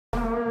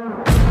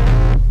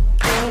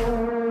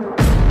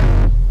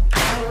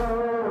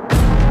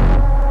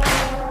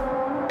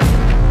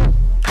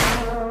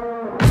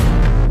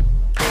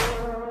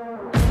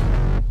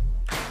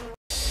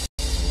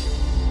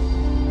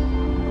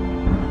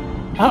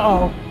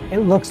Uh-oh, it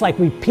looks like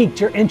we piqued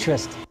your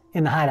interest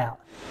in the Hideout.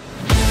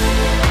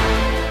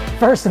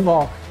 First of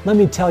all, let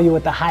me tell you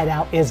what the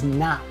Hideout is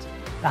not.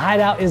 The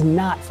Hideout is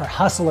not for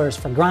hustlers,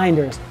 for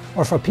grinders,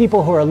 or for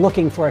people who are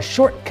looking for a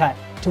shortcut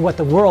to what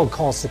the world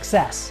calls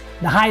success.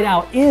 The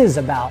Hideout is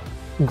about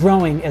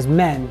growing as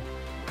men,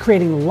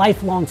 creating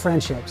lifelong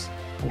friendships,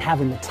 and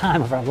having the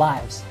time of our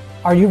lives.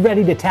 Are you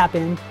ready to tap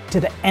in to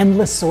the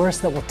endless source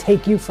that will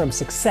take you from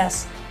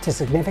success to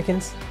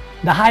significance?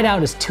 The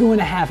Hideout is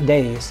 2.5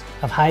 days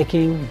of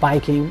hiking,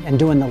 biking, and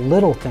doing the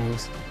little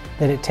things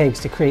that it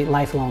takes to create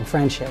lifelong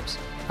friendships.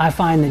 I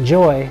find that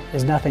joy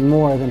is nothing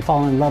more than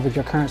falling in love with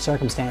your current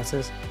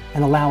circumstances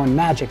and allowing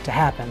magic to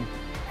happen.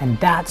 And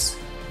that's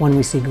when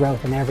we see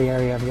growth in every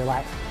area of your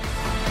life.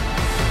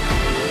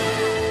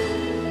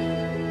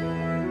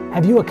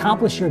 Have you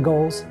accomplished your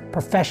goals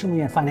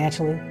professionally and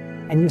financially,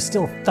 and you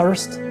still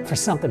thirst for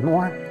something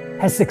more?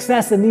 Has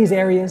success in these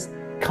areas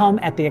come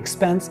at the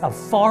expense of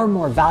far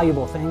more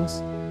valuable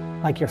things,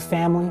 like your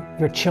family,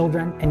 your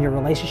children, and your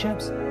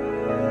relationships?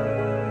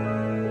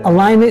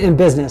 Alignment in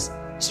business,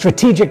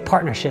 strategic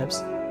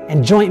partnerships,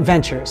 and joint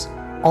ventures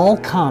all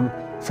come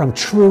from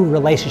true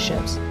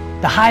relationships.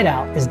 The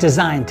Hideout is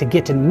designed to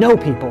get to know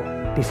people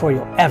before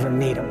you'll ever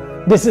meet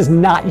them. This is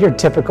not your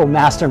typical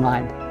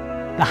mastermind.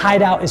 The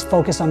Hideout is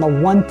focused on the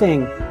one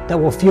thing that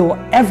will fuel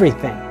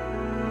everything: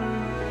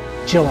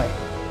 joy.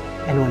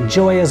 And when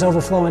joy is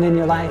overflowing in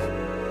your life,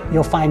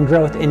 you'll find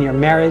growth in your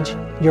marriage,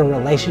 your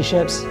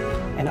relationships,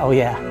 and oh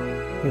yeah,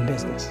 your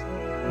business.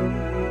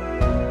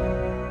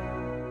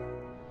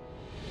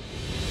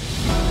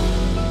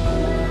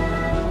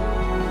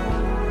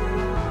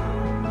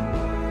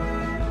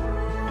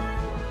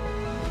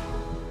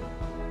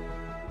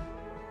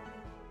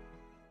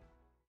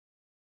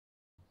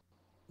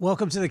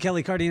 Welcome to the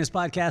Kelly Cardenas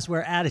podcast,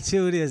 where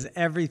attitude is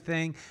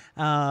everything.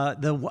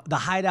 The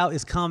Hideout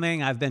is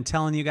coming. I've been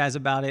telling you guys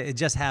about it. It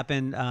just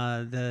happened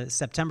the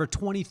September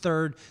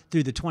 23rd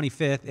through the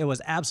 25th. It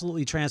was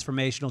absolutely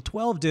transformational.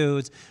 12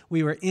 dudes.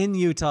 We were in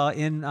Utah,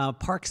 in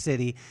Park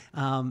City.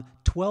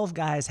 12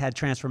 guys had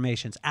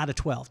transformations out of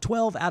 12.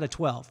 12 out of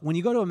 12. When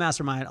you go to a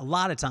mastermind, a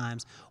lot of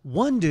times,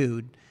 one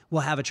dude will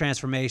have a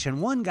transformation.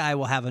 One guy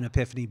will have an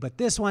epiphany. But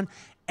this one,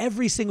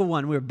 every single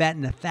one, we were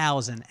betting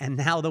 1,000. And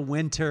now the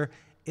winter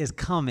is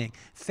coming.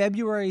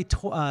 February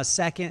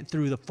 2nd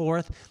through the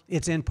 4th,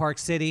 it's in Park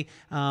City.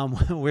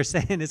 We're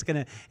saying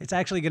it's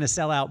actually gonna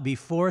sell out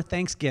before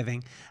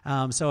Thanksgiving.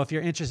 So if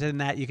you're interested in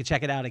that, you can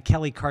check it out at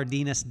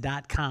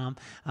kellycardenas.com.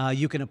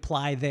 You can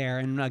apply there.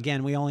 And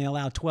again, we only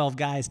allow 12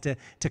 guys to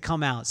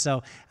come out.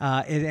 So,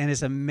 and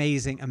it's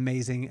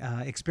amazing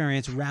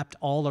experience wrapped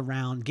all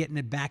around getting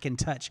it back in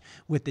touch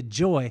with the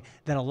joy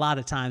that a lot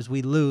of times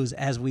we lose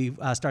as we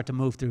start to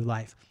move through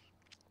life.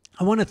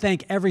 I want to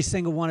thank every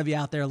single one of you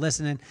out there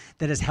listening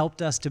that has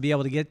helped us to be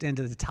able to get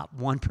into the top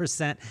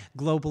 1%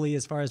 globally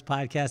as far as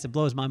podcasts. It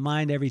blows my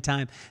mind every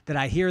time that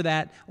I hear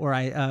that, or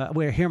I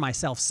hear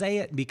myself say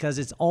it, because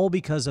it's all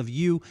because of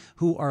you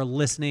who are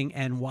listening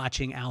and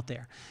watching out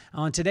there.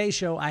 On today's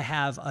show, I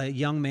have a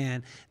young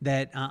man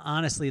that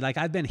honestly, like,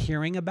 I've been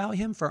hearing about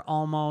him for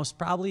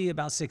probably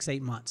about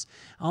 6-8 months.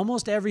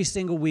 Almost every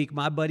single week,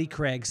 my buddy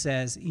Craig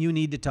says, you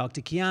need to talk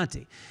to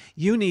Kionte.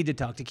 You need to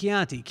talk to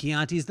Kionte.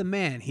 Kionte's the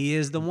man. He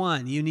is the one.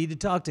 You need to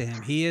talk to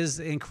him. He is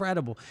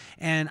incredible.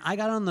 And I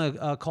got on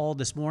the call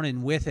this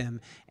morning with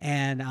him,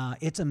 and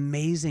it's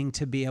amazing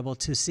to be able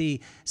to see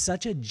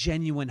such a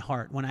genuine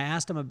heart. When I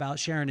asked him about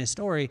sharing his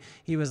story,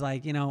 he was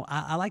like, you know,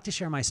 I like to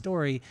share my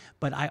story,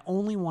 but I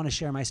only want to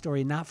share my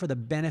story not for the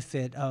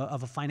benefit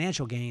of a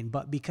financial gain,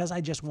 but because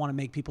I just want to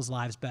make people's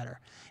lives better.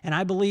 And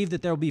I believe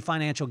that there will be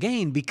financial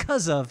gain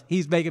because of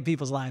he's making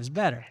people's lives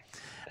better.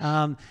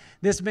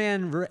 This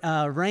man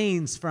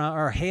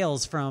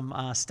hails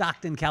from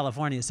Stockton,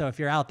 California. So if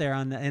you're out there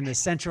in the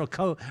central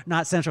coast,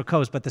 not central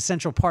coast, but the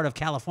central part of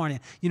California,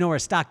 you know where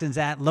Stockton's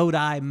at,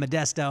 Lodi,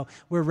 Modesto.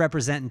 We're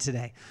representing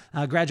today.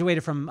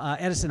 Graduated from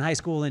Edison High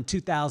School in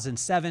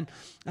 2007.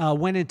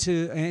 Went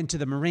into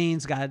the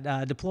Marines, got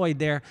deployed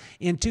there.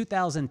 In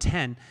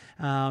 2010,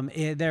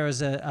 there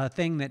was a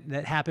thing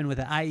that happened with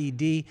an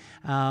IED.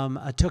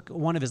 Took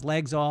one of his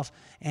legs off,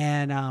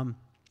 and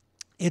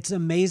it's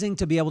amazing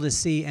to be able to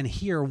see and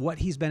hear what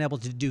he's been able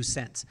to do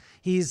since.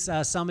 He's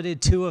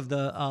summited 2 of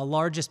the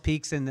largest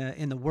peaks in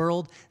the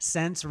world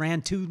since,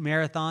 ran 2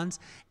 marathons,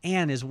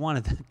 and is one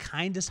of the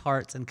kindest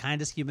hearts and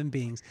kindest human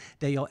beings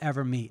that you'll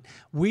ever meet.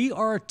 We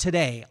are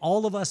today,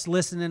 all of us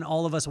listening,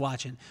 all of us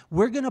watching,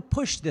 we're going to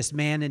push this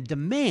man and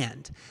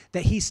demand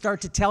that he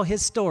start to tell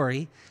his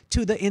story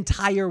to the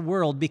entire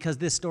world, because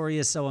this story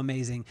is so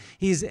amazing.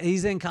 He's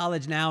in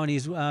college now, and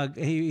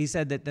he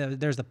said that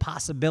there's the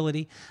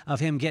possibility of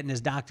him getting his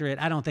doctorate.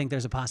 I don't think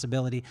there's a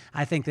possibility.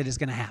 I think that it's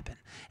going to happen.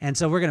 And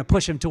so we're going to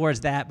push him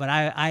towards that. But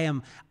I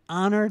am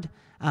honored.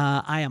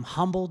 I am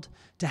humbled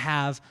to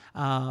have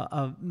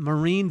a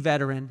Marine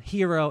veteran,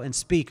 hero, and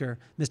speaker,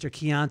 Mr.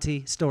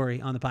 Kionte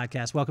Storey, on the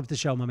podcast. Welcome to the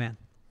show, my man.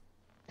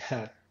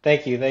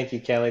 Thank you,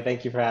 Kelly.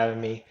 Thank you for having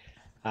me.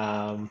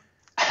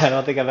 I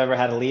don't think I've ever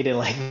had a lead in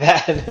like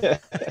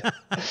that.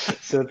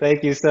 So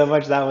thank you so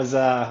much. That was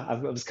I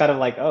was kind of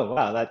like, oh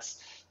wow, that's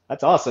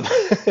awesome.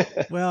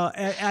 Well,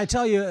 I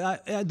tell you,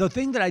 the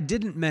thing that I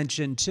didn't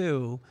mention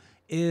too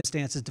is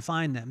stances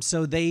define them.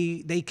 So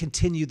they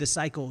continue the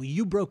cycle.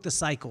 You broke the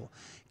cycle.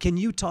 Can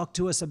you talk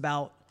to us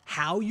about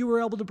how you were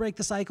able to break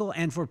the cycle,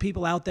 and for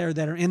people out there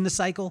that are in the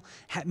cycle,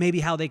 maybe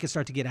how they could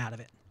start to get out of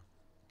it?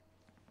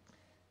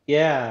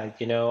 Yeah,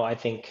 I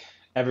think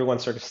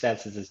everyone's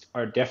circumstances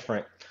are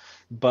different.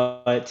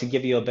 But to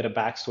give you a bit of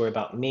backstory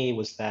about me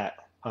was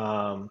that,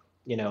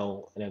 in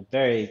a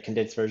very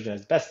condensed version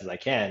as best as I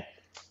can,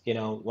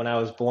 when I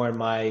was born,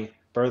 my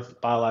birth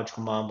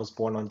biological mom was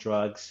born on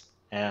drugs.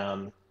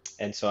 Um,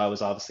 and so I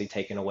was obviously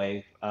taken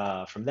away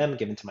from them,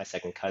 given to my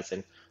second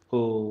cousin,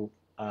 who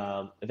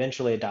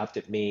eventually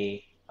adopted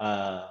me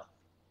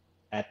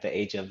at the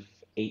age of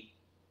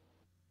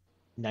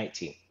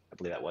 19, I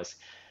believe that was.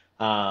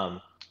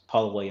 Um,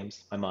 Paula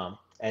Williams, my mom.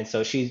 And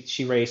so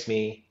she raised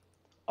me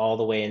all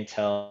the way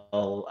until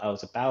I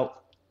was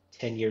about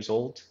 10 years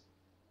old,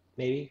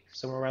 maybe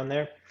somewhere around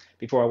there,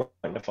 before I went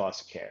into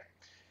foster care.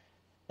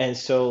 And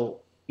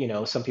so,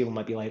 some people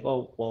might be like,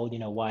 oh, well,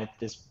 why'd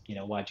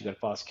you go to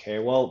foster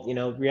care? Well,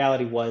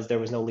 reality was there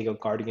was no legal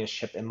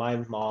guardianship, and my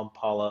mom,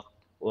 Paula,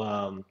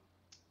 um,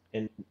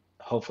 and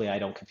hopefully I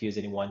don't confuse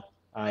anyone.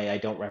 I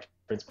don't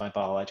reference my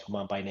biological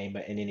mom by name,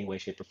 but in any way,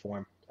 shape, or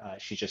form.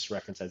 She's just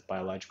referenced as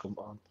biological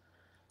mom.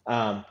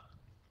 Um,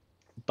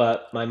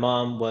 but my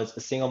mom was a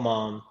single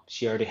mom.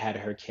 She already had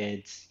her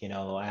kids.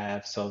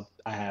 I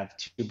have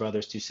two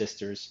brothers, two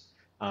sisters.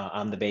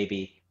 I'm the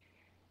baby,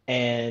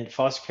 and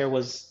foster care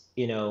was,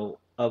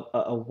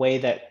 a way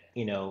that,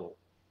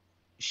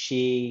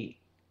 she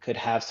could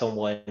have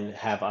someone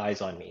have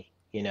eyes on me.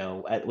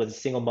 With a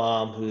single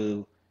mom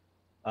who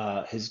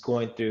is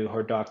going through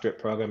her doctorate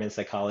program in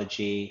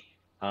psychology,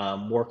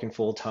 working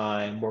full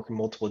time, working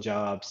multiple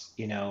jobs.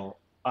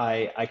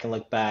 I can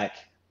look back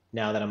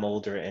now that I'm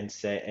older and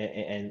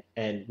say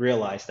and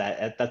realize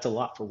that that's a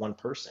lot for one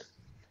person.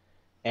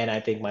 And I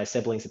think my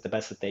siblings did the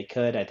best that they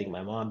could. I think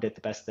my mom did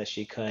the best that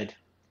she could.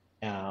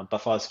 But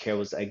foster care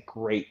was a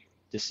great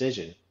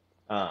decision.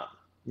 Um,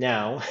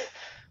 Now,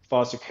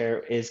 foster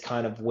care is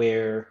kind of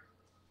where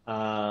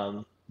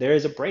there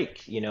is a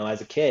break.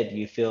 As a kid,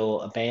 you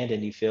feel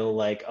abandoned. You feel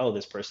like, oh,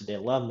 this person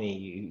didn't love me.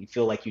 You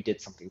feel like you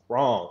did something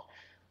wrong.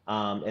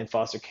 In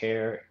foster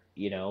care,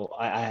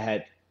 I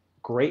had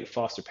great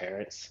foster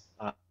parents,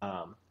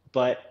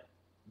 but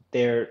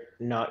they're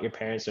not your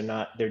parents.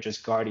 They're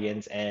just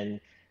guardians. And,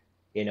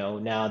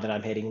 now that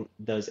I'm hitting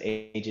those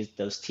ages,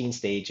 those teen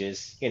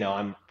stages,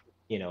 I'm,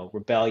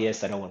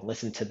 rebellious. I don't want to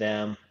listen to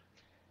them.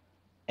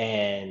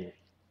 And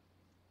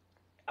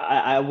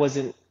I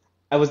wasn't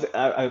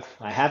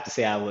I have to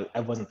say I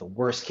wasn't the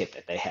worst kid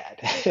that they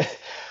had.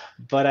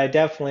 But I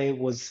definitely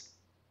was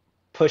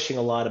pushing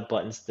a lot of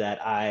buttons that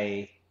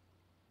I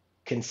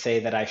can say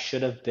that I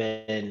should have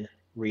been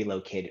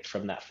relocated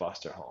from that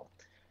foster home.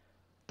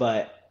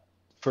 But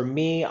for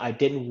me, I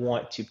didn't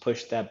want to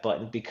push that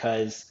button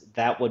because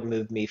that would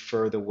move me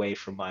further away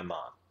from my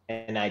mom.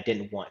 And I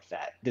didn't want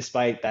that.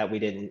 Despite that we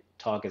didn't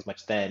talk as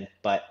much then,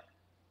 but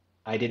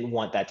I didn't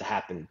want that to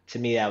happen. To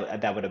me,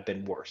 that would have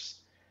been worse.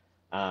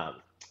 Um,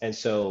 and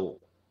so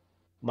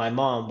my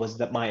mom was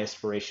my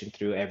inspiration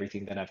through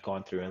everything that I've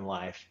gone through in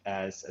life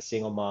as a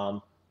single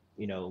mom,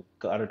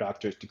 got her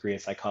doctorate degree in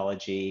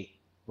psychology,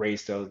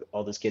 raised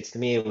all those kids. To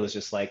me, it was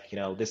just like,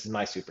 this is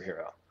my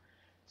superhero.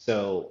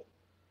 So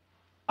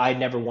I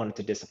never wanted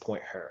to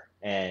disappoint her.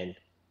 And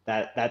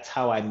that's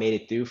how I made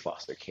it through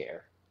foster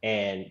care.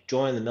 And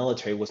joining the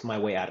military was my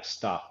way out of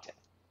Stockton.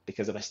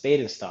 Because if I stayed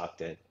in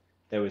Stockton,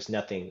 there was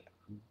nothing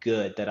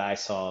good that I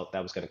saw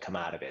that was going to come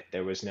out of it.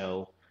 There was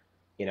no,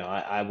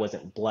 I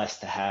wasn't blessed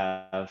to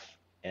have,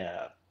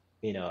 uh,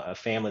 a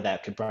family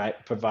that could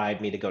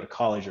provide me to go to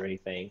college or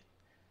anything,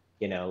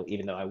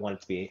 even though I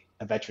wanted to be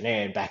a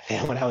veterinarian back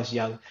then when I was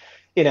young,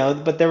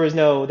 but there was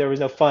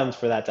no funds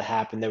for that to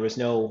happen. There was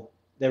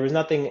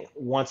nothing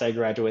once I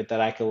graduated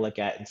that I could look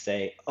at and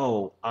say,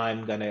 oh,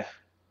 I'm gonna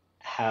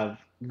have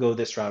go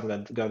this route, I'm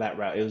gonna go that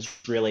route. It was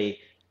really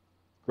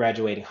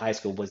graduating high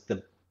school was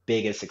the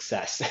biggest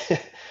success,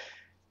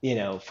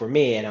 for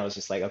me. And I was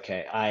just like,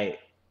 okay, I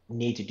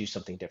need to do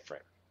something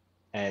different.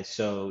 And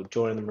so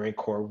joining the Marine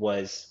Corps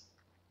was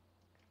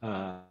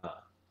uh,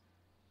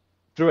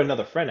 through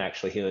another friend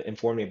actually who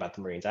informed me about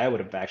the Marines. I would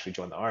have actually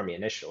joined the Army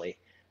initially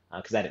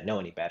because I didn't know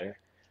any better.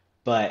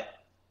 But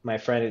my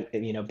friend,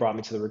 brought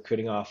me to the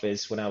recruiting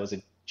office when I was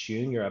a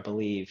junior, I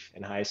believe,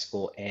 in high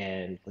school,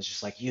 and was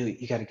just like,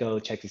 you got to go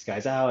check these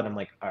guys out. And I'm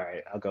like, all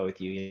right, I'll go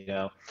with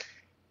you.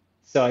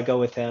 So I go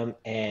with him,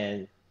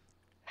 and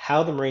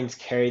how the Marines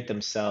carried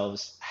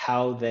themselves,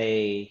 how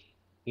they,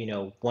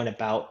 went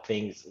about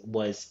things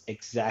was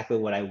exactly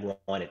what I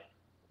wanted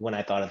when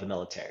I thought of the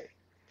military.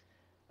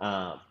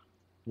 Um,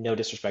 no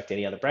disrespect to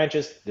any other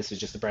branches. This is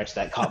just the branch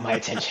that caught my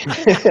attention.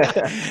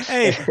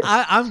 Hey,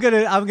 I'm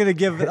gonna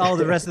give all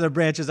the rest of the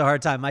branches a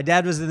hard time. My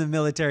dad was in the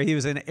military; he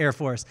was in the Air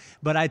Force.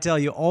 But I tell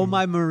you, all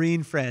my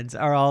Marine friends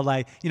are all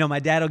like, my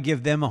dad will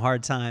give them a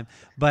hard time.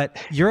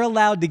 But you're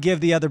allowed to give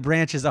the other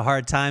branches a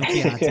hard time,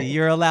 Kionte.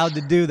 You're allowed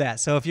to do that.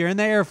 So if you're in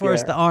the Air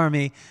Force, the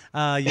Army,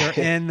 you're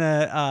in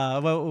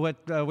the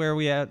where are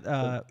we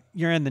at?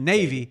 You're in the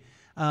Navy.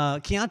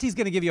 Keonte's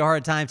going to give you a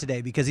hard time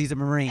today because he's a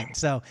Marine.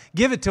 So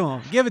give it to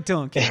him. Give it to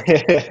him,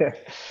 Keonte.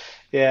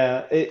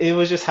 Yeah, it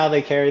was just how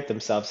they carried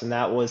themselves, and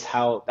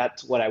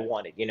that's what I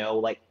wanted.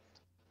 Like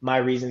my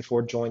reason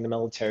for joining the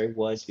military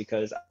was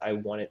because I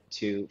wanted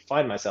to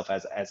find myself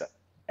as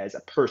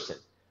a person.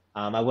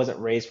 I wasn't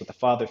raised with a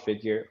father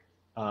figure,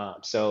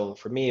 so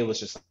for me it was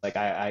just like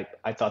I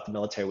thought the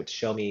military would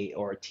show me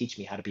or teach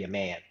me how to be a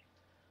man.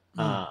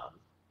 Mm. Um,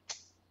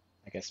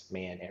 I guess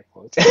man, air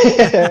quotes.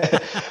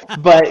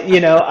 But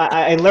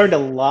I learned a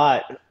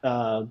lot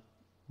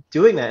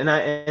doing that,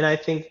 and I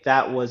think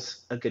that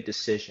was a good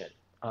decision,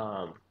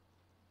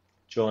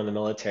 joining the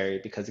military,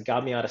 because it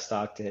got me out of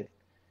Stockton.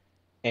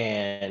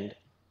 And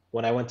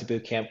when I went to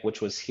boot camp,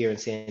 which was here in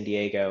San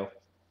Diego,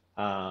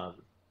 I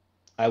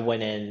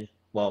went in,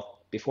 well,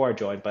 before I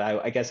joined,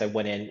 but I guess I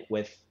went in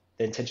with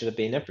the intention of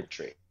being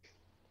infantry.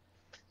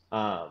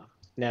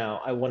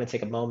 Now, I want to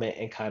take a moment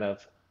and kind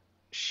of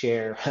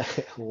share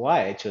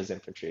why I chose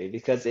infantry,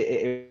 because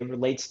it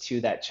relates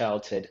to that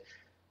childhood,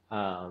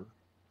 um,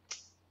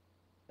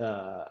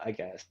 I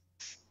guess,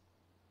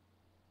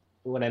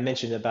 when I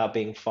mentioned about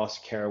being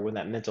foster care, when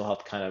that mental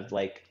health kind of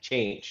like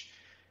changed.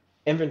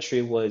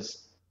 Infantry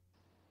was,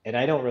 and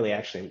I don't really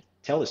actually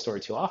tell this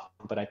story too often,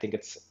 but I think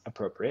it's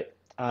appropriate.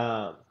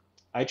 I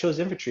chose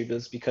infantry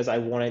because I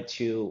wanted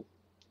to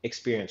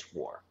experience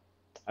war.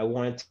 I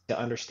wanted to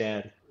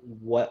understand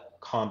what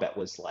combat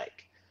was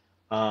like.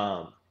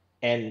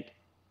 And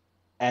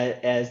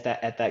as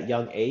that at that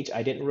young age,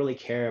 I didn't really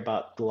care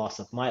about the loss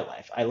of my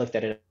life. I looked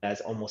at it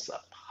as almost a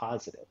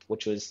positive,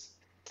 which was,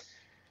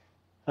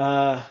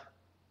 uh,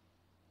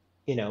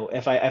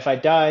 if I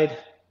died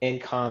in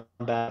combat,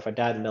 if I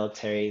died in the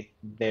military,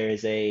 there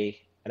is an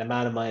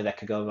amount of money that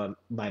could go to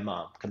my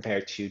mom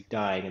compared to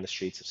dying in the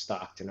streets of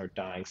Stockton or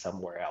dying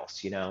somewhere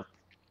else.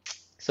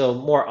 So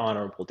more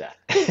honorable death.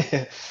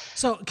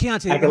 So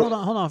Keonte, hold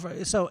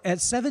on. So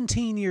at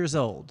 17 years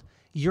old,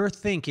 you're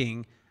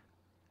thinking,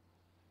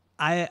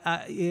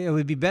 it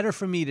would be better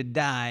for me to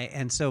die,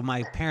 and so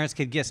my parents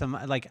could get some.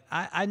 Like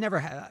I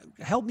never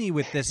help me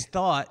with this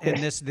thought and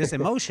this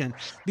emotion,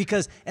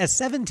 because at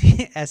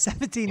 17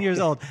 years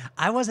old,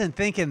 I wasn't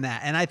thinking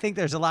that. And I think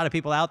there's a lot of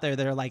people out there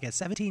that are like, at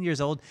 17 years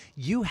old,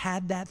 you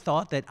had that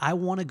thought that I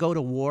want to go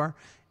to war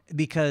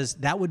because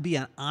that would be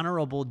an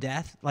honorable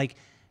death. Like,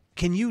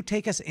 can you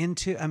take us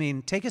into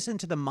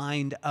the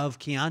mind of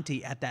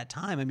Keonte at that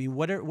time? I mean,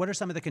 what are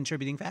some of the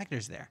contributing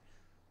factors there?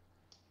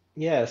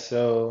 Yeah,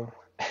 so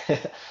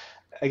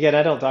again,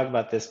 I don't talk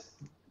about this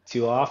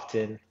too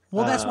often.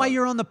 Well, that's why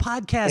you're on the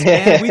podcast,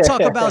 man. We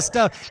talk about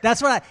stuff.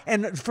 That's what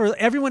and for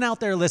everyone out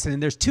there listening,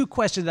 there's two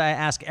questions that I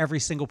ask every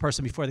single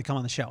person before they come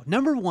on the show.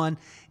 Number one,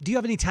 do you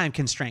have any time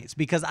constraints?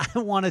 Because I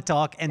want to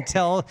talk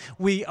until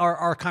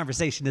our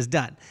conversation is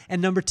done.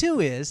 And number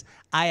two is,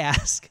 I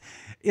ask,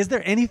 is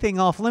there anything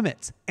off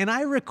limits? And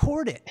I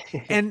record it.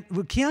 And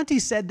Keonte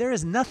said there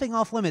is nothing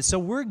off limits. So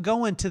we're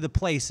going to the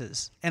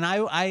places. And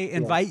I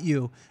invite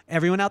you,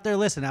 everyone out there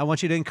listening, I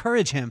want you to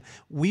encourage him.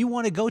 We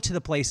want to go to the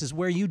places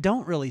where you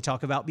don't really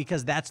talk about,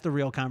 because that's the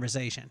real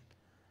conversation.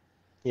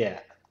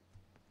 Yeah.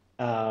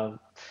 So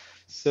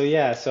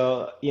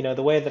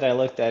the way that I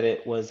looked at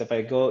it was, if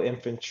I go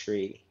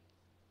infantry,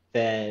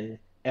 then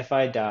if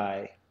I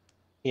die,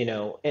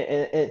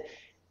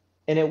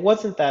 and it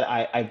wasn't that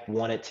I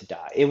wanted to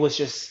die. It was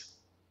just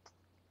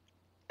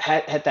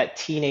at that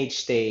teenage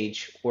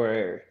stage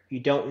where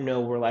you don't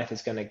know where life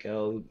is going to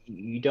go.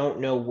 You don't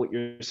know what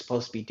you're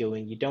supposed to be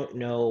doing. You don't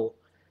know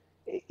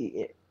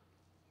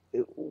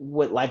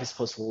what life is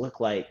supposed to look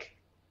like.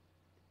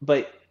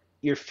 But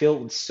you're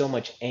filled with so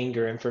much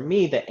anger. And for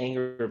me, the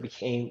anger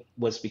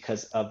was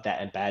because of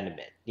that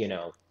abandonment.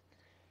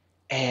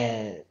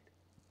 And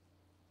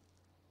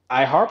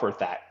I harbored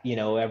that,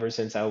 ever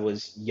since I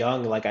was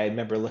young. Like, I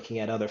remember looking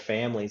at other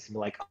families and be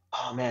like,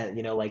 oh man,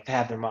 like, they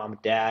have their mom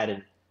and dad,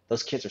 and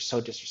those kids are so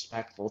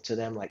disrespectful to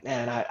them. Like,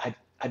 man,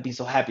 I'd be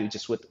so happy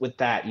just with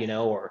that,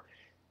 or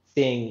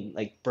seeing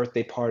like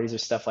birthday parties or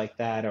stuff like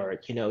that,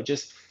 or,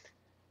 just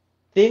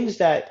things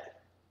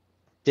that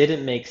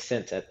didn't make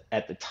sense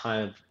at the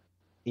time,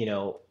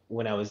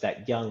 when I was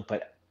that young.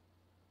 But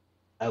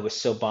I was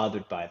so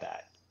bothered by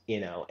that,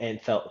 and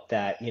felt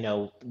that,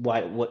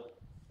 what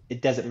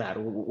it doesn't matter.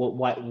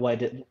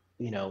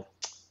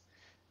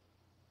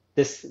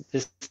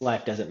 This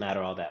life doesn't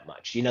matter all that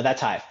much.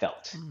 That's how I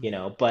felt,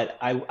 but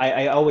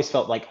I always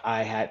felt like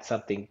I had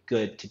something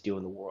good to do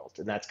in the world.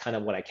 And that's kind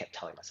of what I kept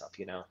telling myself,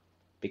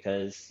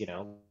 because,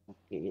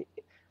 I'm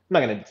not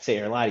going to say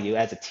or lie to you.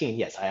 As a teen,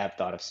 yes, I have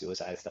thought of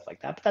suicide and stuff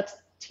like that, but that's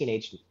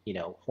teenage,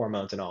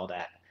 hormones and all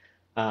that.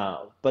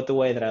 But the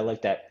way that I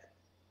looked at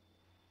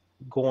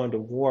going to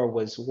war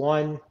was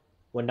one,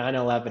 when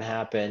 9/11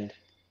 happened,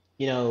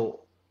 you know,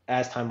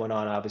 as time went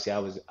on, obviously I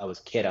was a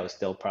kid. I was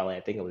still probably,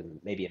 I think it was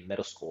maybe in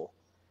middle school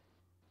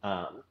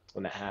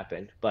when that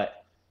happened.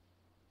 But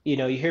you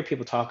hear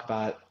people talk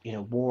about,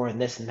 war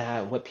and this and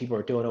that, and what people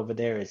are doing over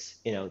there is,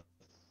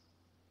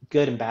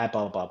 good and bad,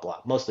 blah, blah,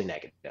 blah, mostly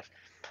negative.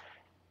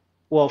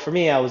 Well, for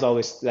me, I was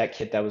always that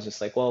kid that was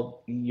just like,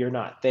 well, you're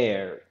not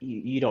there.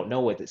 You don't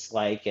know what it's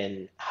like,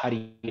 and how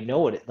do you know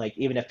what it like?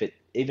 Even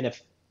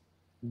if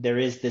there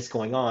is this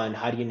going on,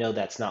 how do you know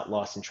that's not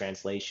lost in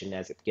translation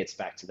as it gets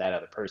back to that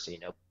other person?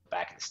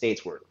 Back in the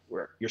States,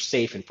 where you're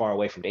safe and far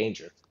away from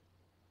danger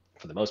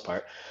for the most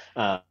part,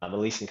 at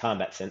least in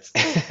combat sense.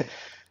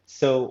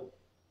 So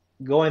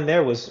going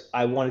there was,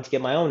 I wanted to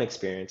get my own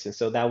experience, and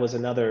so that was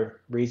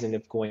another reason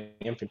of going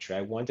infantry.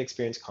 I wanted to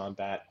experience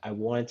combat. I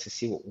wanted to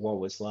see what war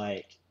was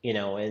like,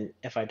 and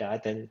if I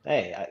died, then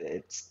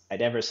hey, I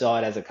never saw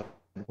it as a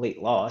complete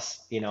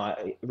loss.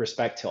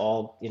 Respect to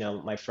all,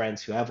 my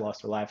friends who have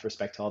lost their life,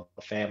 respect to all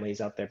the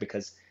families out there,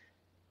 because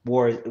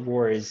war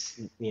is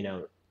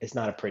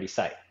not a pretty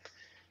sight.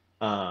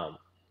 Um,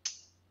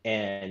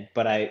 and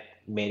but I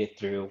made it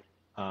through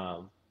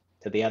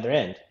to the other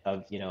end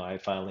of, I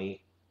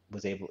finally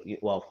was able,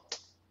 well,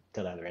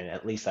 to the other end,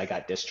 at least I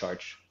got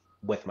discharged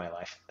with my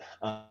life.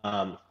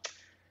 Um,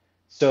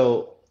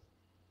 so,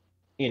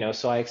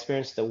 so I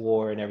experienced the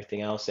war and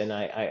everything else, and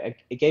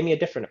it gave me a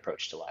different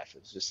approach to life.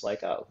 It was just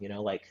like, oh,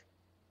 like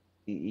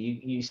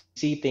you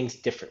see things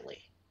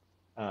differently,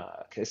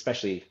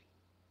 especially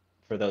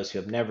for those who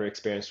have never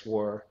experienced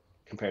war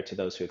compared to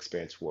those who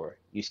experience war.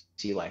 You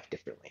see life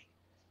differently.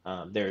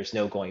 There is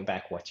no going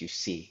back once you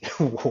see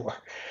war.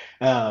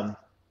 Um,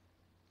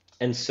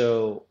 and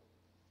so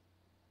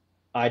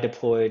I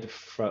deployed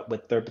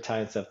with 3rd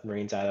Battalion, 7th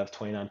Marines out of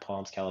 29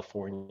 Palms,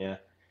 California,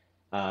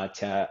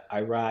 to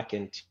Iraq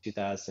in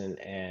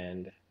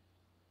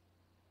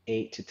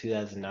 2008 to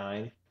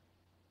 2009.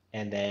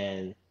 And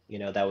then,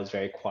 that was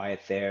very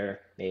quiet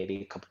there,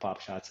 maybe a couple pop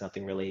shots,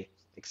 nothing really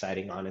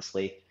exciting,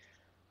 honestly.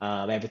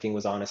 Everything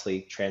was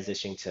honestly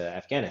transitioning to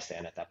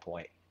Afghanistan at that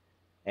point.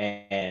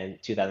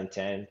 And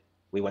 2010,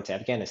 we went to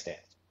Afghanistan.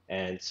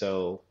 And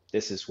so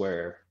this is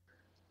where,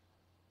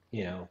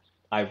 you know,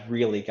 I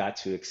really got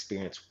to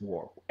experience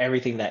war.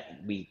 Everything that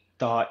we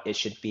thought it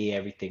should be,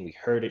 everything we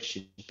heard it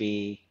should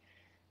be,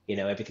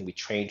 everything we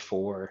trained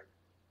for,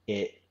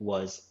 it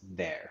was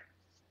there.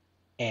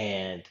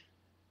 And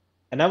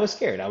and I was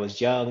scared. I was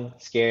young,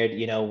 scared,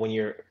 when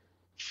you're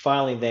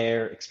finally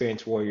there,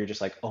 experience war, you're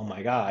just like, oh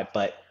my God.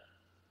 But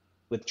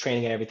with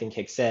training and everything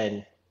kicks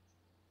in,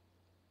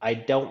 I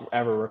don't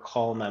ever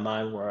recall in my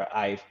mind where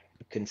I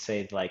can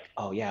say like,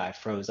 oh yeah, I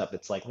froze up.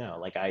 It's like, no,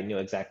 like I knew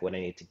exactly what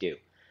I needed to do.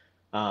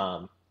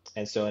 Um,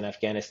 and so in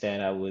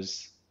Afghanistan, I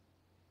was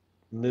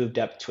moved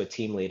up to a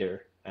team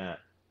leader. I'm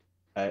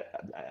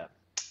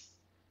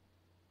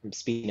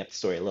speeding up the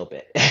story a little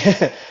bit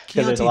because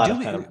there's a lot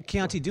of kind of.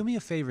 Kionte, do me a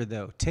favor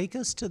though. Take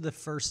us to the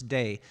first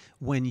day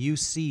when you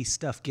see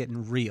stuff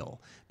getting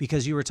real,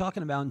 because you were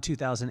talking about in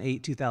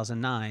 2008,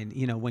 2009.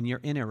 When you're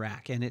in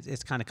Iraq and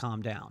it's kind of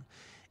calmed down.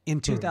 In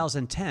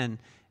 2010,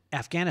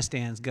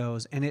 Afghanistan is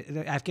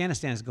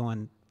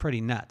going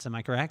pretty nuts. Am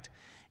I correct?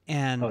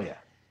 And Oh yeah.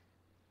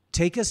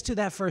 take us to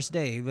that first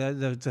day.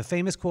 The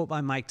famous quote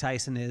by Mike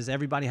Tyson is,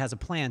 everybody has a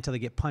plan until they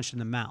get punched in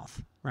the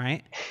mouth,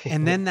 right?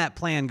 And then that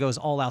plan goes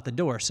all out the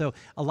door. So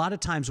a lot of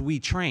times we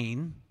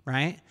train,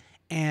 right?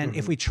 And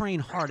if we train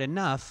hard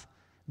enough,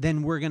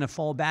 then we're going to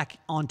fall back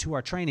onto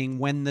our training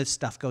when the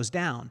stuff goes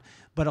down.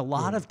 But a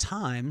lot of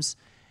times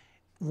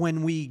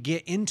when we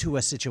get into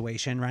a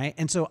situation, right?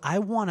 And so I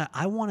want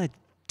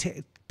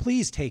to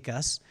please take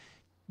us,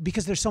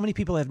 because there's so many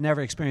people that have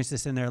never experienced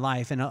this in their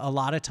life. And a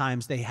lot of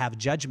times they have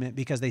judgment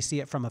because they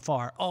see it from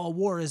afar. Oh,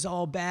 war is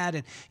all bad.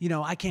 And,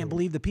 I can't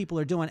believe the people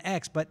are doing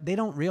X, but they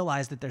don't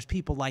realize that there's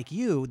people like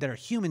you that are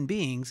human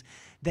beings,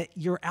 that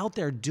you're out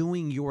there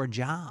doing your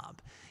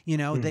job,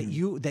 that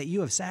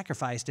you have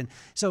sacrificed. And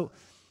so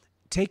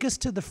take us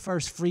to the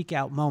first freak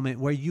out moment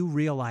where you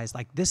realize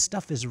like this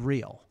stuff is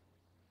real.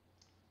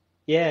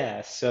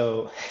 Yeah.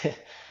 So,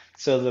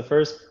 so the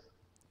first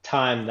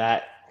time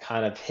that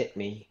kind of hit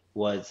me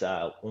was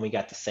when we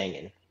got to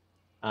Sangin.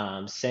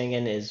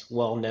 Sangin is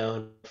well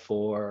known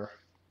for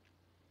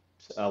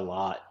a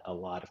lot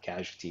of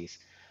casualties.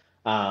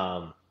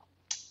 Um,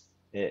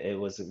 it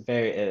was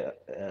very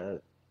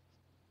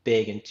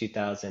big in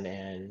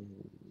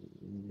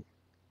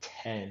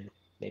 2010,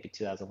 maybe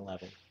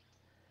 2011.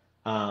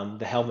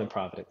 The Helmand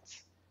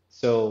Province.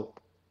 So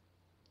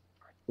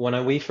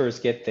when we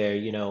first get there,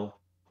 we've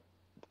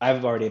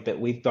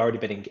already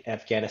been in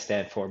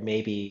Afghanistan for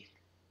maybe,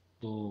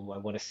 I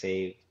want to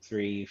say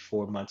 3,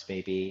 4 months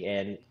maybe,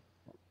 and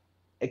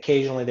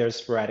occasionally there's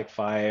sporadic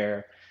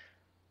fire.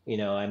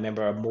 I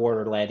remember a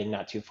mortar landing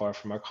not too far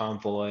from our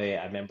convoy.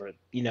 I remember,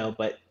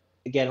 but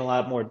again, a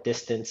lot more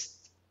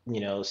distance,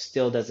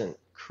 still doesn't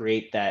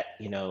create that,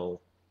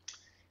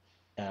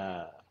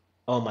 uh,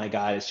 oh my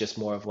God, it's just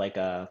more of like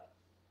a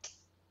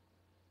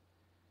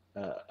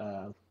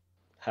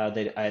how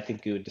they, I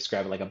think you would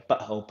describe it like a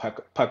butthole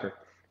pucker.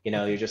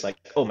 You're just like,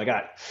 oh my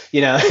God,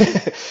 you know.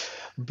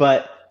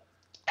 But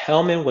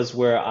Hellman was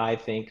where I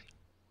think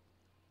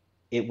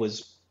it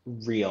was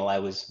real. I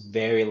was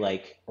very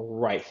like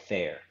right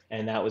there.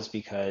 And that was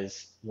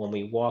because when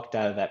we walked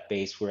out of that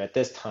base, where at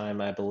this time,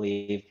 I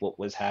believe what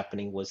was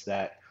happening was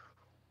that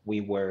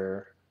we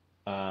were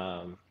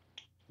um,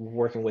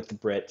 working with the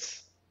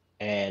Brits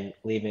and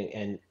leaving,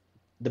 and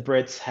the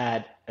Brits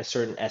had a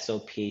certain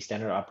SOP,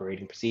 standard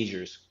operating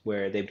procedures,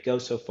 where they would go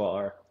so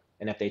far,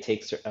 and if they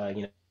take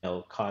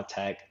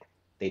contact,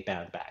 they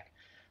bound back.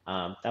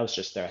 That was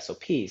just their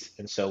SOPs,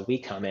 and so we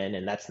come in,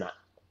 and that's not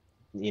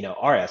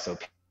our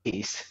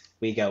SOPs.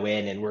 We go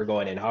in and we're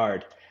going in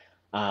hard,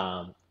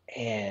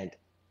 and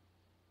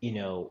you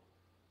know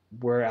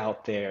we're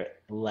out there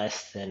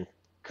less than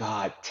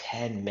God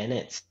 10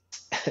 minutes.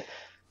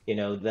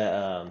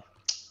 The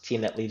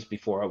team that leaves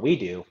before we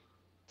do,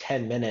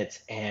 10 minutes,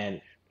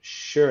 and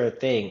sure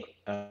thing,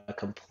 a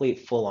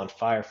complete full-on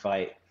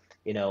firefight.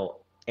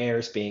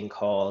 Air's being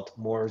called,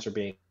 mortars are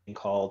being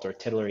called,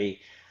 artillery,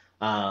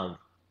 um,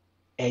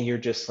 and you're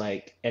just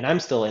like, and I'm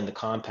still in the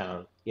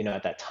compound,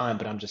 at that time,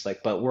 but I'm just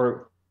like, but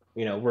we're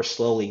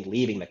slowly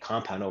leaving the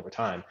compound over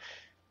time,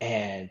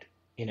 and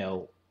you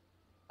know,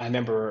 I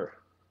remember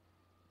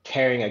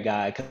carrying a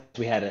guy because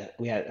we had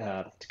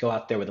to go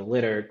out there with a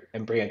litter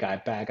and bring a guy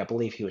back. I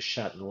believe he was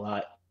shot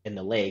in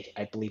the leg.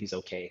 I believe he's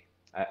okay.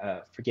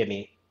 Forgive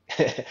me.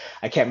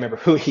 I can't remember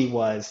who he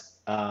was,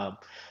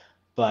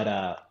 but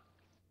I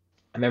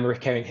remember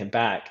carrying him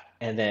back,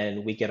 and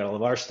then we get all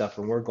of our stuff,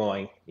 and we're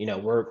going.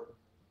 We're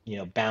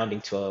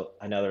bounding to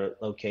another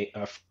locate,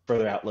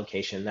 further out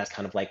location. That's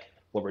kind of like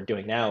what we're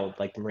doing now.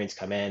 Like the Marines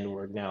come in,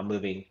 we're now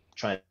moving,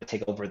 trying to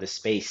take over the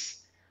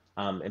space,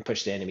 and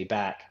push the enemy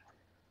back.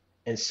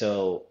 And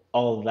so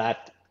all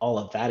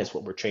of that is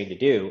what we're trained to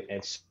do.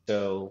 And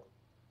so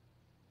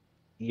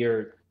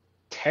you're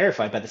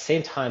terrified, but at the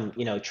same time,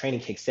 training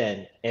kicks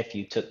in if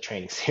you took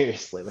training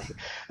seriously.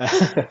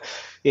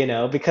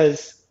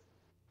 Because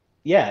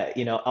yeah,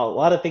 a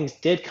lot of things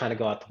did kind of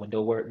go out the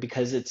window where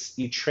because it's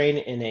you train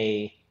in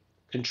a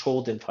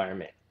controlled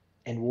environment,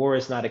 and war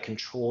is not a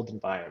controlled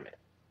environment.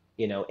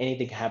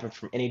 Anything can happen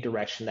from any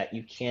direction that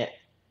you can't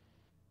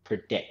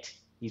predict.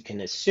 You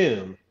can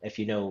assume if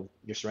you know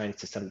your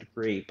surroundings to some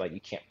degree, but you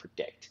can't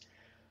predict.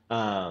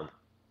 Um,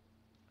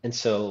 and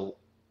so,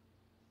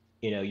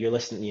 you're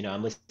listening,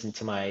 I'm listening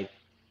to my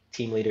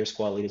team leaders,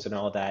 squad leaders, and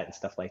all of that and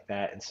stuff like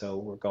that. And so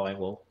we're going,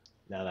 well,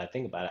 now that I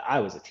think about it, I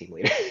was a team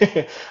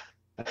leader.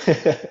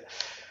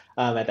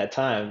 At that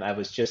time, I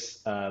was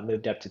just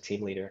moved up to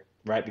team leader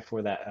right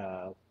before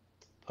that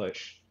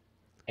push.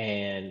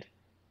 And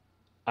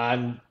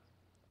I'm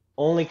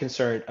only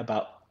concerned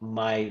about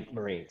my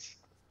Marines.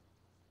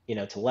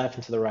 To the left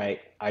and to the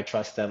right, I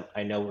trust them.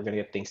 I know we're going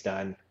to get things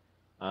done.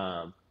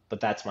 But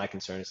that's my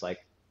concern is like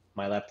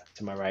my left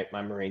to my right,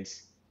 my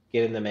Marines,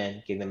 getting them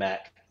in, getting them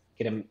back,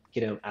 get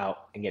them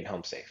out, and getting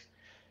home safe.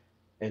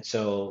 And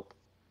so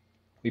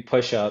we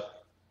push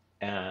up,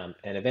 and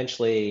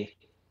eventually,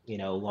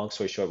 long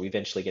story short, we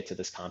eventually get to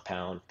this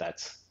compound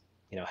that's,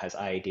 has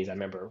IEDs. I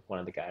remember one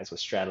of the guys was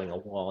straddling a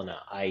wall, and an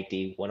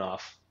IED went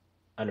off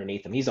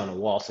underneath him. He's on a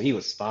wall, so he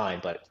was fine,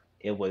 but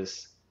it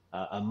was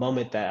a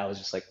moment that I was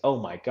just like, oh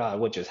my God,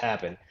 what just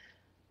happened?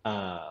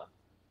 Uh,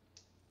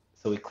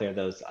 so we clear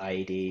those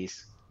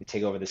IEDs, we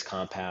take over this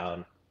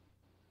compound,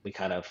 we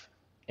kind of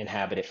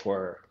inhabit it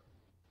for,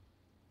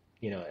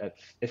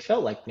 it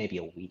felt like maybe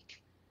a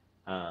week.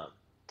 Um,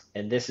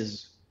 and this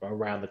is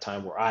around the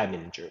time where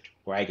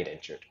where I get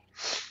injured.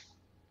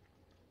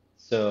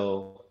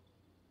 So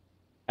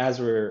as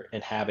we're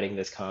inhabiting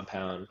this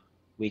compound,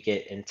 we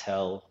get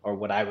intel, or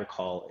what I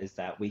recall is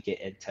that we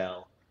get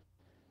intel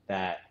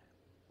that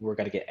we're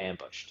going to get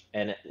ambushed.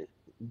 And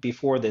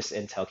before this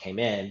intel came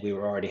in, we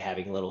were already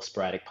having little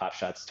sporadic pop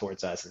shots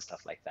towards us and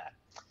stuff like that.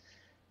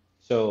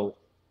 So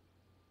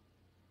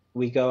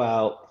we go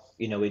out,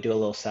 we do a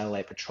little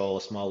satellite patrol,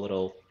 a small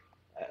little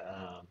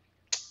um,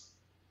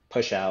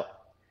 push out,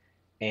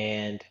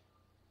 and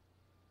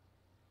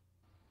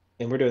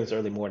we're doing this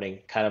early morning,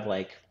 kind of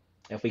like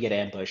if we get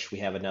ambushed, we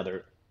have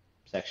another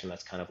section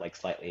that's kind of like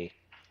slightly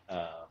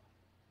uh,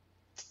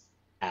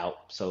 out.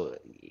 So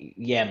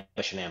yeah,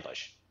 ambush,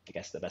 I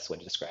guess the best way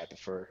to describe it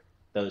for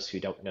those who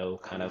don't know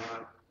kind of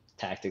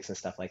tactics and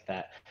stuff like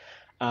that.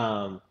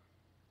 Um,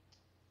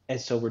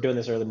 and so we're doing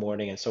this early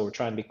morning, and so we're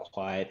trying to be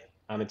quiet.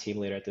 I'm a team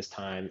leader at this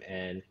time,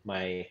 and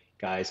my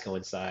guys go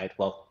inside.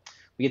 Well,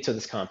 we get to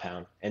this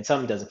compound, and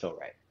something doesn't feel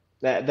right.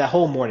 That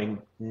whole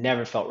morning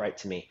never felt right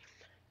to me.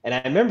 And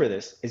I remember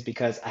this is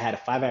because I had a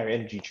 5-hour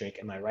energy drink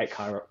in my right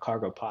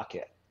cargo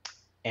pocket.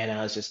 And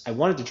I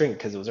wanted to drink it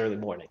because it was early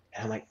morning.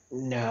 And I'm like,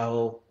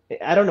 no.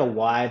 I don't know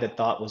why the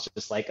thought was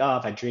just like, oh,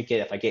 if I drink it,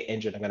 if I get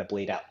injured, I'm going to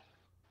bleed out.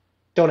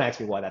 Don't ask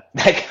me why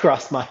that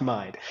crossed my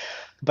mind.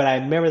 But I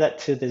remember that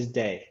to this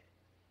day.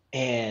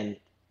 And,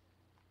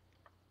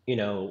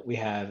 we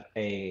have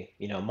a,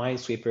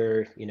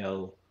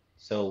 minesweeper,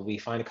 so we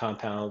find a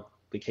compound,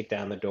 we kick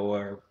down the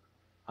door.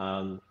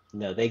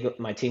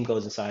 My team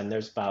goes inside, and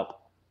there's about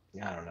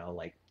I don't know,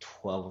 like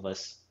 12 of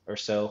us or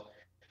so,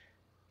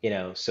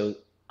 so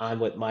I'm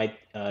with my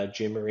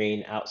junior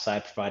Marine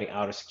outside providing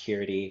outer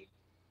security.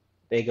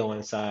 They go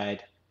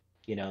inside,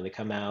 they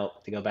come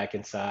out, they go back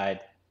inside,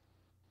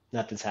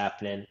 nothing's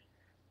happening.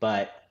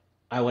 But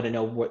I want to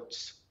know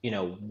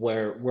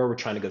where we're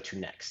trying to go to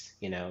next,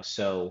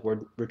 So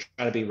we're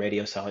trying to be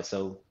radio silent,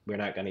 so we're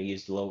not going to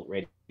use the low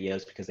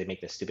radios because they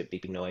make this stupid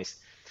beeping noise.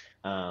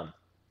 Um,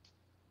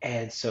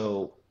 and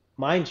so,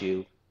 mind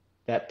you,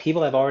 that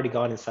people have already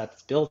gone inside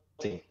this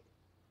building.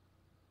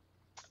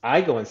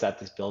 I go inside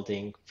this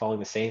building following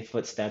the same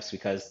footsteps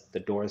because the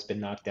door has been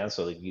knocked down,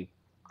 so you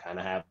kind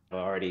of have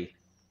already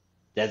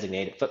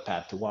designated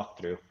footpath to walk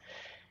through,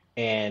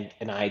 and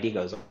an IED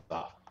goes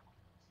off.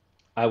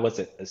 I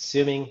wasn't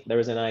assuming there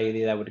was an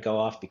IED that would go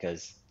off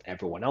because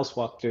everyone else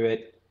walked through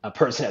it. A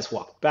person has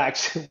walked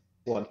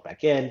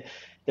back in.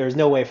 There's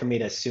no way for me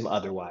to assume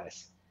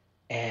otherwise.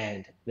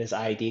 And this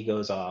IED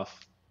goes off,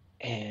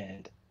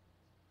 and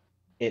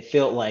it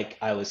felt like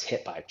I was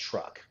hit by a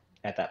truck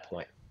at that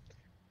point.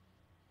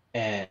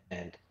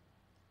 And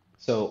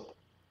so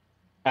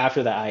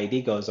after the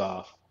IED goes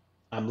off,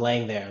 I'm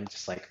laying there. I'm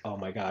just like, oh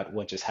my God,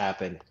 what just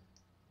happened?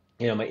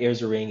 My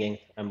ears are ringing.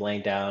 I'm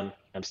laying down.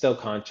 I'm still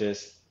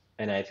conscious.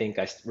 And I think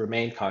I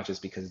remained conscious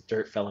because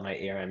dirt fell in my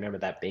ear. I remember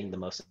that being the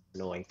most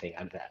annoying thing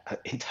out of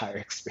that entire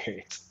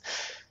experience.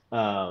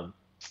 Um,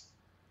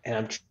 and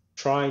I'm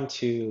trying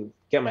to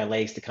get my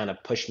legs to kind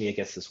of push me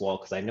against this wall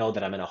because I know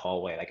that I'm in a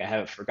hallway. Like I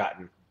haven't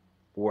forgotten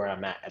where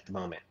I'm at the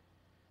moment.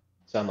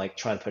 So I'm like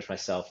trying to push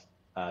myself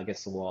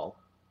against the wall.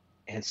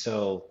 And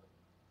so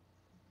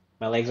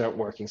my legs aren't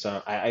working.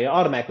 So I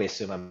automatically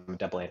assume I'm a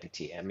double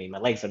amputee. I mean, my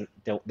legs, they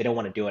don't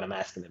want to do what I'm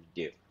asking them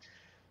to do.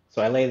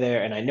 So I lay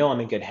there and I know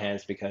I'm in good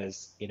hands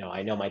because,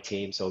 I know my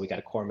team. So we got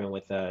a corpsman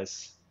with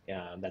us.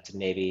 That's a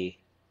Navy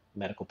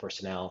medical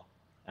personnel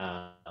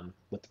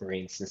with the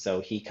Marines. And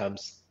so he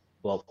comes,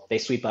 well, they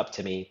sweep up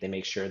to me. They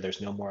make sure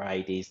there's no more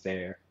IEDs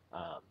there.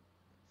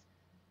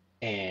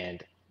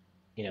 And,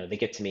 they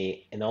get to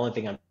me. And the only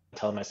thing I'm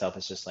telling myself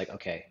is just like,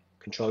 okay,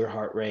 control your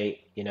heart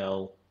rate,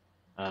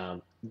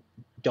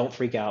 don't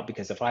freak out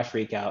because if I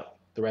freak out,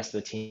 the rest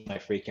of the team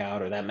might freak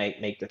out or that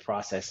might make the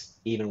process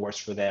even worse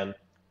for them.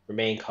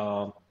 Remain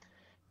calm.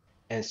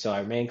 And so I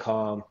remain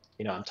calm.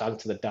 I'm talking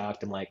to the doc.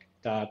 I'm like,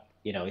 doc,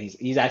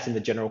 he's asking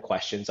the general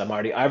questions. I've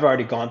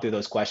already gone through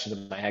those questions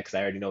in my head because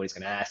I already know what he's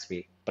going to ask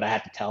me. But I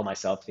have to tell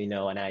myself,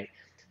 and I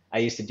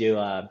used to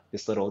do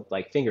this little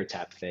like finger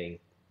tap thing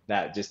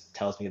that just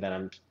tells me that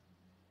I'm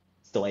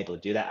still able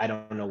to do that. I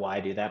don't know why I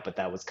do that, but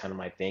that was kind of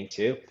my thing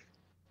too.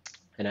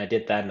 And I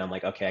did that, and I'm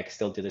like, okay, I can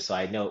still do this. So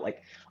I know,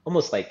 like,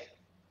 almost like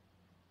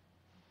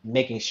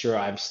making sure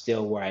I'm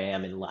still where I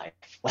am in life.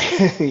 Like,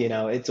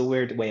 it's a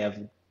weird way of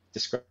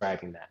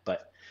describing that.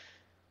 But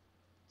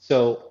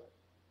so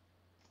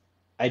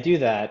I do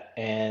that,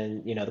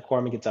 and the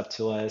corpsman gets up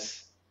to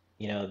us.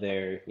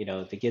 They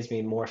gives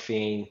me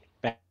morphine,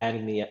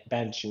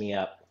 bandaging me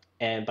up,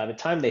 and by the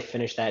time they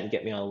finish that and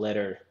get me on a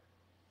litter,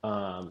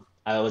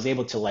 I was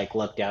able to like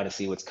look down and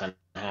see what's kind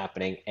of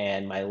happening,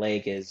 and my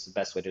leg is the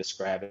best way to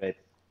describe it.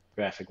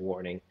 Graphic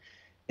warning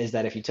is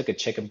that if you took a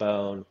chicken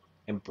bone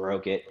and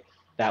broke it,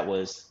 that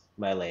was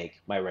my leg,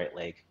 my right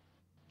leg.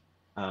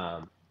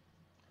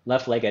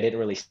 Left leg I didn't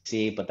really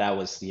see, but that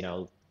was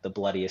the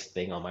bloodiest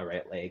thing on my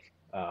right leg.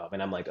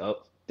 And I'm like,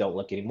 oh, don't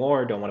look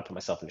anymore. Don't want to put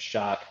myself into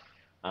shock.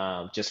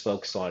 Just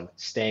focus on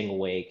staying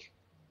awake.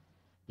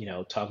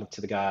 Talking to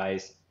the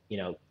guys.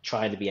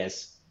 Trying to be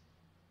as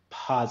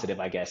positive,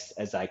 I guess,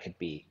 as I could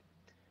be.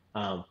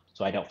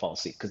 So I don't fall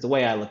asleep. Because the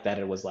way I looked at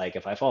it was like,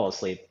 if I fall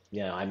asleep,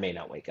 I may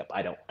not wake up.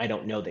 I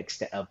don't know the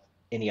extent of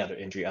any other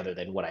injury other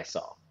than what I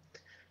saw.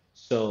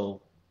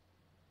 So,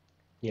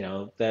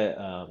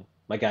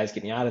 my guys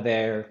get me out of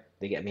there.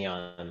 They get me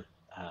on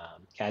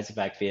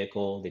CASEVAC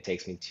vehicle. They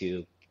takes me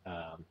to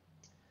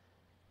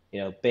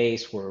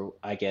base where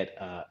I get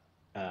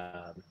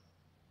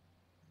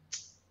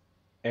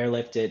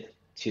airlifted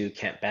to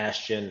Camp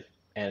Bastion.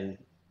 And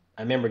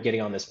I remember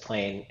getting on this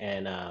plane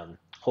and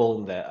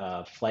holding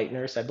the flight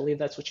nurse, I believe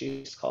that's what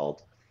she's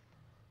called.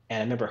 And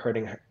I remember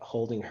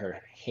holding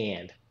her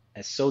hand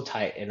so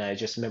tight. And I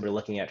just remember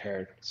looking at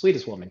her,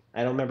 sweetest woman.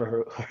 I don't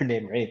remember her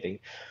name or anything,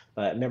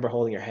 but I remember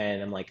holding her hand.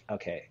 And I'm like,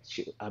 okay,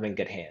 I'm in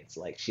good hands.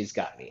 Like, she's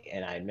got me.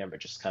 And I remember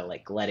just kind of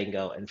like letting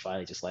go and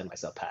finally just letting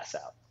myself pass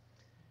out.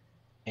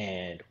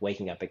 And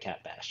waking up at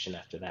Camp Bastion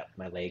after that,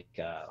 my leg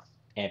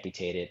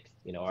amputated,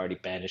 already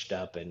bandaged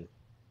up and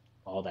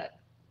all that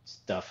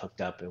stuff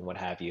hooked up and what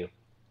have you.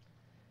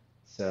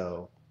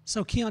 So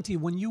Kionte,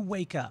 when you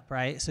wake up,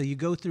 right? So you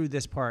go through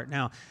this part.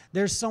 Now,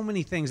 there's so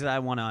many things that I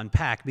want to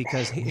unpack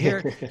because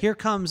here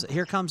comes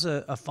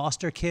a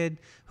foster kid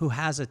who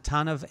has a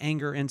ton of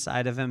anger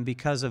inside of him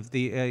because of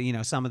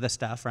the some of the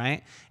stuff,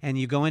 right? And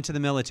you go into the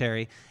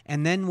military,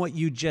 and then what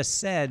you just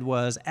said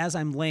was, as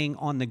I'm laying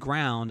on the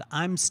ground,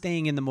 I'm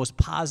staying in the most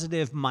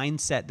positive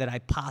mindset that I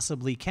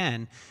possibly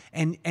can,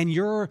 and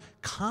you're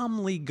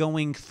calmly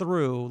going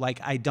through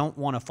like, I don't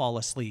want to fall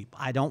asleep.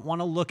 I don't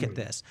want to look at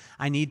this.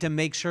 I need to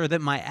make sure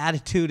that my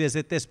attitude is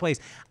at this place,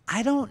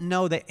 I don't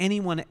know that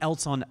anyone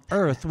else on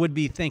earth would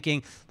be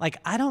thinking, like,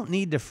 I don't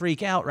need to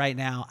freak out right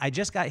now. I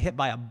just got hit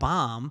by a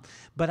bomb,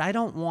 but I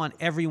don't want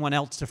everyone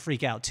else to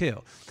freak out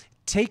too.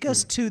 Take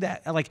us to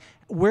that. Like,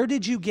 where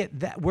did you get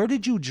that? Where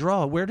did you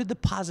draw? Where did the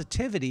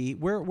positivity,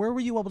 where were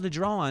you able to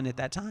draw on at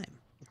that time?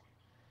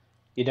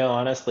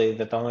 Honestly,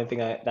 the only thing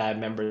that I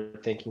remember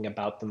thinking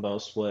about the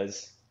most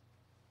was,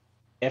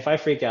 if I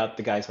freak out,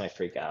 the guys might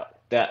freak out.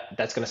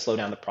 That's going to slow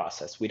down the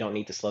process. We don't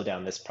need to slow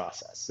down this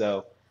process.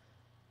 So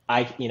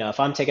if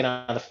I'm taking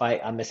on the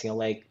fight, I'm missing a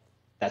leg,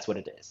 that's what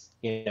it is.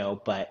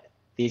 But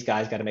these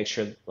guys got to make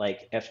sure,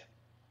 like, if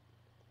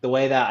the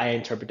way that I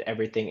interpret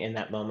everything in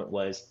that moment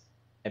was,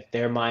 if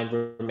their mind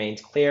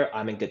remains clear,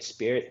 I'm in good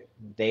spirit,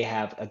 they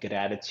have a good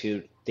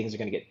attitude, things are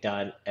going to get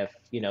done.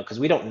 Because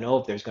we don't know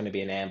if there's going to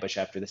be an ambush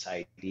after this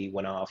IED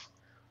went off.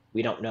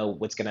 We don't know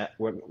what's gonna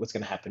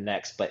happen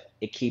next, but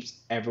it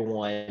keeps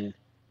everyone,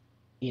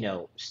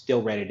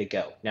 still ready to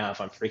go. Now, if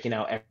I'm freaking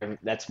out,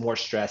 that's more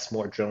stress,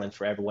 more adrenaline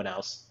for everyone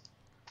else.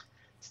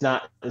 It's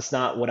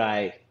not what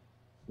I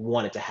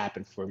wanted to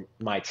happen for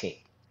my team.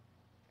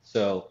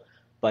 So,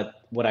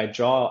 but what I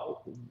draw,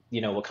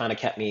 what kind of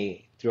kept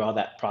me through all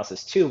that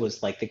process too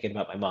was like thinking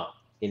about my mom.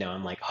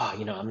 I'm like, oh,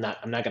 I'm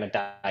not gonna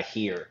die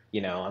here.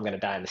 I'm gonna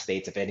die in the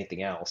States if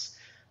anything else.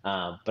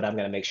 But I'm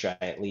gonna make sure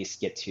I at least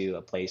get to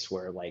a place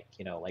where, like,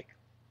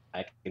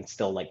 I can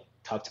still, like,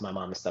 talk to my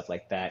mom and stuff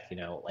like that.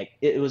 Like,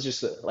 it was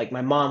just like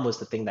my mom was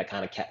the thing that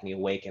kind of kept me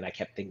awake, and I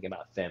kept thinking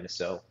about them.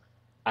 So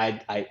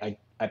I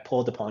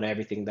pulled upon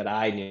everything that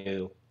I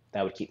knew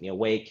that would keep me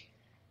awake,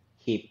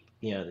 keep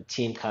the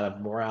team kind of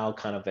morale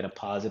kind of in a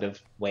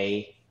positive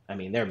way. I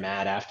mean, they're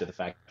mad after the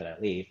fact that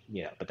I leave,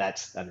 but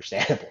that's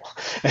understandable.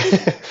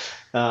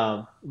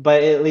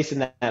 But at least in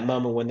that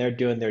moment when they're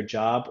doing their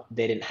job,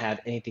 they didn't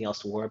have anything else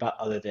to worry about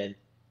other than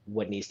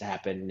what needs to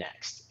happen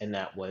next. And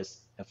that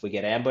was, if we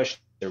get ambushed,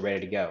 they're ready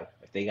to go.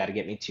 If they got to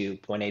get me to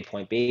point A,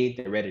 point B,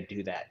 they're ready to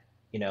do that.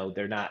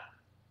 They're not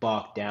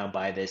bogged down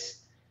by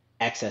this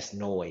excess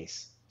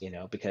noise,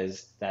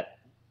 because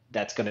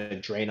that's going to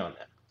drain on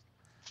them.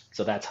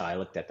 So that's how I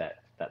looked at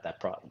that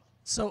problem.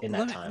 So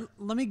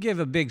let me give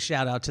a big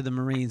shout out to the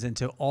Marines and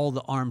to all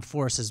the armed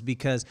forces,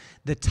 because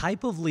the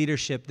type of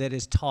leadership that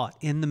is taught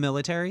in the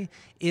military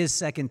is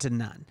second to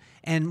none.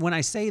 And when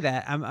I say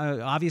that,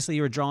 obviously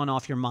you were drawing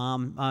off your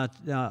mom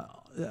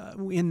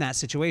in that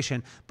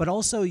situation, but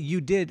also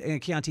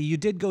Kionte, you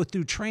did go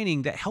through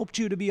training that helped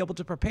you to be able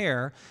to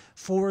prepare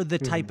for the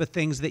type of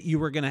things that you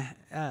were going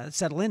to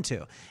settle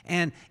into.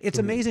 And it's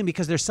amazing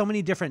because there's so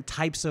many different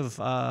types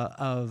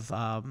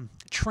of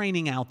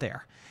training out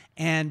there.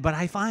 But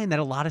I find that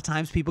a lot of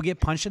times people get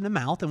punched in the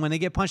mouth, and when they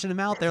get punched in the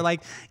mouth, they're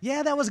like,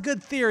 yeah, that was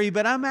good theory,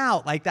 but I'm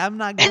out. Like, I'm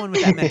not going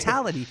with that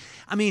mentality.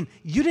 I mean,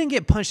 you didn't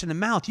get punched in the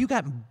mouth. You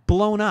got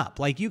blown up.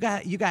 Like, you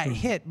got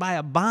hit by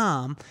a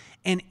bomb.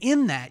 And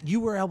in that, you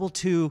were able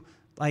to,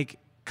 like,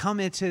 come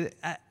into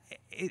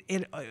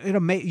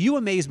you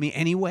amaze me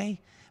anyway.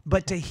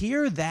 But to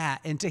hear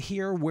that and to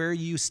hear where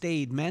you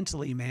stayed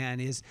mentally, man,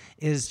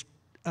 is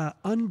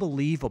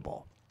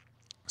unbelievable.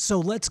 So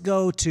let's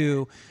go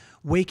to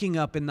waking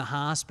up in the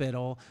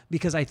hospital,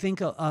 because I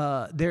think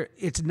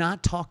it's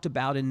not talked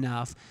about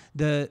enough.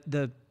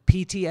 The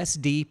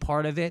PTSD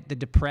part of it, the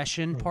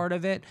depression part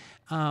of it,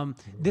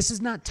 this is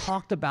not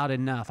talked about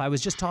enough. I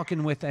was just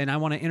talking with, and I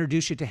want to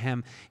introduce you to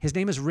him. His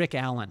name is Rick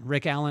Allen.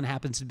 Rick Allen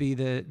happens to be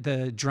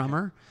the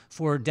drummer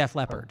for Def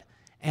Leppard.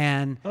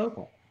 And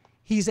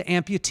he's an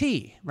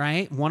amputee,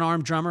 right?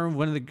 One-armed drummer,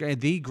 one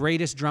of the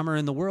greatest drummer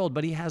in the world,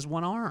 but he has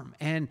one arm.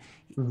 And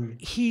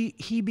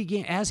he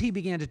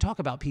began to talk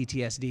about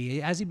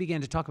PTSD, as he began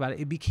to talk about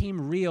it, it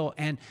became real.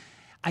 And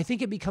I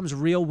think it becomes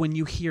real when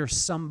you hear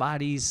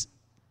somebody's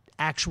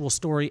actual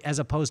story as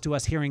opposed to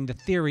us hearing the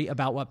theory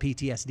about what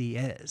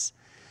PTSD is.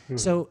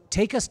 So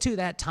take us to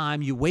that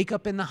time. You wake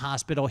up in the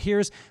hospital.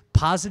 Here's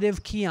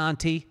positive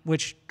Kionte,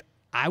 which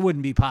I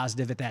wouldn't be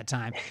positive at that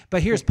time.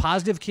 But here's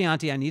positive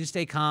Kionte. I need to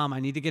stay calm. I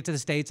need to get to the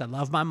States. I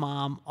love my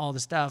mom, all the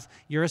stuff.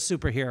 You're a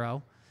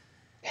superhero.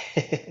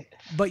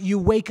 But you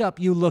wake up,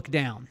 you look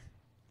down.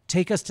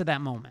 Take us to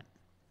that moment.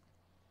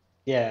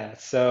 Yeah.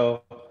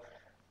 So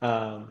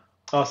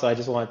also, I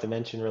just wanted to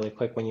mention really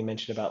quick, when you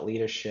mentioned about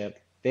leadership,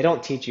 they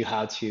don't teach you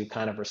how to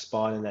kind of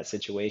respond in that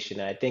situation.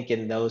 And I think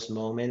in those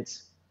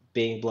moments,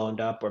 being blown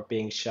up or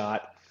being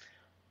shot,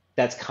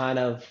 that's kind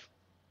of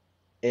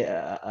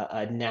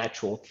a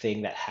natural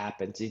thing that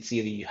happens. It's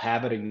either you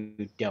have it or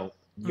you don't.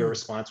 Your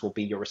response will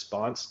be your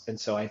response. And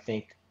so I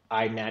think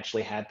I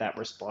naturally had that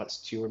response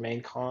to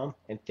remain calm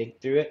and think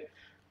through it.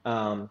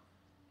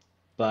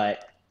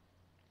 But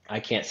I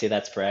can't say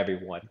that's for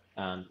everyone.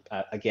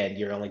 Again,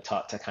 you're only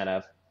taught to kind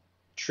of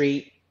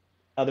treat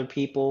other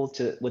people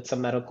with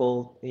some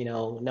medical,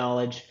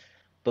 knowledge,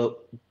 but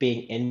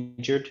being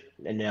injured,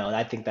 no,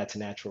 I think that's a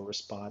natural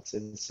response.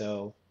 And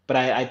so, but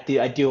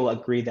I do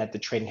agree that the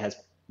training has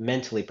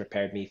mentally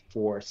prepared me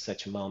for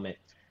such a moment.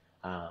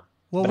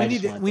 Well, but we I need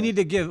just to wanted we need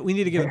to give we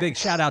need to give a big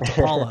shout out to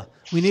Paula.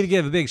 We need to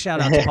give a big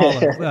shout out to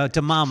Paula,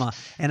 to Mama.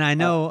 And I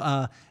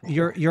know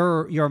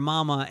your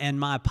Mama and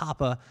my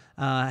Papa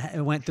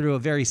went through a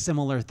very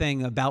similar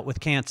thing about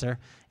with cancer,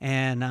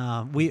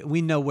 and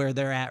we know where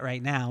they're at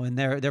right now, and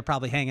they're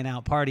probably hanging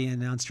out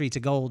partying on streets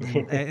of gold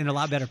in a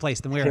lot better place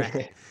than we're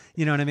at.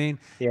 You know what I mean?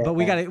 Yeah. But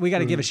we got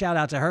to give a shout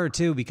out to her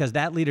too, because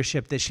that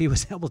leadership that she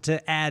was able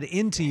to add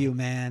into you,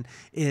 man,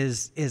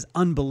 is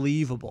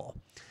unbelievable.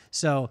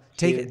 So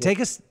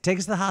take us to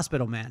the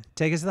hospital, man.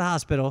 Take us to the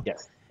hospital.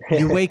 Yes.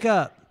 You wake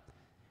up.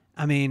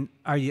 I mean,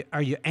 are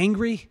you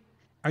angry?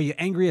 Are you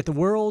angry at the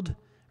world?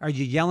 Are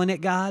you yelling at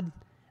God?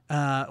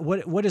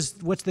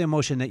 What's the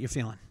emotion that you're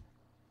feeling?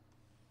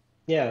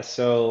 Yeah,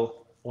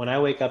 so when I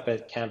wake up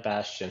at Camp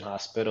Bastion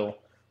Hospital,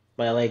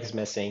 my leg's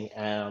missing.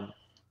 And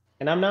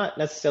I'm not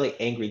necessarily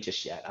angry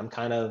just yet. I'm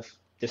kind of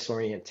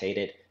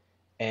disorientated.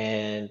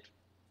 And,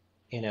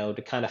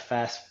 to kind of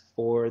fast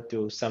forward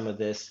through some of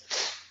this,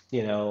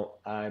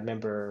 I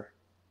remember,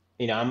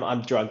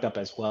 I'm drugged up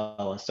as well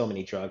on so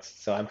many drugs,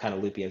 so I'm kind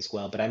of loopy as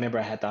well. But I remember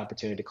I had the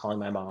opportunity to calling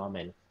my mom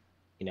and,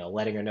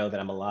 letting her know that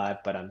I'm alive,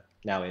 but I'm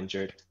now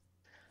injured.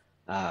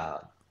 Uh,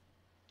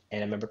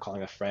 and I remember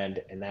calling a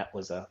friend, and that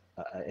was a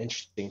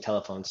interesting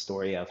telephone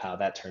story of how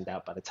that turned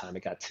out by the time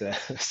it got to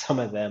some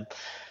of them.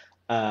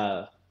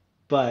 Uh,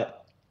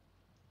 but,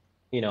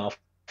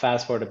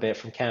 fast forward a bit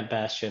from Camp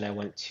Bastion, I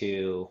went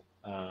to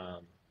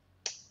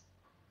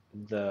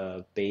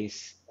the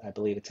base. I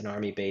believe it's an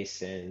army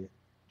base in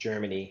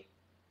Germany.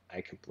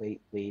 I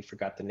completely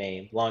forgot the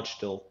name.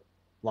 Launchstuhl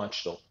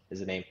is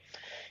the name.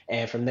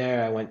 And from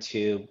there, I went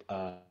to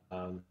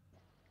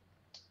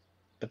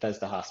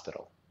Bethesda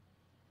Hospital.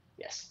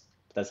 Yes,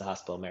 Bethesda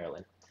Hospital,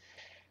 Maryland.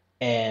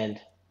 And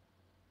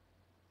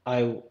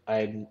I'm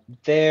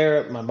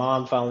there. My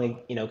mom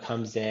finally,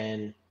 comes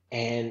in,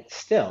 and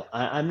still,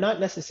 I'm not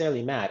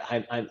necessarily mad.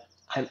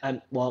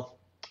 Well,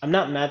 I'm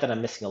not mad that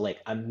I'm missing a leg.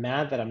 I'm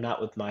mad that I'm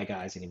not with my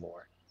guys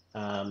anymore.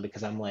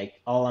 Because I'm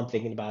like, all I'm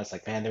thinking about is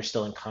like, man, they're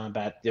still in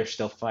combat. They're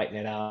still fighting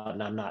it out,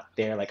 and I'm not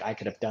there. Like, I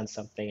could have done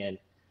something. And,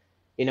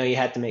 you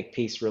had to make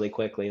peace really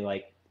quickly.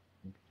 Like,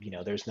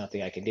 there's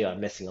nothing I can do.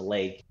 I'm missing a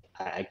leg.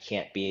 I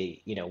can't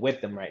be,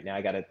 with them right now.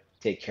 I got to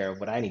take care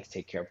of what I need to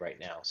take care of right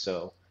now.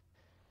 So,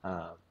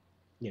 um,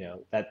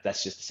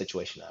 that's just the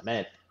situation I'm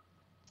in.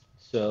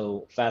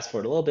 So fast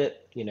forward a little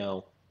bit,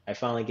 I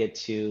finally get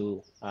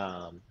to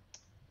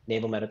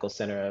Naval Medical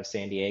Center of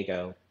San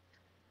Diego,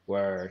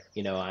 where,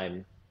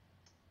 I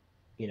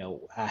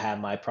have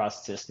my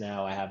prosthetist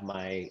now, I have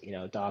my,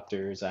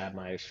 doctors, I have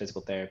my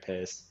physical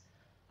therapist,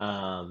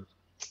 um,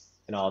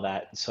 and all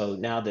that. So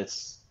now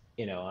that's,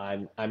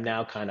 I'm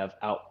now kind of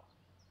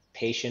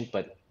outpatient,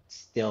 but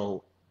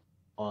still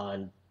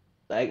on,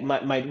 like,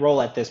 my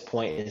role at this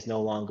point is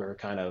no longer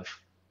kind of,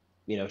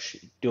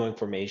 doing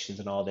formations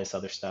and all this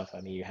other stuff.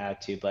 I mean, you have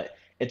to, but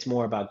it's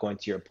more about going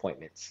to your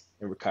appointments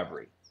and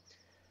recovery.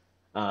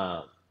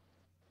 Um,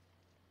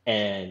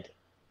 and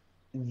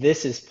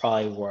this is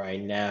probably where I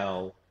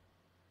now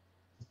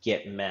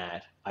get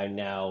mad. I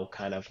now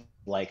kind of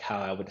like how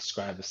I would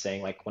describe as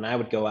saying, like, when I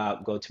would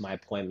go to my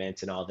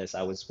appointments and all this,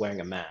 I was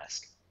wearing a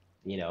mask,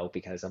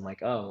 because I'm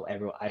like, oh,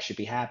 I should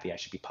be happy. I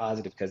should be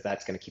positive, because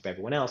that's going to keep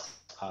everyone else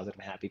positive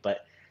and happy. But,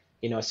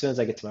 as soon as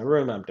I get to my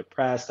room, I'm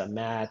depressed, I'm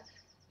mad,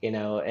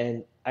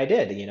 and I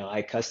did,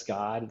 I cussed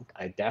God.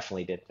 I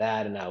definitely did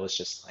that. And I was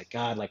just like,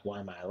 God, like, why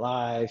am I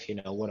alive?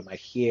 What am I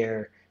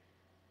here?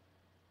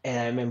 And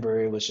I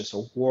remember it was just a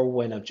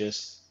whirlwind of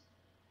just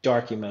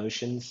dark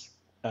emotions,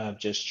 of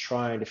just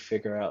trying to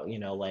figure out,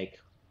 like,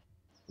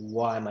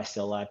 why am I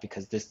still alive?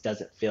 Because this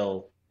doesn't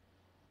feel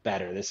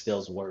better. This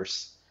feels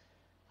worse.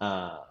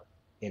 Uh,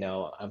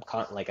 I'm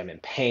in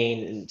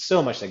pain, and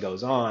so much that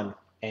goes on.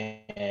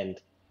 And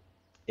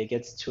it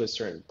gets to a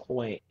certain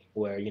point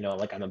where,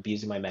 like, I'm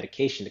abusing my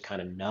medication to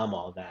kind of numb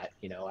all that.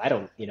 I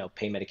don't,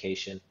 pain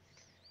medication.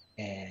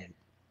 And,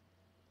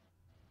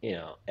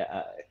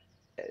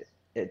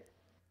 it,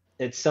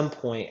 at some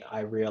point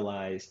I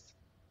realized,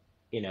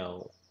 you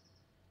know,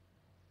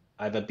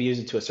 I've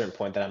abused it to a certain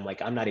point that I'm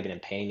like, I'm not even in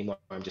pain anymore.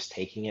 I'm just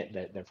taking it,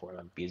 therefore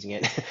I'm abusing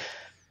it.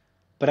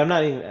 But I'm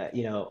not even,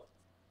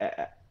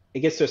 it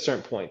gets to a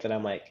certain point that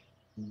I'm like,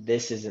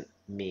 this isn't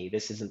me.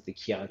 This isn't the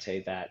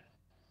Kionte that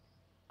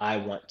I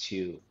want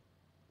to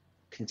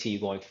continue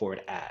going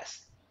forward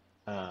as.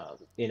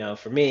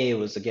 For me, it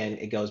was, again,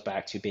 it goes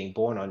back to being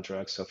born on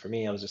drugs. So for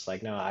me, I was just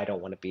like, no, I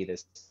don't want to be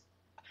this.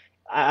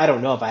 I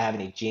don't know if I have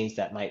any genes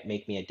that might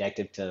make me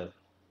addicted to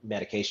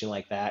medication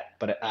like that,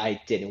 but I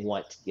didn't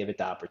want to give it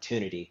the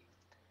opportunity.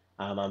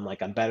 I'm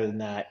like, I'm better than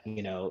that,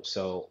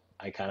 so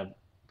I kind of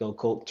go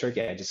cold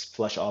turkey. I just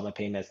flush all my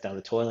pain meds down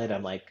the toilet.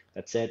 I'm like,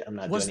 that's it. I'm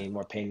not doing any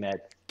more pain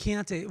med.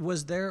 Kionte,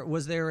 was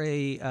there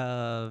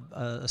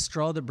a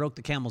straw that broke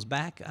the camel's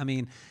back? I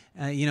mean,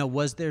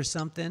 was there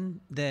something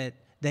that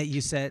that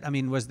you said, I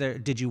mean,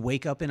 did you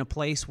wake up in a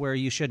place where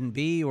you shouldn't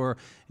be, or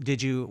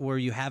were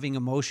you having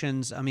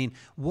emotions? I mean,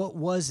 what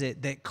was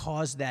it that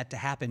caused that to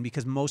happen?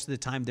 Because most of the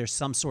time there's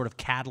some sort of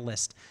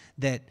catalyst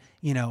that,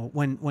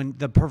 when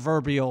the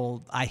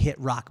proverbial, I hit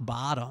rock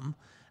bottom.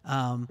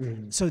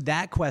 So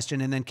that question,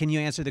 and then can you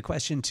answer the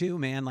question too,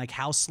 man, like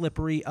how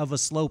slippery of a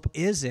slope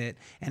is it,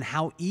 and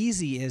how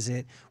easy is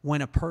it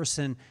when a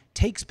person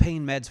takes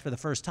pain meds for the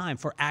first time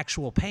for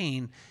actual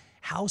pain?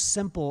 How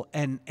simple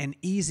and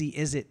easy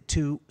is it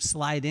to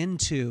slide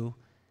into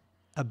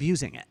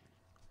abusing it?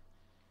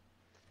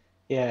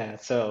 Yeah,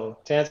 so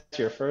to answer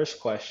your first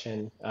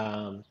question,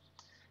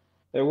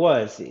 it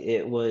was,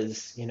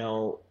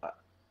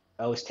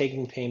 I was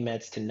taking pain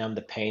meds to numb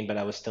the pain, but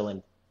I was still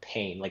in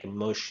pain, like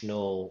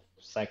emotional,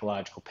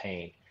 psychological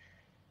pain.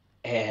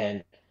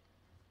 And,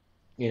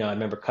 I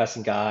remember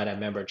cussing God. I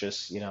remember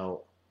just,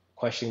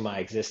 questioning my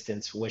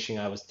existence, wishing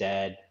I was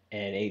dead.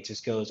 And it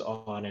just goes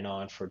on and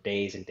on for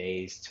days and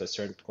days. To a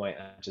certain point,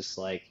 I'm just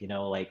like,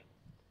 like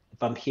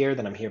if I'm here,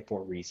 then I'm here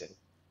for a reason.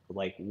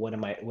 Like, what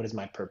is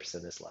my purpose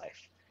in this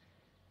life?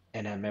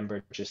 And I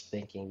remember just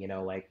thinking,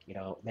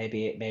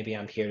 maybe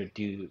I'm here to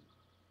do,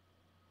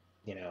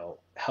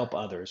 help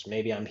others.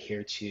 Maybe I'm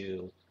here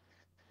to,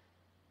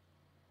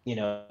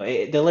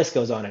 the list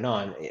goes on and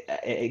on.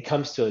 It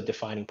comes to a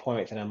defining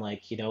point, and I'm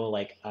like,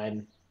 like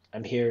I'm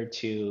here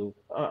to,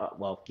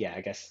 well, yeah,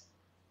 I guess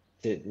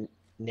to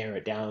narrow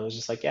it down, it was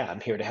just like, yeah, I'm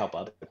here to help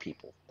other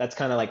people. That's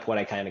kind of like what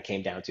I kind of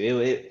came down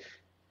to.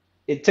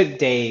 It took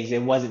days.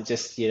 It wasn't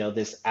just,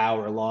 this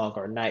hour long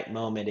or night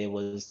moment. It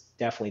was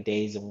definitely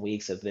days and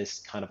weeks of this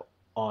kind of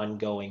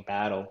ongoing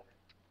battle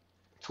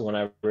to when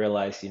I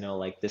realized,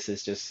 like this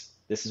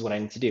is what I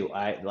need to do.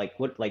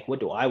 What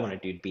do I want to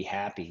do to be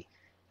happy?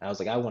 And I was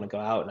like, I want to go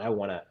out and I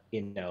want to,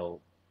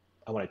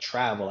 I want to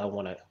travel. I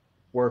want to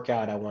work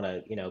out. I want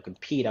to,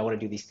 compete. I want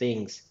to do these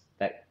things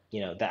that,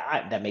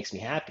 that makes me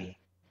happy.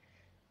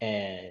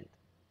 And,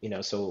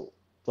 so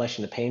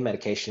flushing the pain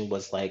medication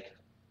was like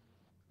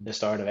the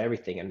start of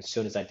everything. And as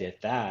soon as I did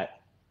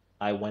that,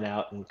 I went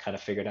out and kind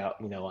of figured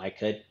out, I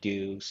could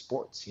do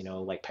sports,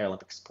 like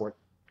Paralympic sport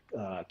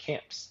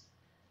camps.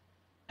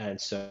 And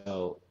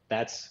so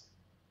that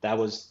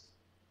was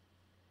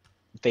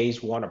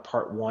phase one or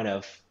part one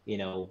of,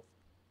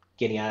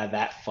 getting out of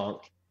that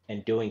funk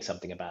and doing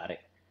something about it.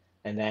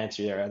 And to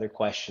answer your other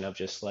question of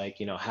just like,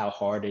 how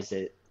hard is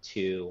it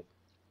to,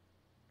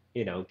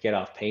 get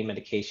off pain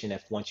medication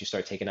if once you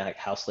start taking out, like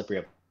how slippery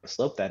of a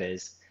slope that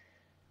is,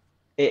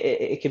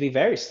 it can be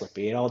very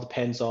slippery. It all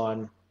depends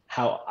on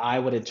how I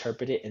would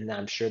interpret it, and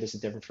I'm sure this is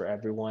different for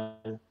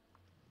everyone.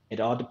 It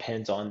all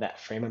depends on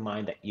that frame of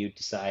mind that you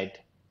decide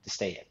to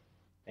stay in.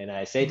 And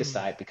I say Mm.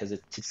 decide because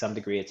to some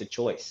degree it's a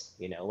choice.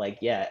 Like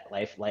yeah,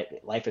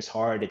 life is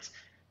hard. It's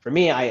for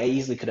me. I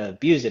easily could have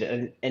abused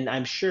it, and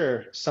I'm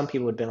sure some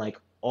people would have been like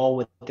all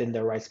within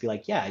their rights to be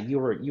like, yeah, you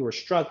were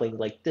struggling,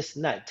 like this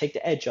and that, take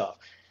the edge off.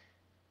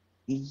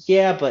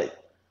 Yeah,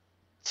 but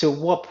to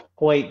what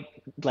point?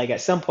 Like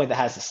at some point that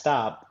has to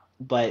stop.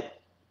 But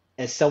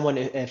as someone,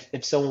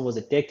 if someone was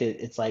addicted,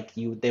 it's like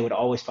they would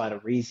always find a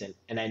reason,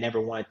 and I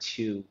never wanted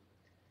to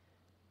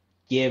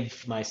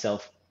give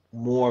myself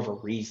more of a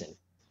reason,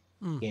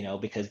 Mm.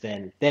 because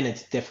then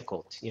it's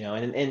difficult,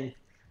 and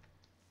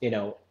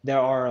there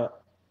are,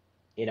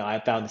 I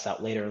found this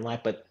out later in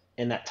life, but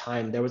in that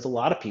time there was a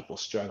lot of people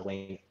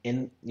struggling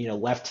in,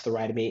 left to the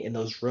right of me in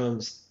those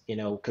rooms,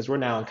 because we're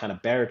now in kind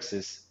of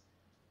barracks,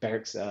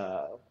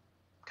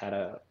 kind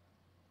of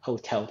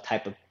hotel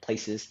type of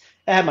places.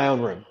 I have my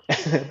own room,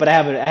 but I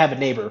have a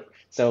neighbor,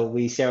 so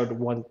we shared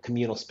one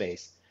communal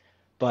space.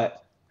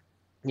 But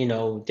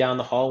down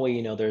the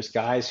hallway, there's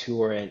guys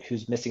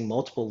who's missing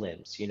multiple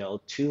limbs,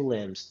 two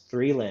limbs,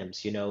 three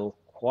limbs,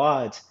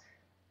 quads.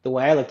 The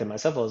way I looked at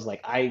myself, I was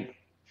like, I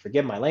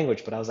forgive my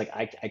language, but I was like,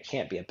 I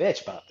can't be a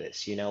bitch about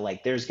this,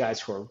 like there's guys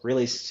who are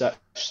really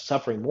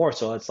suffering more.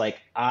 So it's like,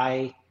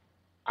 I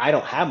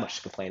don't have much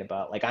to complain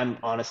about. Like I'm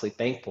honestly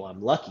thankful.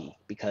 I'm lucky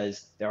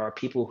because there are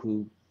people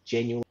who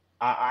genuinely,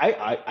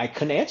 I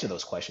couldn't answer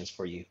those questions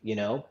for you,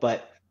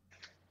 but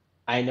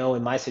I know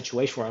in my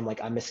situation where I'm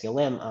like, I'm missing a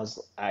limb,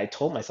 I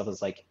told myself, I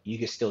was like, you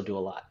can still do a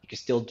lot. You can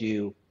still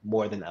do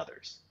more than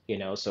others,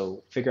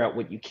 so figure out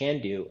what you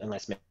can do and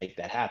let's make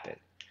that happen.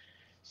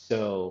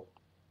 So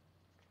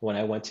when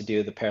I went to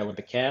do the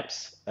Paralympic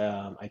camps,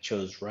 I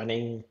chose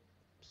running,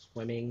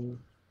 swimming.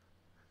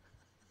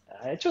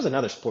 I chose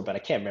another sport, but I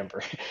can't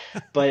remember.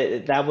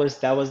 But that was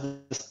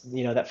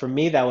that for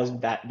me that was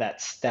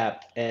that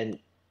step. And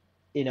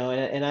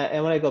and I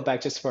want to go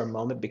back just for a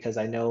moment because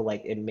I know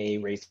like it may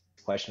raise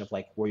the question of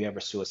like, were you ever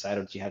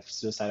suicidal? Did you have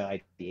suicidal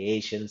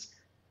ideations?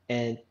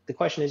 And the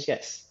question is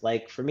yes.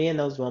 Like for me in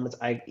those moments,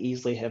 I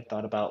easily have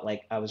thought about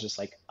like I was just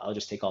like, I'll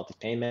just take all these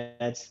pain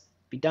meds,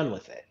 be done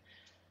with it.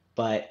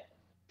 But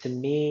to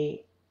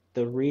me,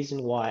 the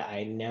reason why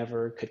I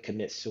never could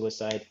commit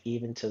suicide,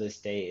 even to this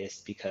day,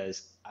 is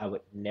because I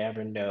would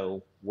never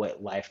know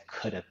what life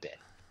could have been.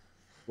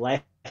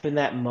 Life in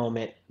that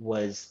moment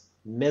was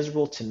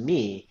miserable to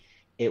me.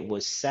 It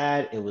was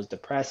sad, it was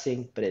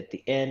depressing, but at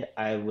the end,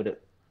 I would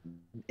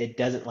it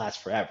doesn't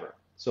last forever.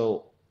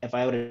 So if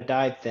I would have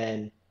died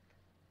then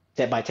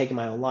that by taking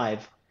my own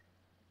life,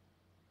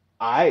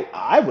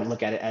 I would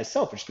look at it as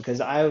selfish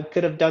because I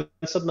could have done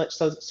so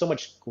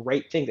much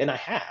great things, and I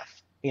have,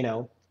 you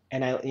know,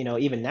 and I, you know,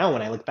 even now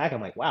when I look back,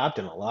 I'm like, wow, I've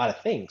done a lot of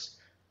things.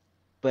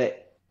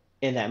 But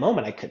in that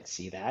moment, I couldn't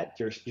see that.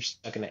 You're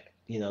stuck in it,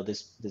 you know,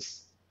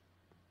 this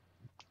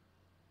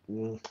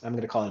I'm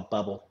gonna call it a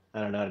bubble.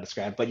 I don't know how to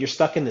describe it, but you're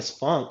stuck in this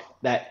funk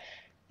that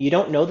you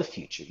don't know the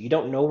future. You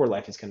don't know where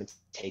life is gonna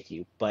take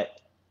you.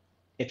 But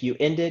if you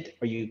end it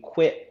or you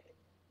quit,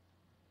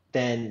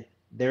 then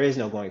there is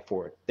no going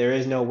forward. There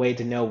is no way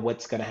to know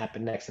what's going to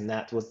happen next. And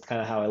that was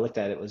kind of how I looked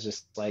at it. It was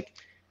just like,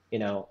 you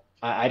know,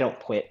 I don't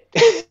quit,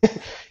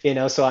 you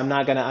know, so I'm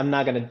not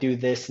gonna do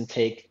this and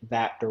take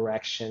that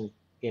direction,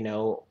 you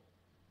know,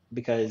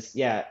 because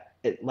yeah,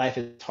 life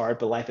is hard,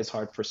 but life is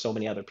hard for so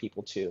many other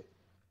people too,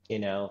 you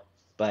know.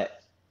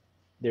 But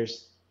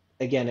there's,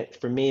 again,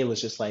 for me, it was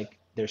just like,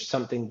 there's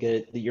something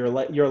good. You're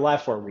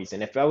alive for a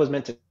reason. If I was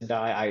meant to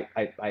die,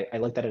 I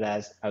looked at it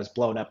as I was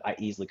blown up. I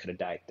easily could have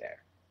died there.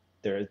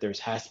 There's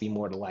has to be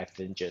more to life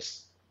than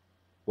just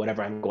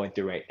whatever I'm going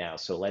through right now.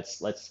 So let's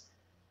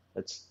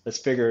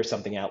figure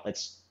something out.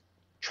 Let's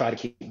try to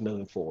keep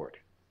moving forward.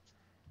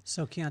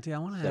 So Kionte, I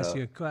want to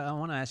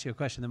ask you a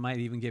question that might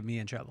even get me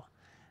in trouble.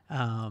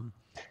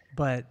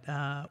 But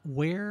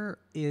where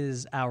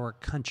is our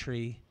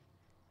country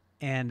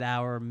and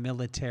our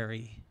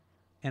military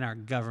and our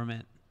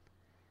government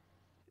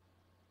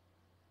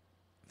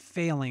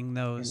failing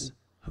those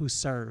who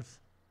serve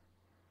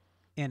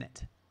in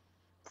it?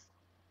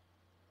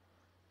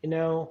 You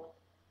know,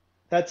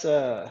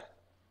 I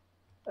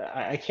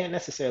can't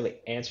necessarily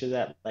answer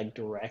that like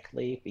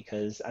directly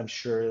because I'm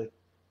sure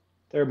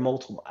there are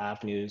multiple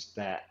avenues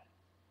that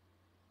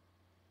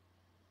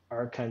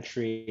our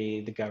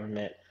country, the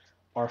government,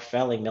 are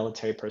failing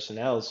military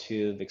personnel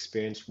who've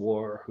experienced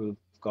war, who've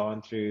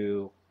gone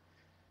through,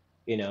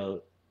 you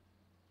know,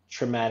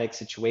 traumatic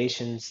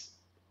situations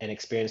and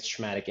experienced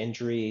traumatic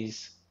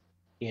injuries,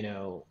 you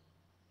know,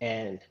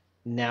 and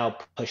now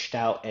pushed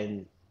out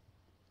and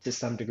to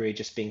some degree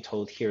just being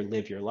told, here,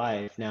 live your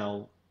life.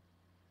 Now,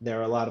 there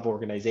are a lot of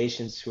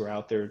organizations who are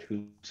out there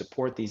who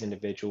support these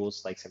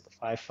individuals, like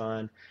Simplify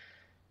Fund,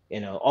 you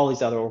know, all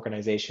these other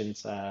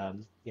organizations,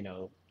 you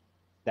know,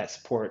 that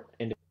support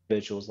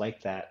individuals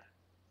like that.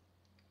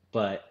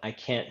 But I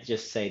can't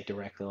just say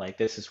directly like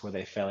this is where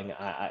they're failing.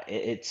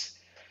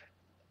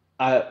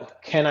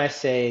 Can I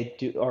say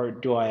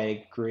do I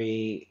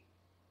agree?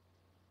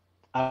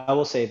 I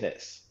will say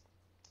this: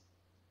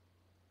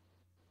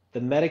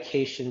 the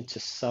medication to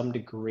some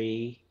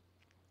degree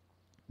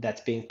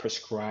that's being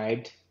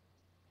prescribed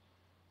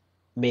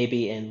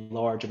maybe in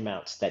large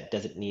amounts that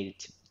doesn't need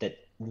to, that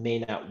may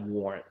not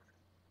warrant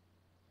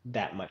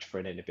that much for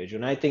an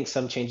individual. And I think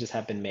some changes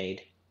have been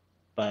made,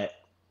 but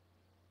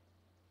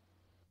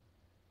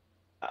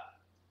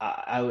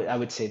I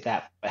would say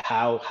that. But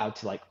how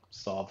to like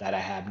solve that, I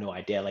have no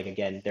idea. Like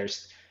again,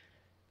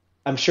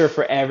 I'm sure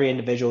for every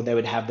individual they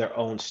would have their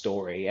own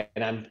story,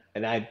 and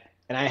I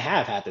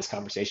have had this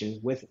conversation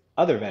with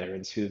other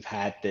veterans who've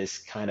had this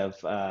kind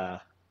of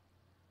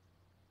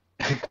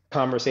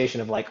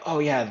conversation of like, oh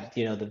yeah,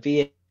 you know, the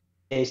VA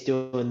is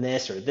doing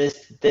this or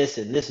this,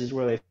 and this is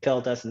where they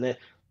failed us, and this,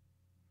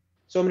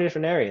 so many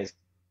different areas.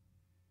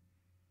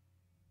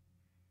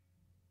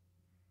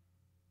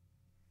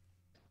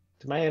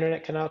 Did my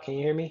internet cut out? Can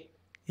you hear me?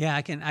 Yeah,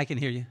 I can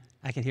hear you.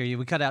 I can hear you.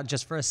 We cut out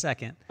just for a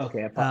second.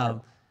 Okay.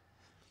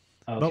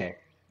 Okay.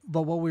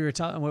 But what we were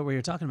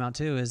talking about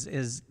too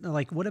is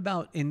like, what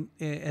about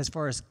as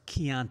far as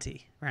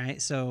Kionte, right?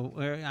 So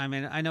I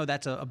mean, I know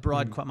that's a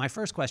broad. My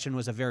first question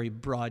was a very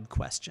broad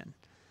question,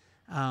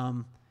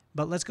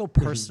 but let's go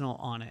personal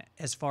on it.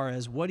 As far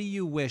as what do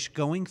you wish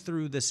going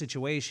through the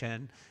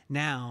situation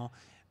now?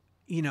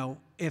 You know,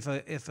 if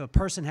a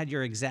person had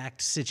your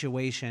exact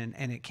situation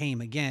and it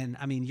came again,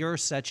 I mean, you're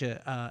such an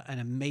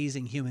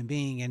amazing human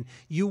being, and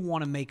you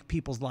want to make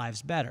people's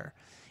lives better.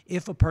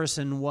 If a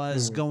person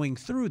was going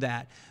through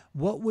that,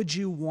 what would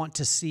you want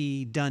to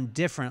see done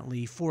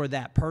differently for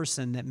that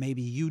person that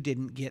maybe you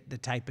didn't get the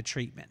type of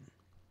treatment?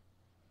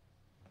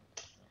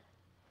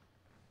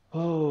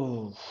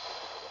 Oh,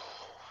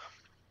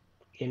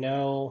 you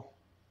know,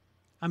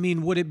 I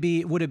mean, would it be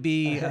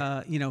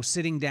you know,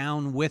 sitting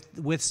down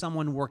with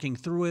someone working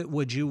through it?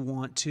 Would you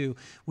want to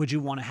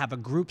have a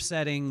group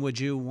setting? Would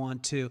you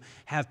want to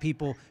have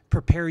people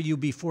prepare you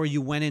before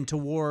you went into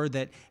war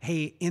that,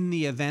 hey, in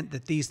the event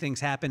that these things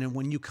happen and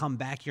when you come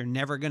back, you're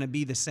never going to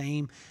be the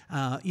same,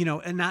 you know,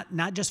 and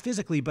not just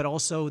physically, but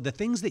also the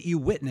things that you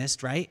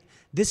witnessed, right?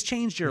 This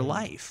changed your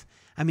life.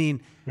 I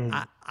mean,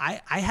 I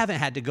haven't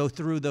had to go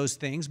through those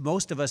things.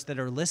 Most of us that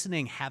are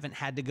listening haven't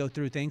had to go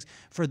through things.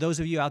 For those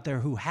of you out there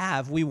who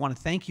have, we want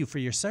to thank you for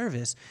your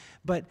service.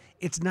 But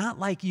it's not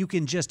like you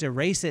can just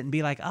erase it and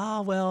be like,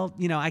 oh, well,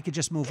 you know, I could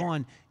just move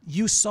on.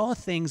 You saw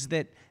things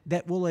that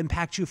will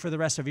impact you for the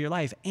rest of your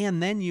life.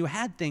 And then you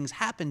had things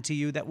happen to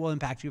you that will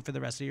impact you for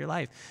the rest of your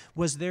life.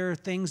 Was there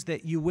things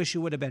that you wish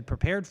you would have been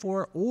prepared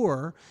for?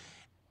 Or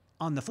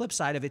on the flip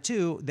side of it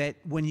too, that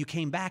when you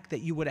came back, that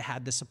you would have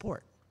had the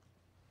support.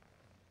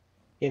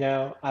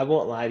 I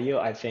won't lie to you.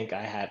 I think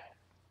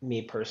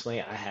me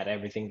personally, I had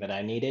everything that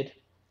I needed,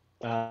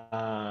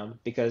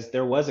 because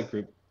there was a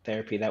group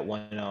therapy that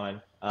went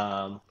on,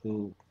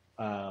 who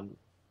um,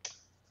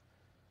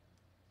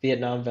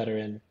 Vietnam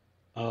veteran.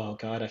 Oh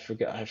God, I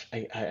forgot.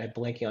 I'm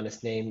blanking on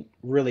his name.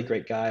 Really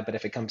great guy, but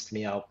if it comes to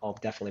me, I'll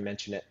definitely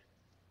mention it.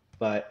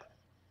 But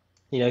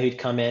he'd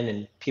come in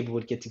and people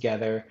would get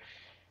together,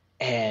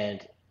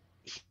 and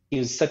he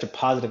was such a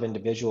positive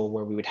individual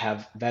where we would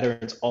have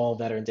veterans, all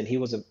veterans, and he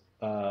was a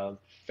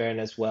veteran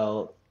as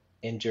well,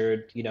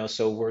 injured.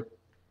 So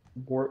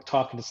we're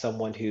talking to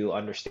someone who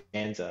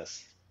understands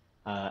us,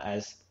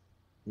 as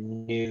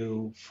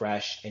new,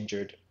 fresh,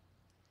 injured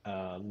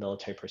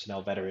military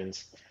personnel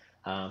veterans,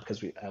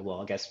 because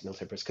I guess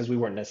military personnel, because we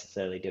weren't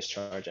necessarily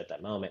discharged at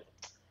that moment.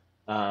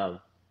 Um,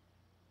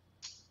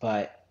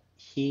 but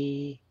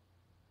he,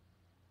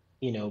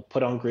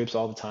 put on groups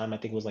all the time. I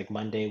think it was like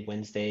Monday,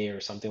 Wednesday, or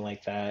something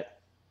like that.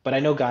 But I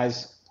know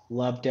guys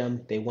loved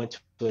him. They went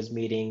to his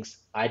meetings.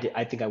 I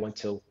think I went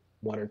to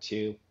one or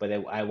two, but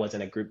I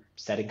wasn't a group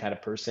setting kind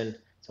of person,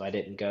 so I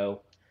didn't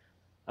go.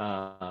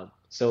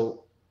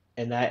 So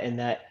in that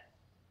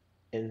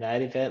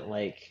event,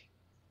 like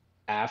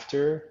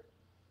after,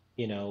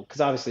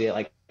 because obviously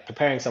like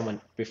preparing someone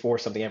before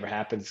something ever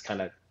happens,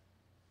 kind of,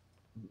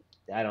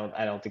 I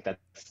don't think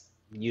that's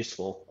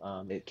useful.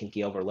 It can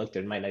get overlooked.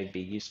 It might not even be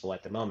useful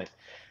at the moment.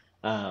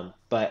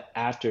 But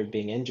after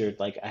being injured,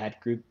 like I had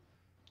group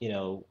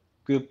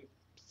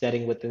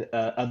setting with the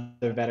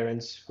other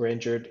veterans who were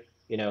injured,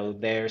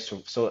 there.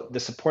 So the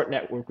support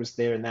network was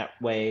there in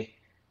that way.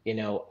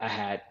 I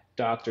had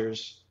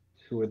doctors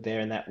who were there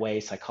in that way,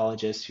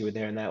 psychologists who were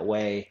there in that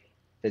way,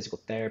 physical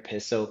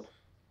therapists. So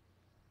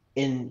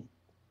in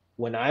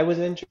when I was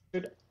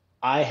injured,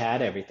 I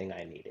had everything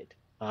I needed.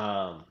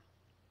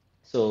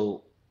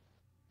 So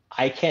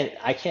I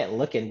can't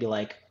look and be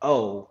like,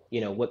 oh,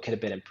 what could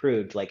have been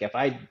improved? Like if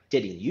I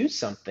didn't use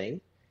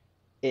something,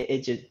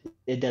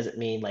 it doesn't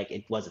mean like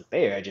it wasn't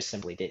there. I just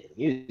simply didn't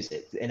use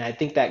it. And I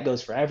think that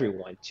goes for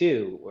everyone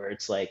too, where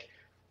it's like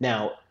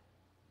now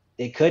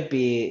it could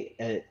be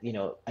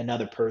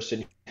another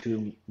person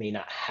who may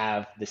not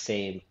have the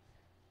same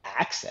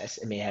access.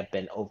 It may have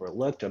been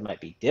overlooked, or it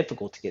might be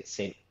difficult to get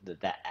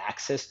that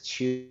access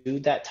to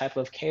that type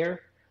of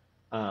care.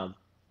 Um,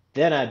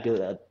 then I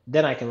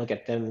can look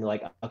at them and be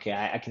like, okay,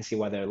 I can see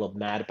why they're a little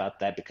mad about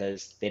that,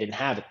 because they didn't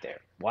have it there.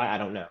 Why? I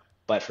don't know.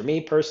 But for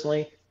me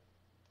personally,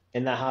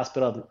 in that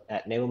hospital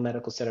at Naval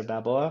Medical Center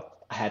Balboa,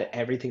 I had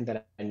everything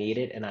that I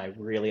needed, and I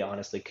really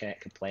honestly can't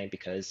complain,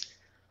 because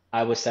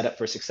I was set up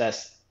for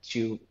success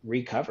to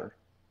recover,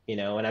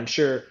 and I'm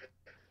sure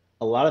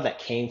a lot of that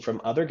came from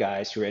other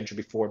guys who were injured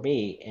before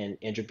me and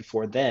injured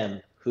before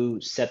them, who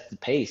set the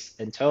pace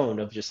and tone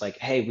of just like,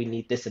 hey, we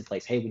need this in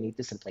place. Hey, we need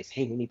this in place.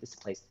 Hey, we need this in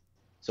place.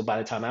 So by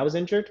the time I was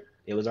injured,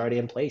 it was already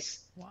in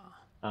place.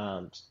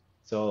 Wow.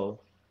 So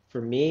for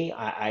me,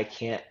 I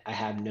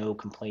have no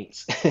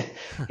complaints.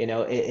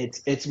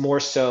 It's more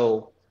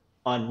so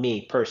on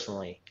me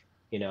personally.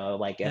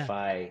 Like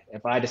Yeah.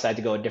 if I decide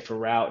to go a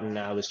different route and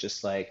I was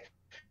just like,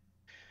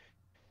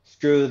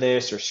 screw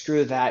this or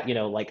screw that,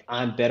 like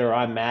I'm bitter,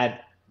 I'm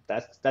mad.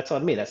 That's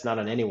on me. That's not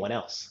on anyone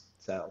else.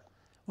 So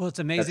Well, it's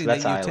that's amazing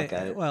that's that how you I take.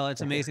 look at it. Well, it's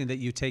amazing that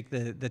you take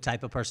the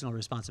type of personal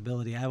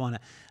responsibility. I want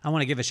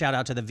to give a shout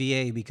out to the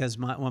VA, because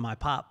when my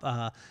pop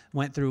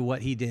went through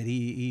what he did,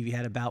 he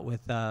had a bout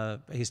with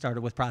he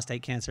started with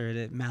prostate cancer.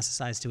 It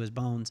metastasized to his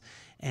bones,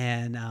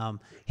 and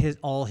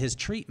all his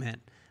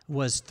treatment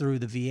was through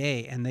the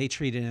VA, and they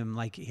treated him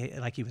like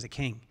he was a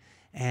king,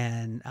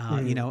 and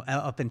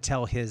up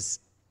until his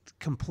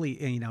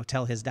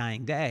till his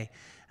dying day,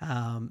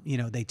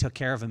 they took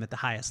care of him at the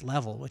highest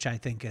level, which I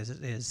think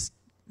is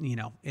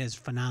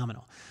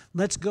phenomenal.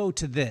 Let's go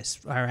to this.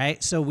 All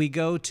right. So we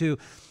go to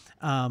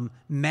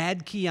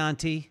Mad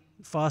Kionte,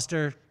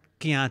 Foster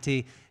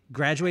Kionte,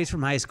 graduates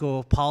from high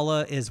school.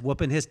 Paula is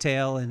whooping his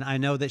tail, and I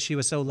know that she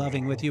was so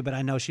loving with you, but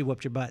I know she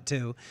whooped your butt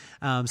too.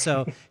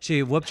 So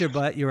she whooped your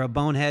butt. You're a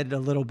bonehead a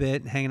little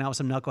bit, hanging out with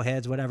some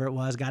knuckleheads, whatever it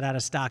was. Got out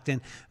of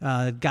Stockton,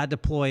 got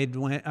deployed,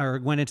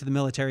 went into the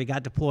military,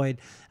 got deployed.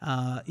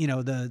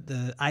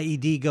 The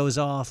IED goes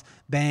off,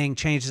 bang,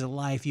 changes a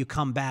life. You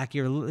come back,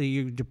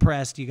 you're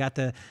depressed. You got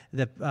the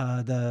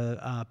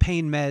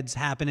pain meds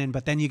happening,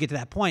 but then you get to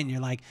that point, and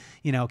you're like,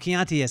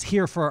 Kionte is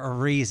here for a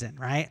reason,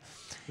 right?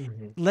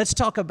 Mm-hmm. Let's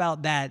talk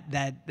about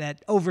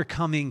that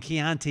overcoming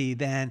Kionte.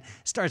 Then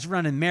starts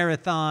running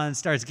marathons,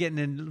 starts getting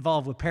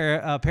involved with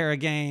para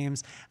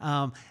games,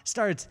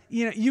 starts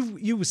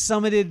you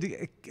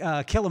summited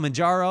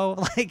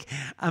Kilimanjaro,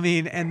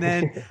 and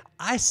then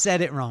I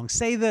said it wrong.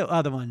 Say the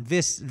other one,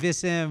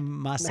 Visim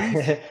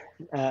Massif.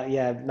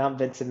 Yeah, Mount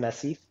Vincent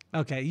Massif.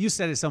 Okay, you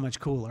said it so much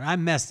cooler. I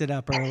messed it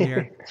up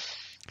earlier.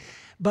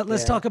 But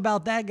let's talk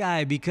about that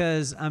guy,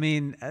 because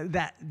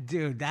that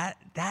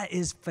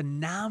is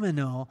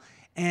phenomenal.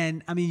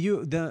 And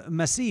the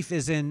Massif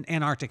is in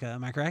Antarctica.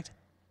 Am I correct?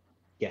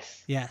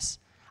 Yes. Yes.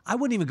 I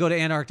wouldn't even go to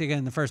Antarctica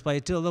in the first place.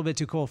 It's a little bit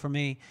too cold for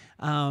me.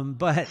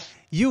 But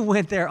you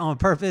went there on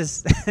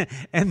purpose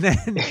and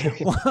then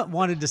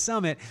wanted to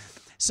summit.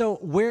 So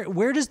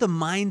where does the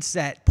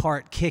mindset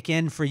part kick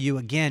in for you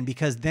again?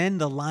 Because then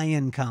the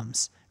lion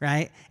comes,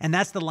 right? And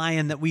that's the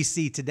lion that we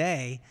see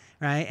today,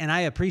 right? And I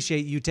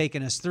appreciate you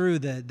taking us through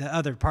the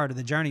other part of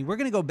the journey. We're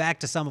going to go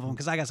back to some of them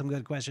because I got some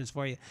good questions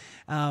for you.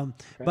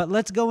 But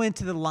let's go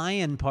into the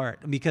lion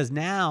part, because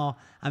now,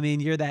 I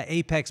mean, you're that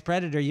apex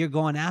predator. You're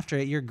going after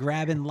it. You're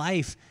grabbing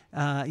life,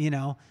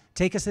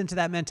 Take us into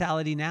that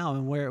mentality now,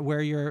 and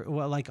where you're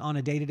like on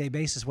a day-to-day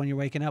basis when you're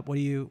waking up. What are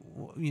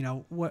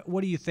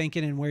you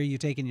thinking, and where are you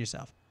taking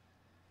yourself?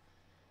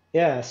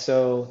 Yeah,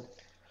 so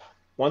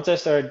once I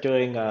started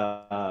doing,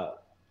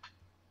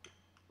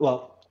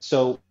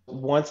 so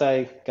once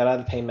I got out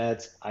of the pain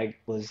meds, I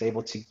was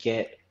able to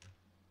get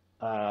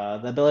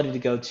the ability to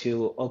go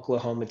to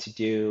Oklahoma to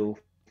do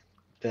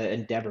the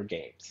Endeavor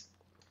Games.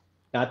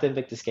 Not the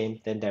Invictus Games,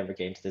 the Endeavor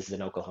Games. This is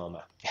in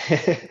Oklahoma.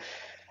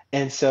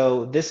 And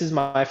so this is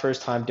my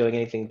first time doing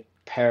anything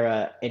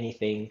para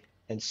anything.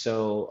 And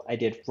so I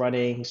did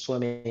running,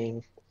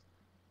 swimming,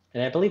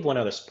 and I believe one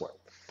other sport.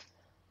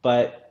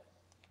 But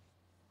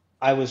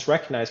I was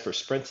recognized for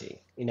sprinting.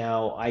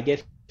 I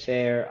get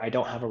there, I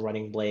don't have a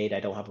running blade, I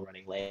don't have a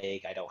running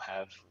leg, I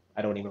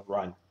don't even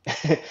run.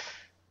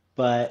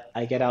 But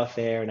I get out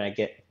there and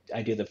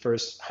I do the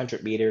first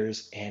 100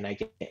 meters and I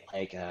get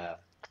like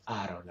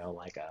I don't know,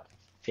 like a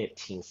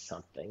 15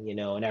 something,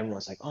 and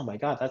everyone's like, oh my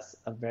God, that's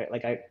a very,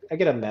 like, I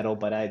get a medal,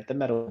 but the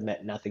medal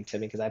meant nothing to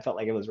me because I felt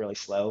like it was really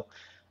slow.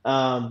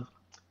 But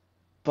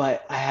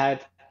I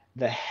had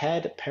the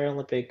head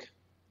Paralympic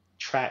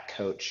track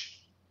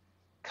coach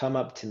come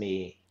up to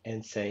me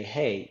and say,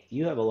 hey,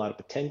 you have a lot of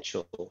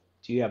potential.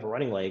 Do you have a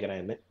running leg?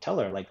 And I tell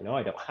her, like, no,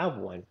 I don't have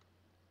one.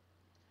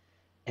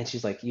 And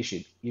she's like, you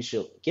should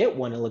get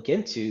one and look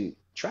into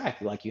track.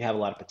 Like, you have a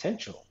lot of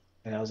potential.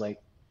 And I was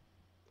like,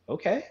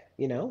 okay,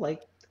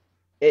 like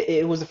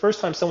it was the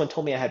first time someone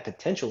told me I had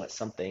potential at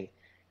something.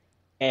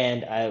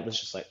 And I was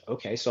just like,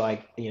 okay. So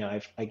I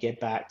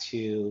get back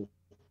to,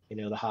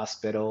 the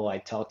hospital. I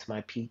talk to my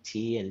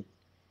PT and,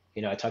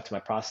 I talk to my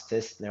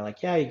prosthetist, and they're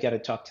like, yeah, you got to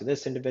talk to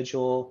this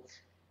individual,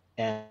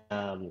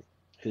 and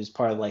who's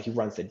part of, like, he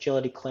runs the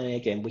agility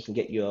clinic, and we can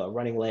get you a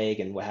running leg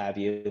and what have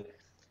you.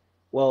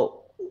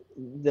 Well,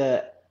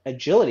 the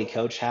agility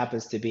coach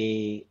happens to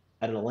be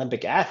an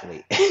Olympic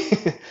athlete,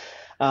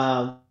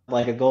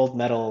 like a gold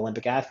medal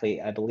Olympic athlete,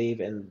 I believe,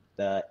 in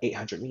the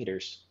 800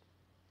 meters.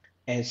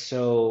 And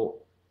so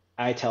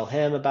I tell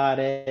him about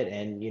it,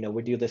 and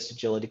we do this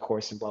agility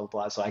course and blah blah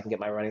blah, so I can get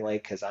my running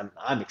leg because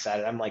I'm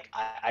excited. I'm like,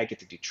 I get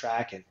to do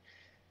track,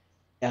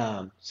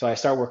 and so I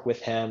start work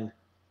with him,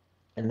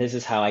 and this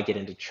is how I get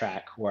into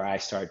track, where I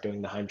start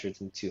doing the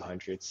hundreds and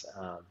 200s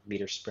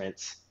meter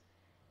sprints.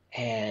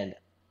 And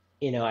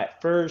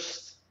at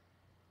first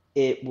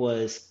it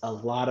was a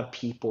lot of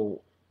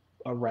people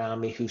around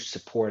me who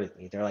supported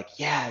me. They're like,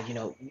 yeah,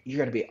 you're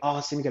going to be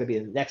awesome. You're going to be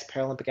the next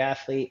Paralympic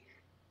athlete.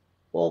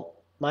 Well,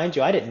 mind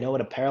you, I didn't know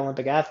what a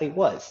Paralympic athlete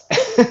was,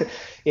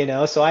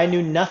 so I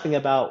knew nothing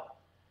about,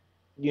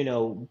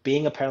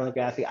 being a Paralympic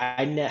athlete.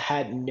 I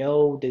had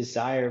no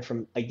desire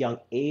from a young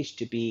age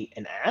to be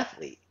an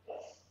athlete,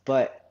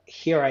 but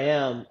here I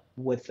am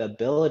with the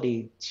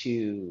ability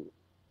to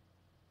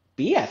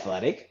be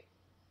athletic.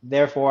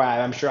 Therefore,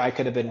 I'm sure I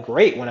could have been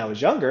great when I was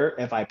younger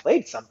if I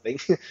played something,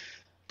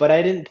 but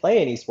I didn't play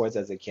any sports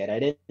as a kid.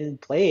 I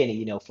didn't play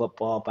any,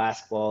 football,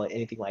 basketball,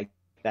 anything like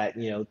that,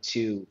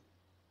 to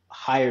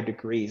higher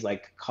degrees,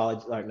 like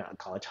college, or not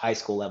college, high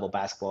school level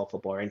basketball,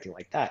 football, or anything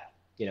like that.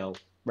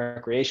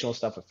 Recreational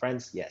stuff with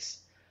friends,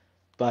 yes.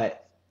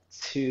 But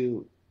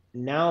to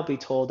now be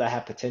told I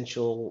have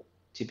potential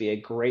to be a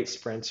great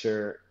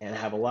sprinter and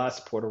have a lot of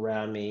support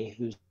around me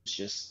who's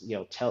just,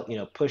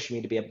 push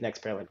me to be a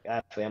next Paralympic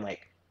athlete, I'm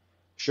like,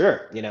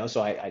 sure,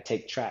 so I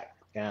take track.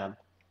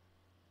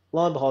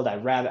 Lo and behold,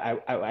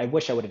 I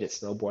wish I would have did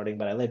snowboarding,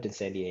 but I lived in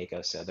San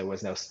Diego, so there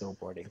was no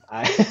snowboarding.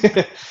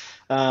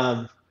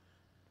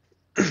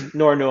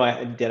 Nor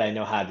did I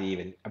know how to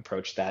even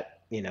approach that,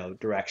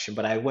 direction.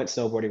 But I went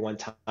snowboarding one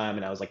time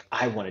and I was like,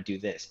 I want to do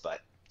this,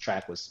 but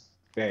track was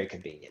very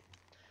convenient.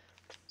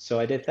 So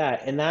I did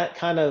that, and that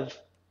kind of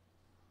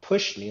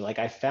pushed me. Like,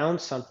 I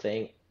found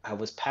something I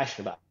was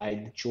passionate about. I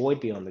enjoyed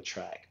being on the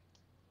track.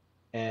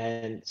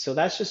 And so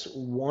that's just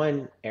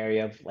one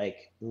area of,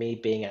 like, me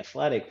being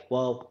athletic.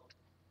 Well,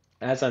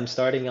 as I'm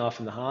starting off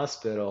in the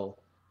hospital,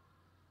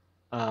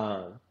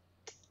 um,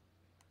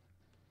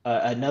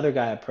 another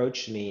guy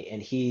approached me,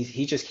 and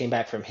he just came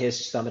back from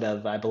his summit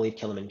of, I believe,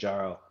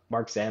 Kilimanjaro,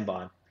 Mark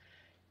Zambon,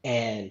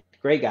 and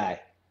great guy,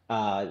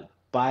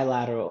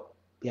 bilateral,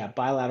 yeah,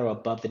 bilateral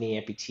above the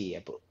knee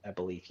amputee, I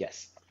believe,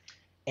 yes.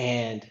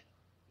 And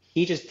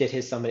he just did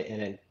his summit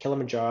in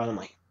Kilimanjaro, and I'm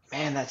like,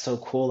 man, that's so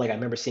cool. Like, I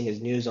remember seeing his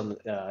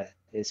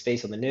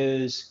face on the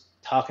news,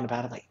 talking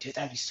about it. I'm like, dude,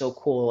 that'd be so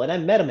cool. And I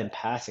met him in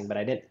passing, but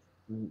I didn't,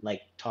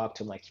 like, talk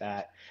to him like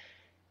that.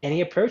 And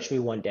he approached me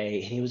one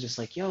day and he was just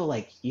like, yo,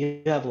 like,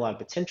 you have a lot of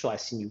potential. I've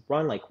seen you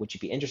run. Like, would you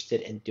be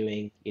interested in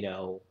doing,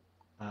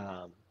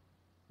 um,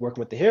 working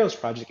with the Heroes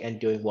Project and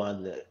doing one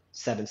of the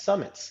 7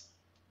 summits.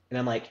 And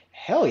I'm like,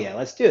 hell yeah,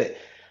 let's do it.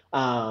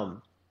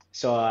 Um,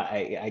 so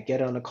I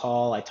get on a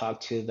call. I talk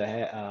to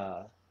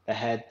the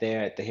head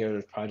there at the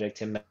Heroes Project,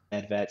 Tim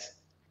Medvets,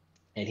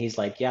 and he's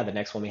like, yeah, the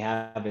next one we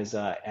have is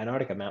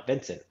Antarctica, Mount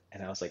Vincent.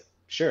 And I was like,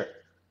 sure.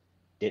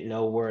 Didn't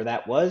know where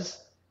that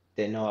was.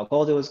 Didn't know how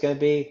cold it was going to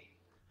be.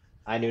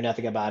 I knew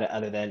nothing about it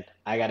other than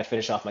I got to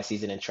finish off my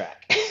season in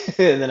track,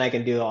 and then I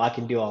can do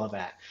all of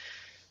that.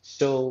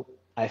 So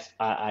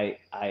I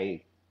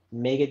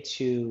make it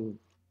to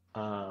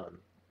um,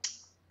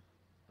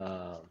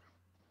 um,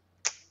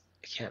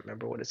 I can't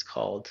remember what it's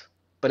called,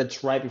 but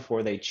it's right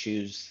before they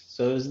choose.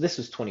 So this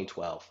was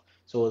 2012.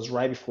 So it was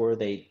right before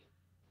they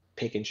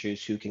pick and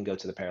choose who can go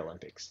to the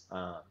Paralympics.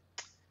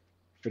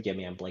 Forgive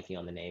me, I'm blanking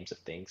on the names of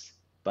things.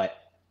 But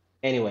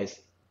anyways,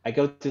 I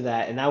go through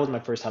that, and that was my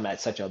first time at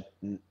such a.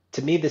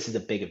 To me, this is a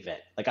big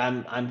event. Like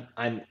I'm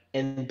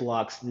in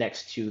blocks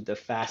next to the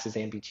fastest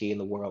amputee in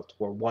the world,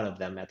 or one of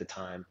them at the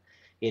time,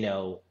 you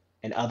know,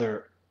 and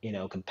other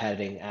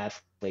competing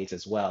athletes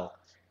as well.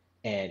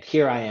 And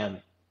here I am,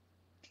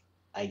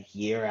 a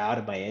year out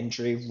of my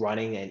injury,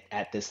 running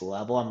at this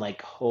level. I'm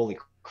like, holy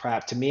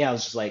crap! To me, I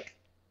was just like,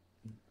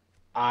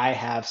 I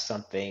have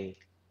something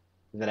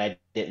that I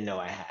didn't know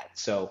I had.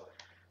 So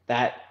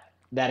that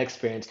that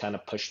experience kind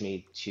of pushed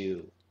me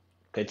to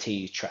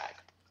continue track.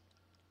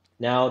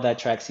 Now that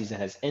track season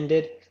has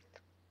ended,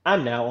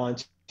 I'm now on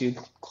to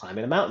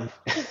climbing a mountain.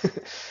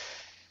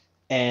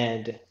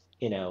 And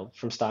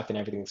from Stockton,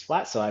 everything's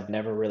flat, so I've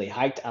never really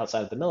hiked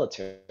outside of the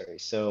military.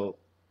 So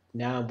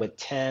now I'm with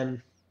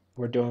Tim.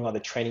 We're doing all the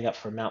training up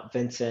for Mount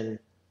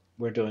Vincent.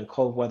 We're doing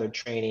cold weather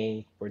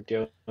training. We're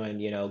doing,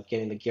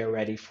 getting the gear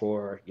ready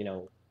for,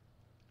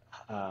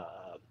 uh,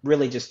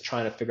 really just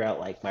trying to figure out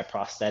like my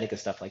prosthetic and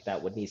stuff like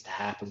that, what needs to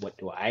happen, what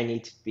do I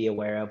need to be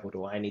aware of, what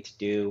do I need to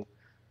do,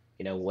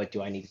 what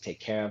do I need to take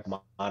care of,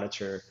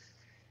 monitor.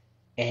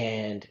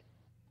 And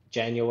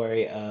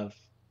January of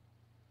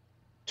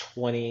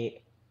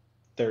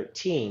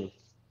 2013,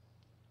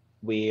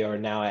 we are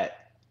now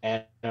at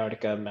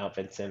Antarctica, Mount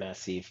Vincent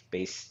Massif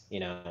base,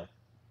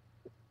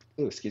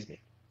 ooh, excuse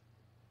me,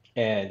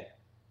 and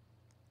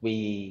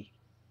we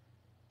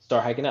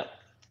start hiking up.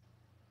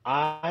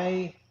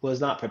 I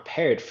was not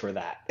prepared for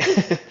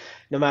that.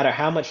 No matter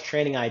how much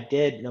training I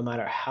did, no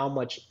matter how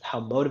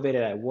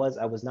motivated I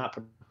was not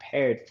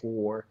prepared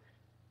for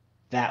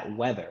that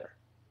weather.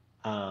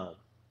 Um,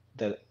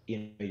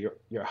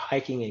 you're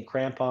hiking in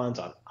crampons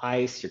on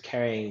ice. You're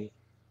carrying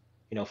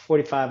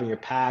 45 in your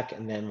pack,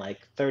 and then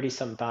like 30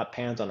 something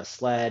pounds on a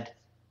sled.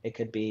 It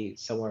could be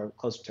somewhere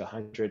closer to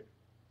 100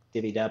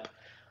 divvied up,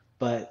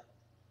 but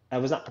I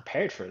was not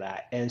prepared for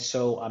that. And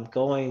so I'm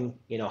going,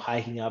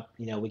 hiking up,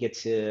 we get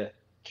to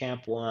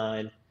Camp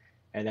 1,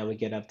 and then we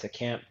get up to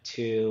Camp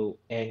 2,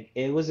 and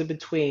it was in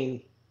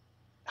between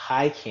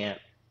high camp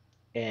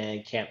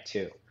and Camp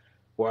 2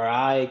 where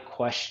I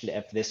questioned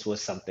if this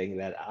was something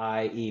that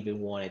I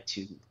even wanted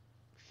to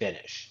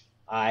finish.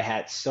 I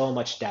had so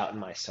much doubt in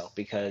myself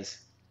because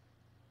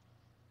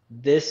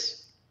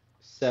this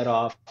set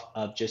off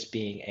of just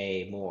being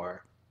a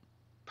more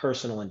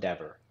personal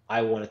endeavor.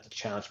 I wanted to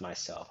challenge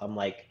myself. I'm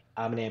like,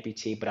 I'm an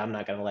amputee, but I'm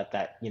not going to let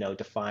that,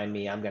 define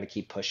me. I'm going to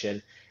keep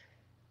pushing.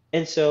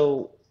 And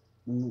so,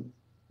 on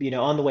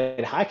the way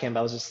to high camp,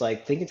 I was just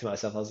like thinking to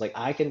myself, I was like,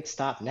 I can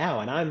stop now,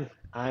 and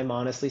I'm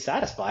honestly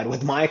satisfied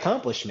with my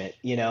accomplishment,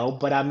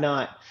 but I'm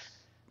not.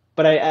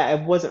 But I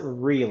wasn't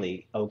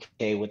really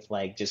okay with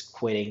like just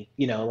quitting,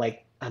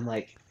 like I'm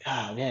like,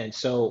 oh man.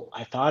 So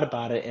I thought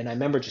about it, and I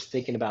remember just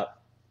thinking about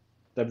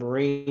the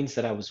Marines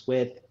that I was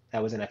with,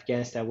 that was in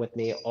Afghanistan with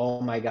me,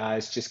 all my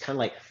guys, just kind of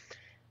like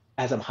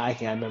as I'm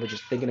hiking, I remember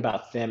just thinking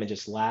about them and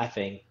just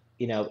laughing,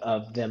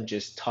 of them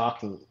just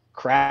talking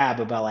crap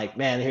about like,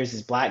 man, here's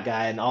this black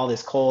guy and all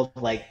this cold,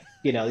 like,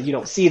 you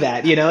don't see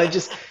that,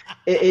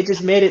 it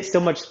just made it so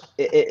much,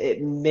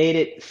 it made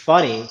it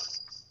funny,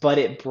 but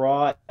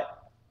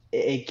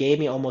it gave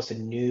me almost a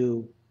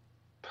new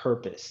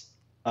purpose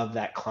of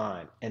that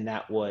climb. And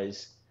that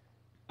was,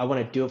 I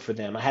want to do it for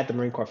them. I had the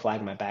Marine Corps flag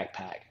in my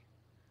backpack,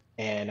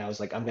 and I was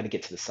like, I'm going to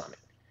get to the summit.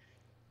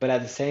 But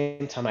at the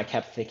same time, I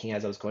kept thinking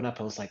as I was going up,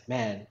 I was like,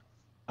 man,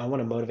 I want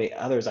to motivate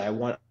others. I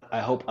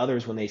hope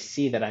others, when they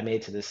see that I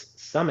made to this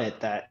summit,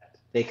 that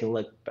they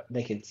can,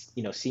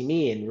 see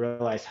me and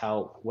realize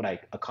what I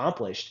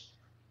accomplished,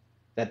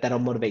 that'll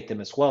motivate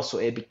them as well. So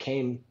it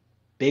became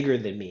bigger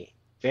than me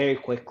very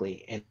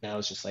quickly. And I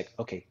was just like,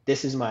 okay,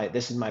 this is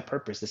my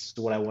purpose. This is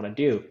what I want to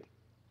do.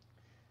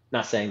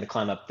 Not saying the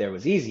climb up there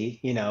was easy,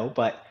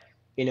 but,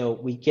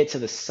 we get to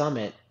the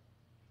summit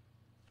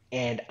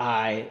and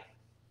I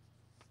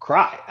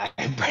cry.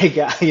 I break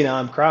out,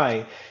 I'm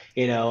crying,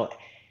 you know,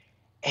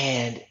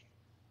 and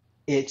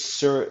it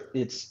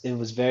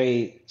was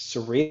very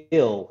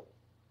surreal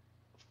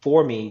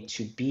for me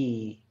to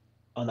be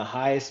on the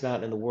highest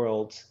mountain in the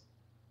world,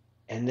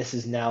 and this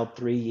is now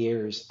 3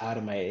 years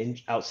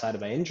outside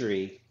of my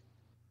injury.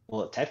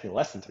 Well, technically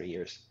less than 3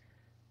 years,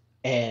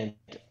 and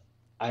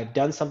I've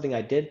done something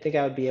I didn't think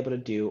I would be able to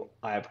do.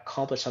 I've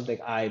accomplished something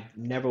I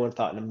never would have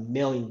thought in a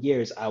million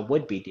years I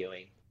would be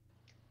doing.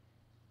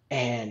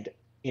 And,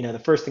 the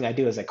first thing I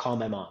do is I call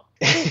my mom.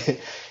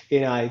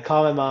 I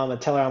call my mom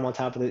and tell her I'm on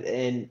top of it.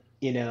 And,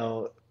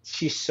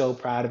 she's so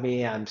proud of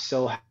me. I'm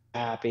so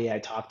happy. I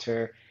talked to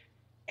her.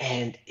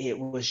 And it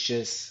was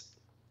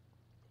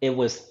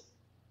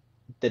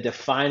the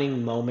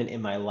defining moment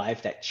in my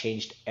life that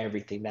changed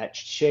everything. That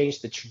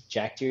changed the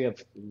trajectory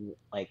of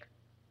like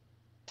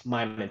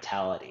my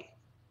mentality,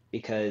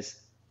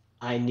 because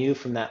I knew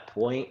from that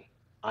point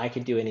I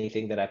could do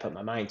anything that I put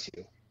my mind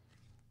to.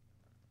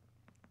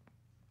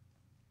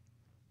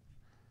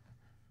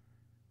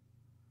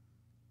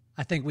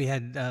 I think we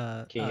had,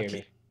 Can you hear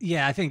me?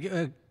 yeah, I think,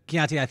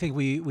 Kionte, I think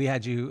we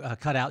had you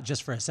cut out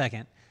just for a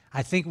second.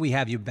 I think we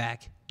have you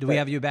back. Do we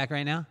have you back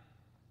right now?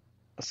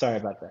 Sorry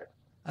about that.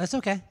 That's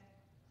okay.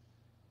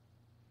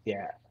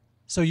 Yeah.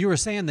 So you were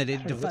saying that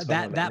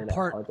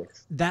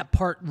that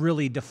part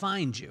really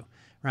defined you,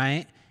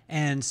 right?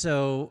 And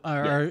so,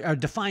 or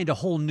defined a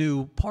whole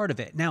new part of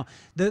it. Now,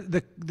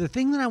 the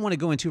thing that I want to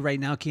go into right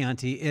now,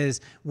 Kionte,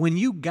 is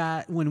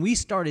when we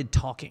started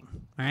talking,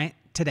 right,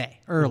 today,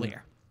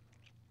 earlier.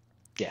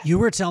 Yeah. You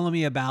were telling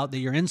me about that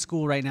you're in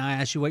school right now. I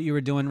asked you what you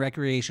were doing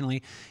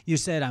recreationally. You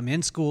said, I'm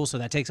in school, so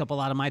that takes up a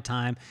lot of my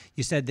time.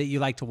 You said that you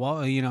like to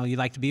walk, you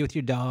like to be with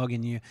your dog,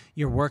 and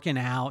you're working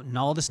out and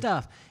all the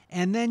stuff.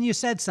 And then you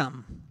said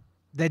something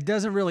that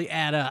doesn't really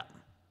add up.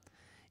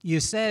 You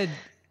said,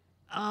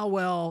 oh,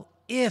 well,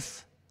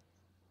 if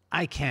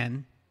I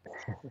can,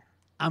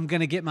 I'm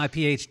going to get my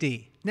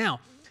PhD. Now,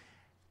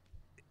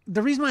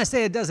 the reason why I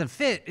say it doesn't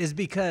fit is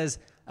because,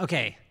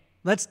 okay,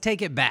 let's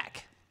take it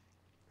back.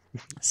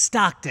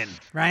 Stockton,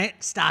 right?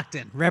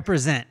 Stockton,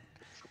 represent.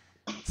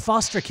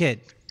 Foster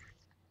kid.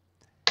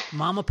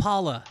 Mama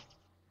Paula.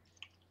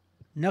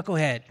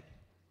 Knucklehead.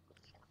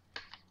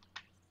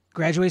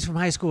 Graduates from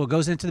high school,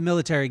 goes into the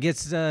military,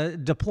 gets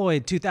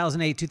deployed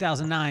 2008,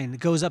 2009,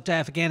 goes up to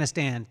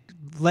Afghanistan,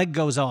 leg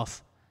goes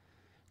off.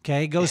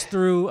 Okay, goes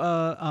through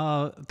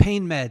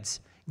pain meds,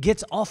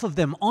 gets off of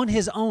them on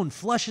his own,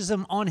 flushes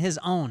them on his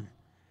own.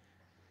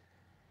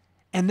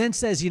 And then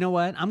says, you know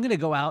what? I'm going to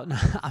go out and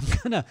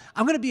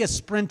I'm going to be a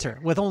sprinter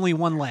with only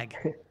one leg.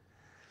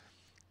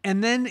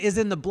 And then is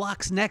in the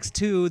blocks next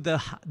to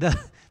the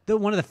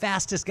one of the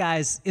fastest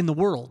guys in the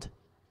world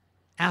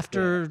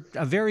after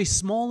a very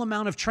small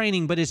amount of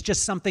training, but it's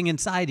just something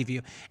inside of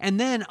you. And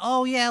then,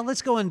 oh yeah,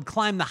 let's go and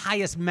climb the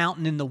highest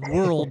mountain in the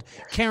world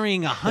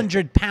carrying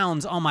 100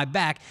 pounds on my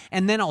back,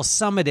 and then I'll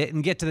summit it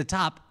and get to the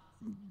top.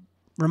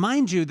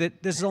 Remind you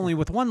that this is only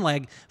with one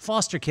leg,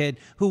 foster kid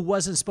who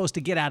wasn't supposed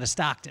to get out of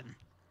Stockton.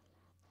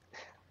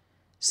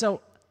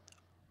 So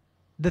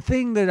the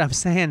thing that I'm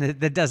saying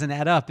that doesn't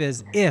add up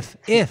is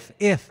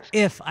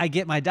if I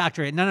get my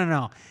doctorate.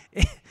 No.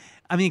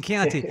 I mean,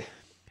 Kionte,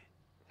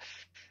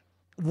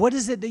 what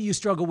is it that you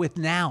struggle with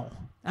now?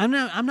 I'm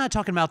not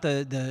talking about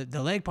the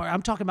leg part.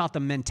 I'm talking about the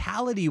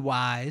mentality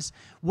wise.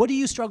 What do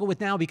you struggle with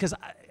now? Because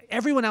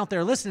everyone out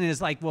there listening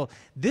is like, well,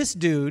 this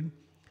dude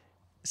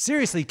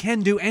seriously can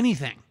do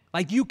anything.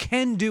 Like you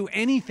can do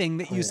anything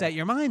that you set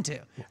your mind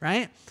to,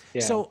 right?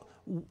 Yeah. So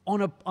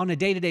on a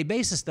day-to-day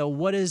basis, though,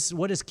 what does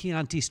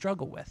Kionte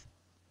struggle with?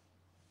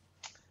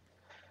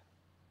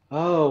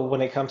 Oh,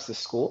 when it comes to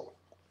school,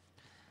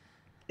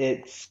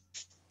 it's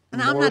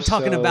and I'm not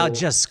talking about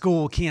just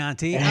school,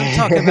 Kionte. I'm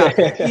talking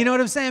about, you know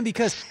what I'm saying?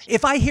 Because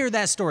if I hear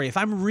that story, if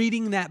I'm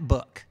reading that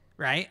book,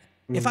 right?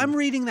 If I'm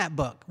reading that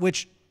book,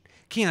 which,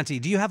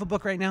 Kionte, do you have a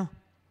book right now?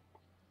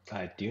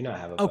 I do not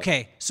have a book.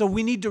 Okay, so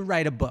we need to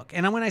write a book.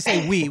 And when I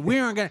say we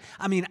aren't going to,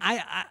 I mean,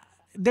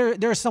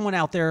 there's someone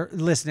out there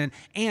listening,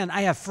 and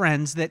I have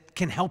friends that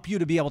can help you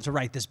to be able to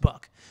write this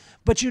book.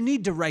 But you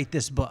need to write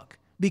this book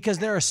because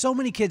there are so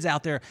many kids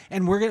out there,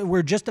 and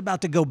we're just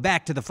about to go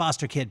back to the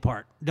foster kid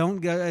part.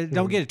 Don't get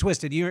it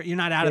twisted. You're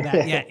not out of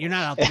that yet. You're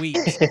not out the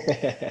weeds.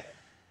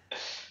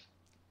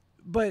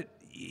 But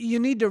you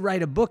need to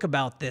write a book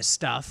about this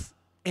stuff.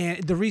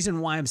 And the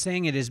reason why I'm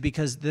saying it is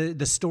because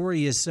the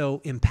story is so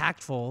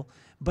impactful,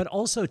 but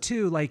also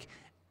too, like,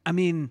 I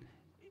mean,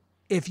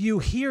 if you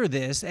hear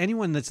this,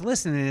 anyone that's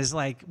listening is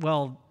like,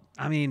 well,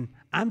 I mean,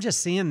 I'm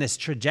just seeing this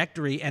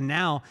trajectory, and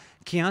now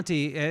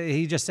Kionte,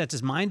 he just sets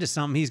his mind to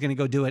something, he's going to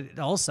go do it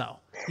also,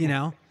 you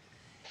know?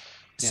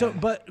 Yeah. So,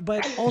 but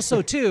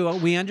also too,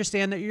 we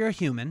understand that you're a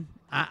human.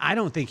 I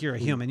don't think you're a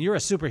human. You're a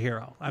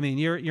superhero. I mean,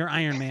 you're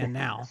Iron Man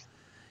now.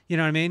 You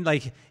know what I mean?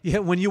 Like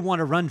when you want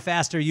to run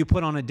faster, you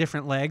put on a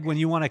different leg. When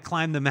you want to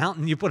climb the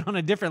mountain, you put on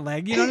a different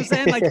leg. You know what I'm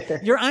saying?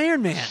 Like you're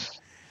Iron Man.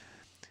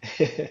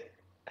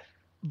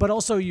 But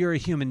also you're a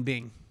human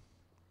being.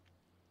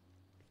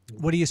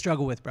 What do you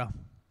struggle with, bro?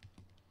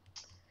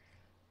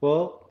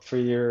 Well, I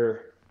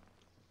mean,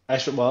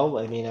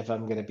 if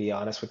I'm going to be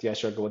honest with you, I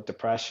struggle with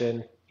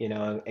depression,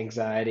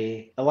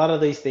 anxiety. A lot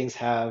of these things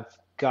have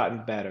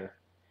gotten better,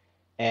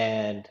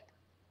 and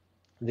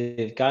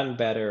they've gotten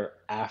better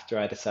after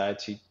I decided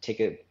to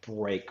take a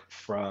break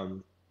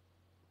from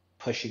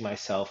pushing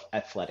myself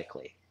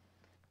athletically.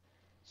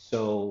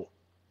 So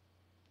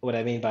what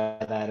I mean by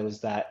that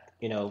was that,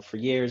 for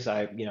years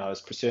I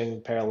was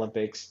pursuing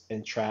Paralympics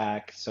in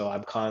track, so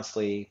I'm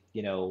constantly,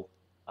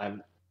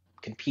 I'm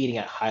competing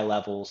at high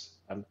levels.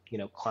 I'm,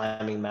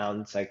 climbing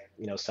mountains like,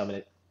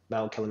 summit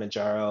Mount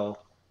Kilimanjaro,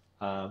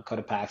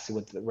 Cotopaxi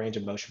with the range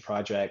of motion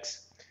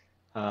projects.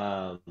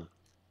 Um,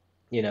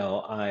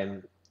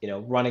 I'm,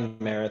 running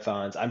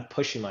marathons. I'm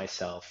pushing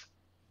myself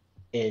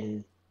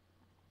in,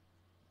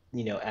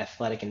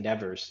 athletic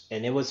endeavors,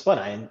 and it was fun.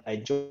 I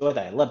enjoyed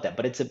that. I loved that,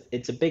 but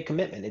it's a big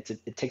commitment.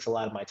 It takes a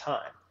lot of my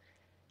time,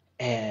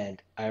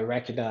 and I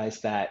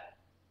recognized that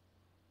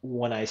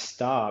when I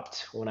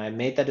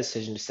made that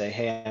decision to say,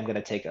 hey, I'm going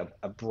to take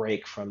a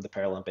break from the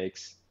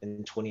Paralympics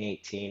in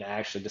 2018, I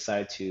actually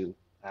decided to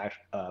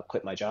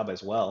quit my job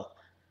as well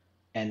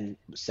and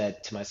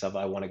said to myself,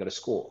 I want to go to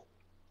school.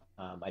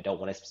 I don't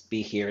want to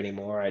be here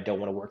anymore. I don't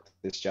want to work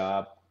this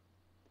job.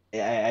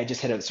 I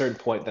just hit a certain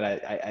point that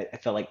I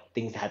felt like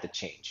things had to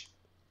change.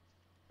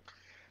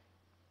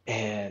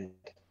 And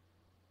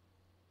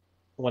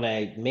when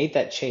I made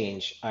that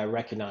change, I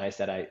recognized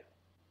that I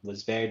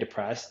was very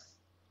depressed.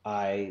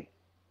 I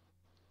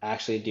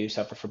actually do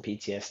suffer from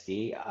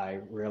PTSD. I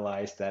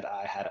realized that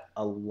I had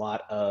a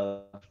lot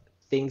of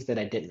things that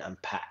I didn't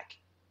unpack.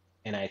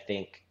 And I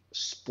think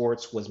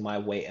sports was my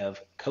way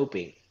of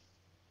coping,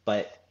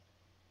 but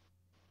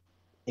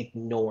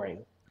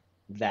ignoring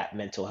that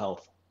mental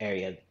health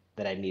area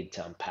that I needed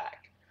to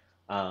unpack.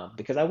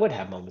 Because I would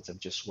have moments of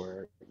just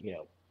where,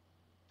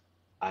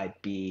 I'd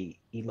be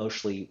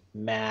emotionally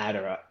mad,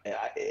 or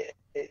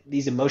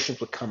these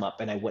emotions would come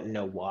up and I wouldn't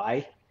know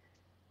why,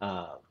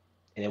 um,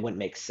 and it wouldn't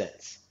make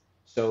sense.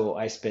 So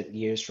I spent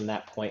years from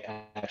that point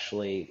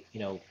actually,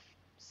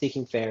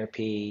 seeking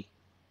therapy,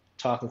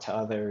 talking to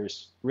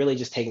others, really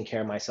just taking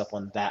care of myself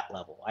on that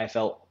level. I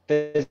felt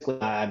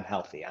physically I'm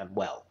healthy, I'm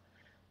well,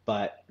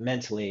 but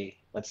mentally,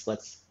 let's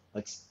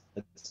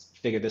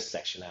figure this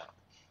section out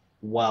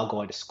while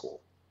going to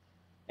school.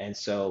 And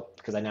so,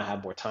 because I now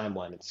have more time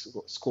one in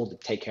school to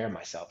take care of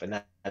myself,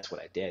 and that's what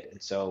I did.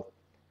 And so,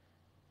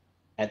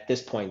 at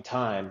this point in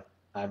time,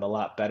 I'm a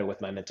lot better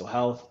with my mental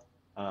health,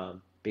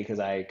 because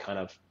I kind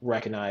of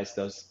recognized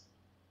those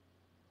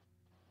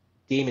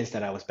demons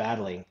that I was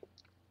battling,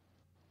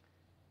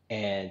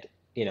 and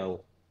you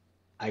know,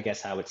 I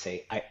guess I would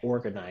say I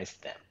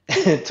organized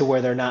them to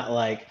where they're not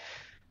like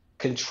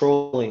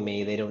controlling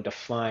me. They don't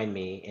define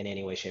me in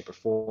any way, shape, or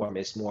form.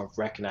 It's more of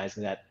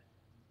recognizing that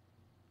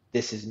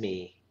this is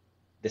me,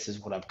 this is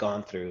what I've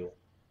gone through,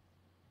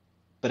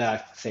 but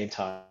at the same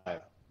time,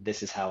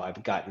 this is how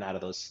I've gotten out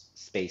of those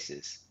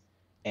spaces,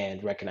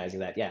 and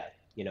recognizing that, yeah,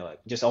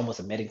 just almost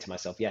admitting to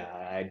myself, yeah,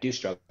 I do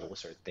struggle with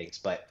certain things,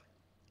 but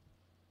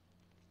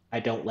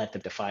I don't let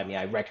them define me.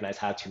 I recognize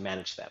how to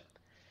manage them.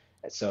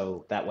 And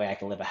so that way I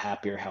can live a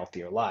happier,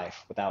 healthier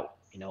life without,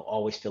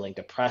 always feeling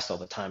depressed all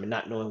the time and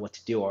not knowing what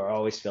to do, or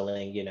always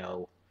feeling, you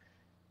know,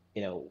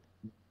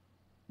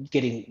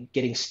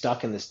 getting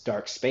stuck in this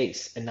dark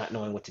space and not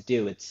knowing what to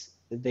do.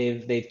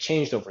 They've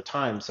changed over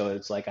time. So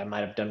it's like I might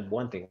have done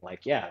one thing,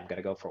 like, yeah, I'm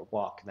gonna go for a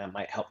walk, and that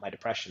might help my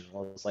depression.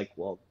 Well, it's like,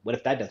 well, what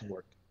if that doesn't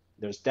work?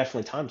 There's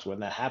definitely times when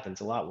that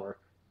happens a lot, where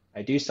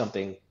I do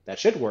something that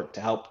should work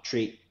to help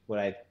treat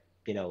what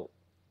you know,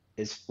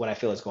 is what I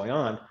feel is going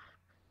on,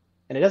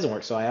 and it doesn't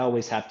work. So I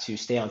always have to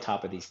stay on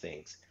top of these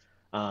things.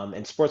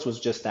 And sports was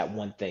just that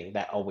one thing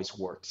that always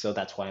worked. So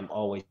that's why I'm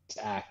always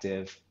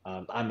active.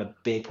 I'm a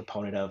big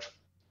proponent of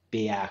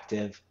be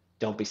active,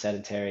 don't be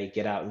sedentary,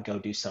 get out and go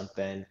do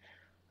something.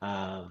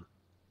 Um,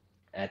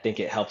 and I think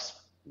it helps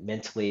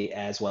mentally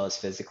as well as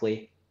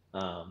physically.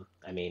 I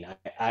mean,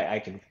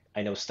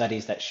 I know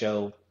studies that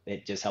show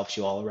it just helps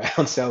you all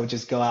around. So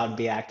just go out and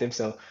be active.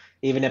 So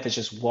even if it's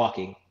just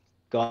walking,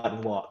 go out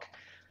and walk.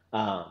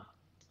 Um,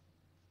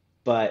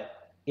 but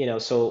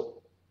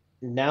so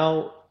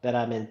now that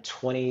I'm in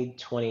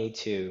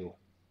 2022,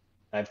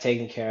 I've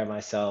taken care of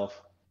myself.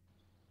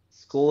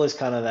 School is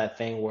kind of that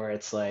thing where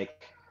it's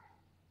like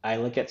I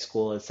look at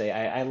school and say,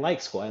 I like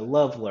school. I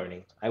love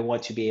learning. I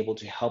want to be able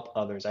to help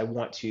others. I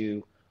want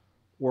to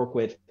work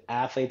with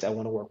athletes. I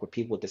want to work with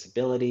people with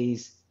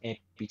disabilities,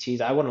 amputees.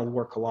 I want to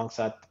work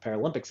alongside the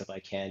Paralympics if I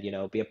can,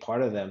 be a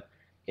part of them,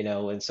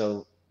 and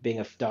so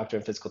being a doctor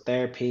in physical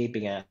therapy,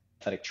 being an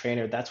athletic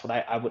trainer, that's what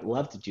I would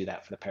love to do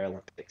that for the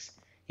Paralympics,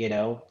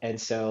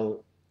 and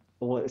so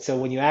so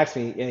when you ask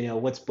me,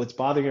 what's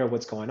bothering you or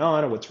what's going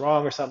on or what's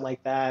wrong or something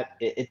like that,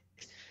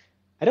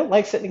 I don't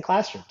like sitting in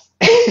classrooms,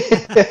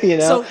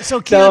 So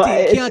So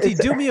Kionte,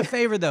 do me a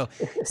favor though.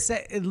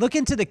 Look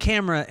into the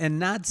camera and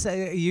not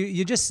say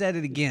you just said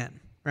it again,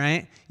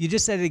 right? You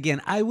just said it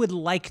again. I would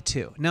like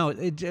to. No,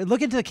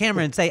 look into the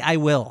camera and say I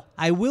will.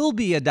 I will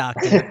be a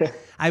doctor.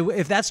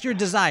 If that's your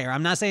desire.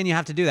 I'm not saying you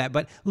have to do that,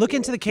 but look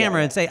into the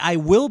camera and say I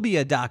will be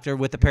a doctor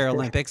with the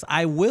Paralympics.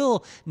 I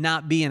will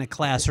not be in a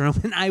classroom,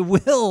 and I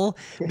will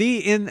be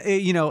in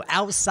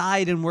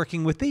outside and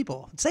working with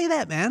people. Say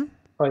that, man.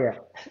 Oh yeah.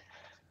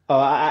 Oh,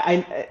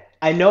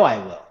 I know I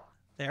will.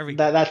 There we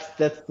go. That's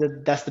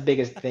the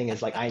biggest thing,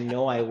 is like I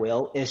know I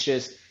will. It's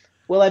just,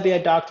 will I be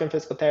a doctor in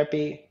physical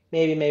therapy?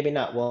 Maybe, maybe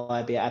not. Will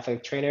I be an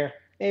athletic trainer?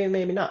 Maybe,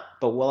 maybe not.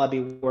 But will I be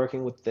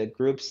working with the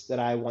groups that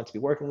I want to be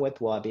working with?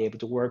 Will I be able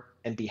to work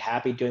and be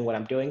happy doing what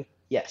I'm doing?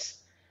 Yes,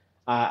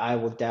 I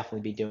will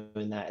definitely be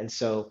doing that. And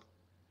so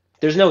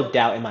there's no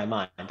doubt in my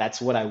mind. That's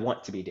what I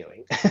want to be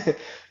doing.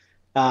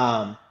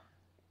 um,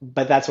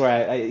 but that's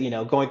where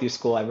going through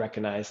school, I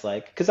recognize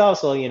like, because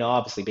also,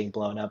 obviously being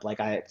blown up, like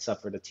I had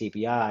suffered a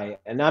TBI,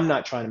 and I'm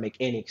not trying to make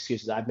any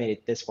excuses. I've made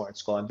it this far in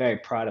school. I'm very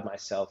proud of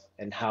myself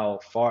and how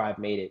far I've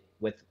made it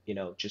with,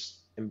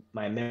 just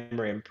my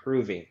memory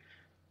improving.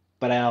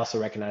 But I also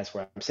recognize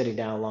where I'm sitting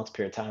down a long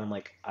period of time, I'm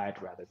like, I'd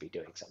rather be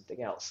doing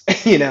something else,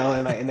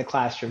 in the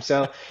classroom.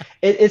 So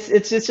it's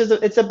just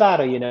it's a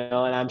battle,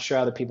 and I'm sure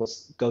other people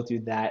go through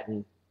that,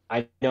 and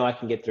I know I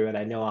can get through it.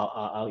 I know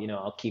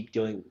I'll keep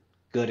doing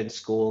good in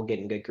school,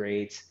 getting good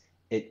grades.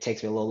 It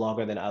takes me a little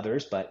longer than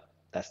others, but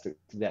that's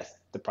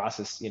the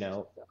process,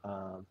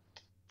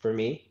 for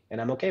me,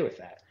 and I'm okay with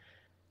that.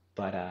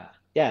 But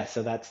yeah,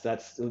 so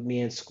that's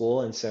me in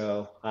school, and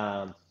so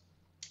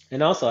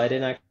and also, I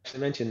didn't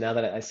actually mention now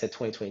that I said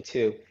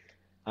 2022,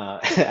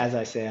 as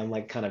I say, I'm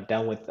like kind of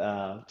done with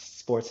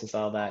sports and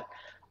all that.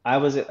 I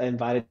was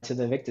invited to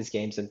the Invictus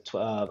Games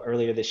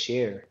earlier this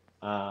year,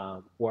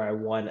 where I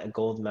won a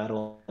gold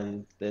medal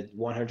in the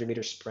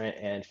 100-meter sprint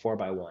and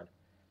 4x1.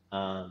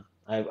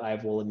 I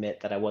will admit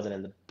that I wasn't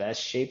in the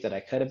best shape that I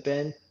could have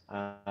been,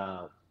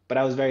 but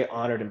I was very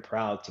honored and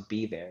proud to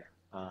be there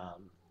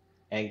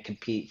and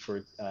compete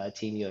for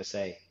Team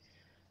USA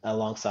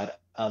alongside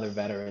other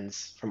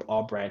veterans from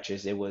all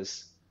branches.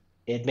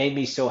 It made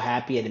me so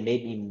happy, and it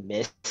made me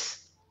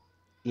miss,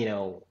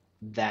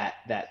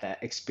 that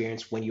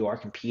experience when you are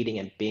competing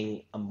and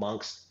being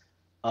amongst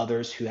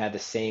others who have the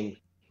same,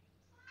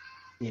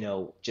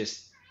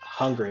 just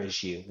hunger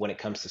as you when it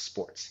comes to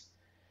sports,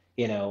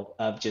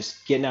 of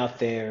just getting out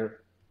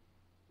there,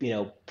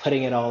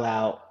 putting it all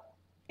out,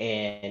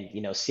 and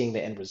seeing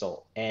the end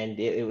result. And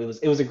it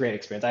was a great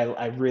experience.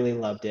 I really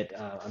loved it.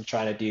 I'm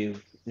trying to do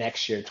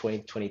next year,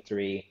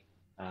 2023,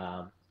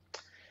 um,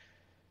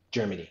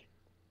 Germany.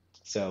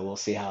 So we'll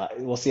see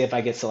if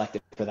I get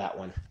selected for that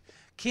one.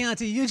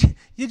 Kionte,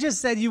 you just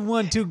said you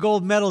won 2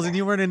 gold medals and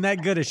you weren't in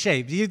that good a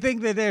shape. Do you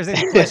think that there's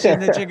any question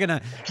that you're gonna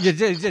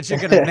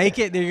make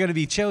it? That you're gonna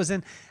be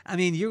chosen? I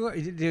mean, you're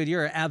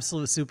an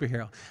absolute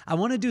superhero. I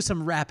want to do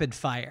some rapid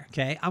fire.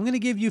 Okay, I'm gonna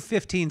give you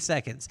 15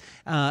 seconds.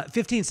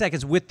 15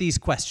 seconds with these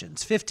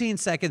questions. 15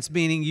 seconds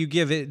meaning you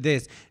give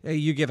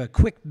you give a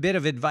quick bit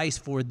of advice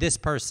for this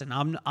person.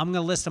 I'm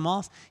gonna list them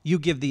off. You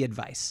give the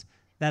advice.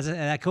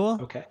 That cool?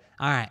 Okay.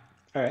 All right.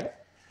 All right.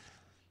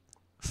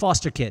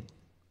 Foster kid.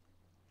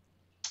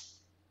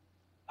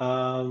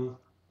 From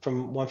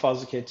one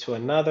foster kid to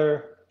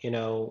another,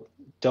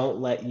 don't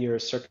let your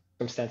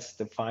circumstances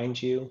define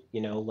you.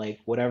 Like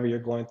whatever you're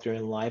going through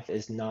in life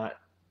is not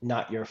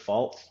your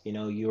fault.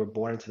 You were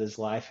born into this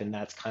life, and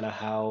that's kind of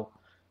how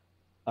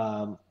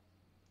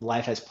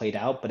life has played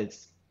out. But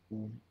it's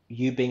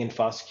you being in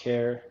foster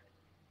care,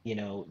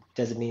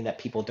 doesn't mean that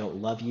people don't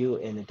love you,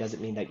 and it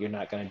doesn't mean that you're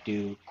not going to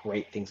do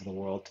great things in the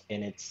world.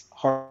 And it's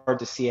hard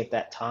to see at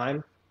that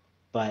time,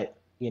 but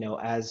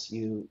as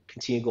you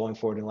continue going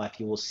forward in life,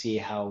 you will see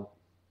how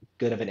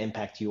good of an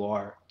impact you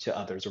are to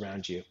others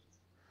around you.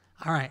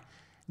 All right.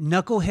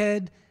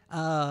 Knucklehead,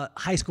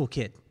 high school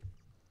kid.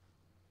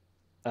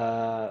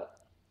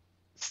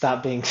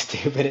 Stop being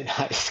stupid in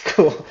high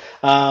school.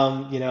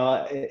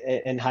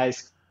 In high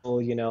school,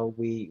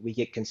 we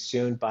get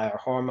consumed by our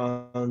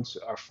hormones,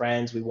 our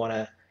friends. We want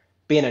to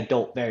be an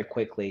adult very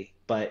quickly,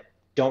 but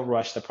don't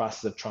rush the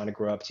process of trying to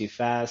grow up too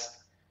fast,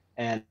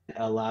 and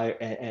allow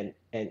and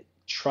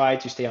try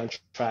to stay on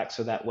track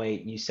so that way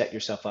you set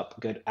yourself up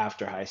good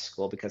after high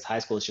school, because high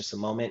school is just a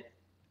moment.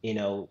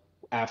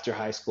 After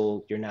high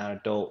school, you're now an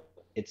adult.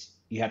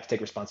 You have to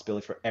take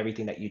responsibility for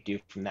everything that you do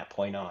from that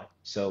point on.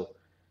 So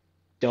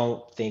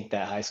don't think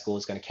that high school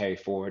is going to carry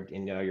forward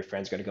and your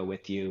friends are going to go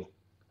with you.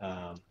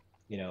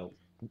 You know,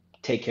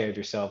 take care of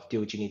yourself,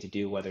 do what you need to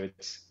do, whether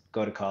it's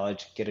go to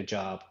college, get a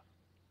job,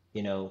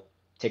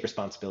 take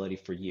responsibility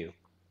for you.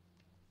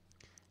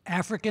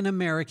 African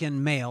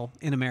American male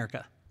in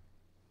America.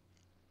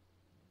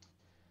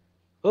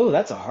 Oh,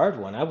 that's a hard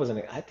one.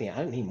 I think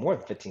I need more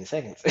than 15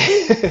 seconds.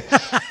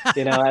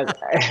 You know,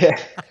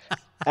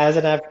 as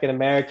an African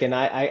American,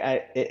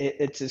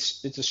 it's a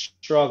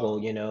struggle,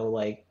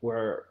 like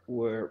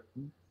we're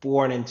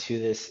born into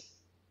this,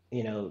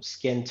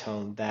 skin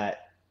tone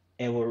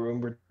and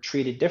we're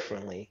treated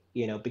differently,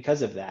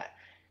 because of that.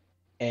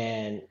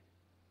 And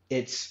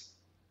it's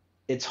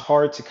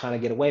hard to kind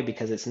of get away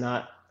because it's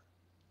not,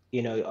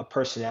 a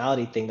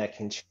personality thing that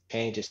can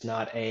change. It's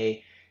not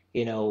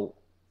you know,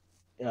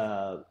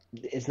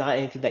 it's not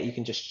anything that you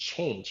can just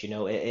change.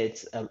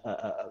 It's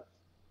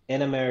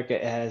in America,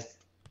 it has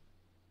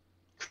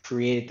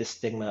created the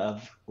stigma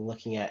of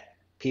looking at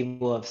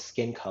people of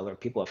skin color,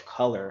 people of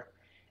color,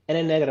 in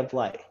a negative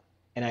light.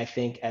 And I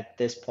think at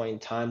this point in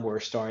time, we're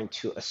starting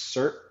to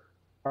assert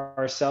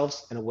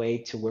ourselves in a way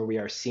to where we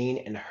are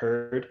seen and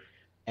heard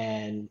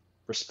and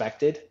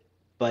respected,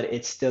 but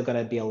it's still going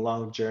to be a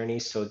long journey.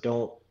 So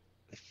don't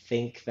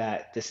think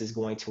that this is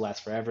going to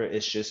last forever.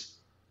 It's just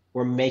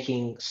we're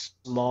making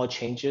small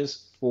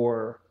changes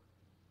for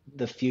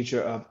the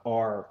future of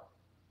our,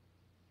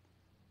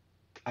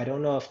 I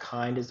don't know if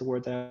kind is the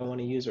word that I want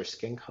to use, or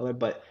skin color,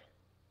 but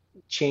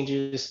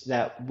changes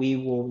that we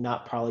will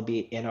not probably be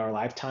in our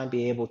lifetime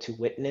be able to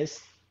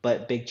witness,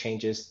 but big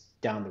changes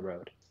down the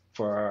road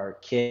for our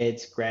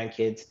kids,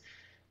 grandkids,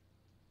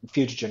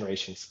 future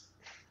generations.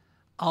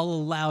 I'll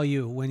allow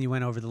you when you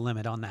went over the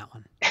limit on that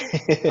one.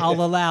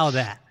 I'll allow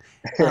that.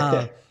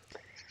 Uh,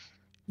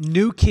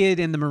 New kid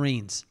in the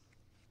Marines.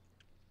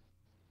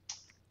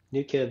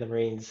 New kid in the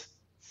Marines,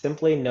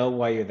 simply know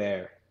why you're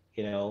there.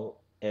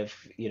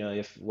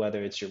 If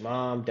whether it's your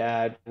mom,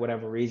 dad,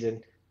 whatever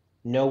reason,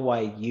 know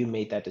why you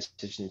made that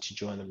decision to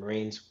join the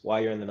Marines,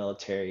 why you're in the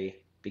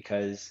military,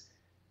 because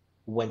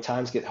when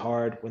times get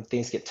hard, when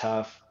things get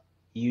tough,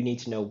 you need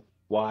to know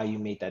why you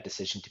made that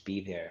decision to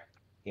be there.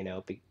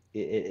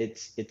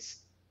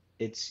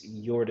 It's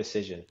your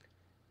decision,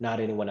 not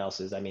anyone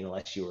else's. I mean,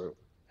 unless you were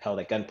held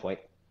at gunpoint,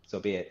 so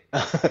be it.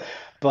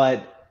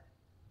 But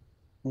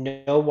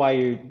know why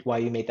you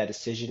made that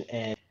decision,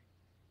 and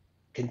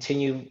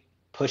continue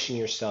pushing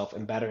yourself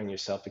and bettering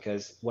yourself,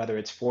 because whether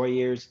it's 4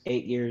 years,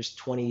 8 years,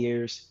 20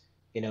 years,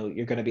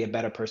 you're going to be a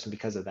better person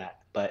because of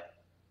that. But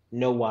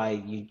know why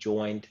you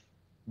joined,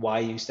 why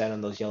you stand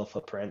on those yellow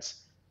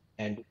footprints,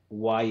 and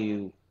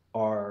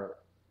are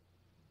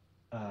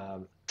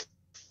um,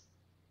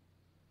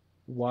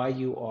 why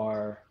you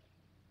are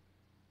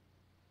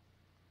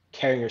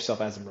carrying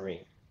yourself as a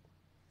Marine.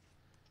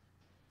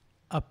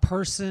 A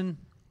person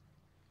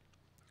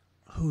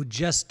who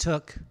just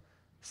took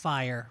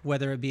fire,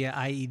 whether it be an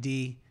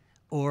IED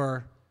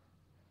or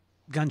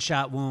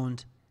gunshot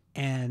wound,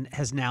 and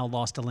has now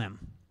lost a limb.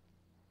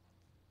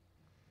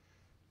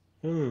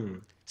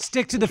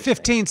 Stick to the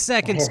 15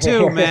 seconds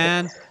too,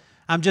 man.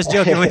 I'm just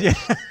joking with you.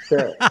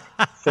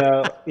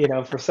 So,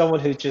 for someone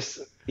who just,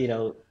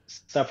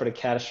 suffered a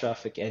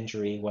catastrophic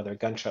injury, whether a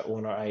gunshot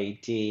wound or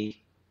IED,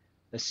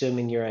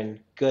 assuming you're in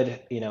good,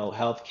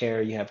 health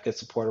care, you have good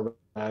support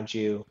around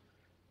you,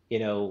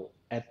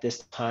 at this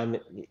time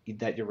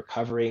that you're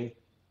recovering,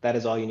 that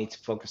is all you need to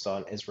focus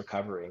on, is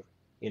recovering.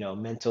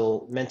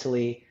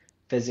 Mentally,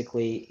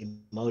 physically,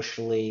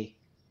 emotionally,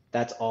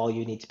 that's all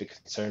you need to be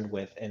concerned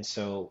with. And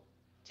so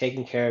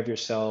taking care of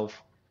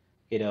yourself,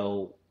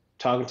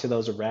 talking to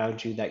those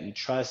around you that you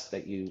trust,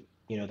 that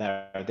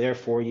are there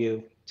for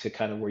you, to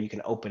kind of where you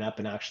can open up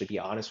and actually be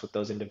honest with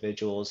those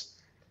individuals,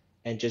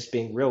 and just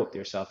being real with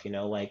yourself,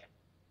 like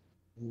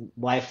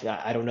life,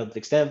 I don't know the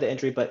extent of the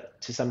injury,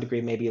 but to some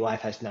degree, maybe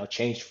life has now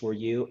changed for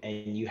you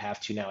and you have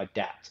to now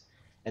adapt.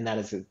 And that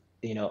is a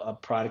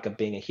product of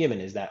being a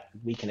human, is that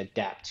we can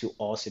adapt to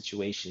all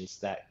situations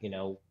that,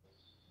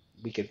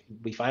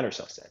 we find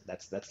ourselves in.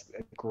 That's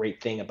a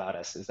great thing about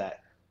us, is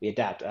that we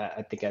adapt.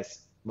 I think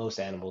as most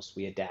animals,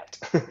 we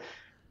adapt.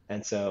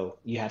 And so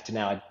you have to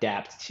now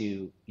adapt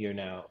to your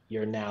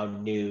now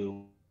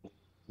new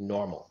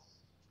normal.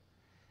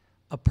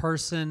 A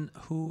person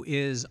who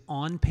is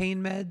on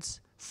pain meds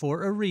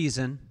for a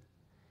reason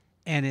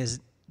and is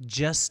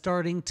just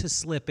starting to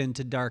slip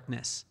into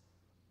darkness.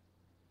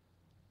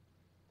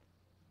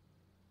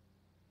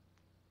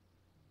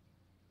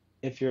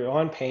 If you're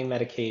on pain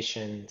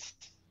medications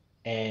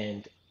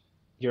and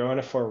you're on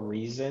it for a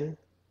reason,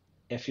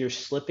 if you're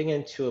slipping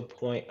into a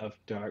point of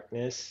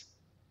darkness,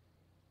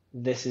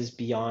 this is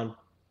beyond,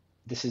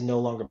 this is no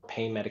longer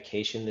pain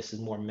medication, this is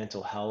more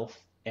mental health.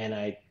 And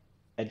I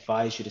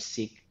advise you to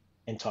seek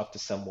and talk to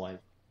someone,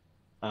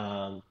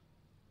 um,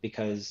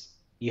 because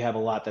you have a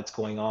lot that's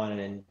going on,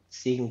 and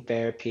seeking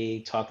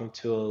therapy, talking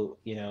to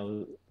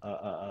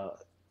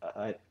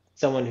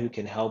someone who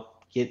can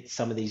help get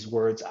some of these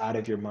words out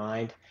of your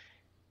mind,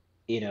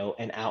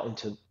 and out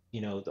into,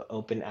 the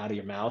open out of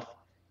your mouth,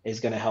 is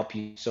going to help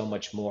you so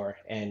much more.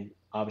 And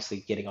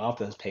obviously getting off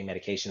those pain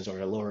medications, or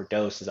a lower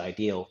dose, is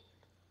ideal.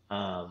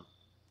 But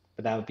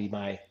that would be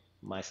my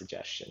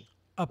suggestion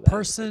A for that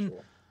person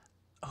individual.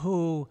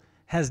 who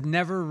has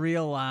never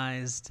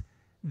realized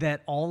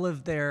that all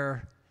of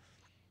their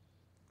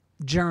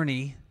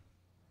journey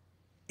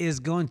is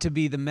going to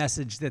be the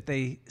message that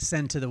they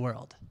send to the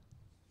world.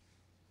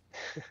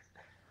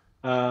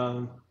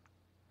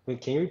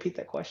 Wait, can you repeat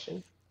that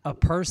question? A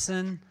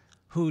person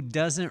who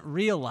doesn't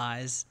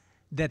realize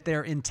that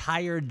their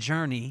entire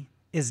journey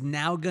is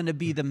now going to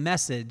be the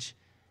message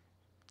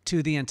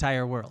to the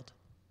entire world.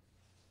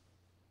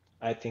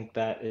 I think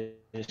that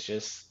is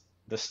just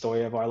the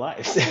story of our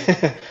lives.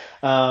 Like,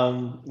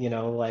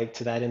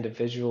 to that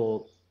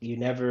individual,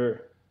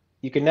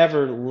 you can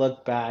never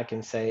look back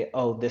and say,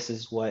 oh, this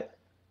is what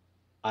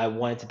I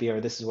wanted to be,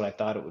 or this is what I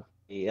thought it would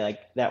be.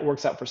 Like, that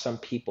works out for some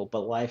people,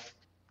 but life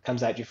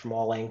comes at you from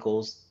all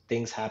angles.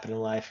 Things happen in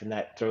life, and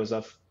that throws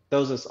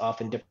us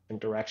off in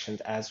different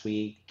directions as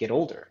we get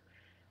older.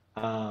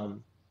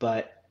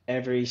 But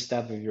every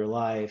step of your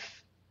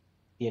life,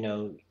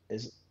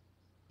 is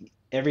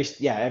every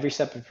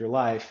step of your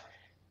life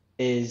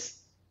is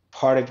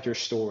part of your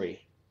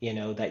story,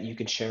 that you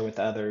can share with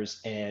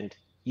others. And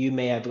you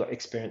may have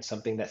experienced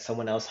something that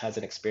someone else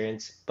hasn't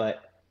experienced,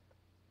 but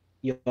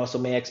you also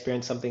may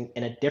experience something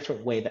in a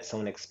different way that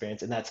someone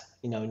experienced, and that's,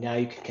 now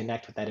you can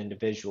connect with that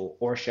individual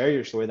or share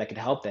your story that could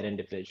help that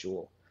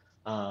individual.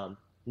 um,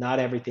 Not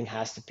everything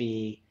has to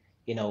be,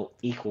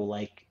 equal.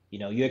 Like,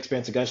 you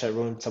experience a gunshot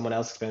wound, someone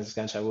else experiences a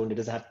gunshot wound. It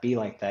doesn't have to be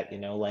like that.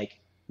 Like,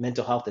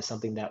 mental health is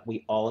something that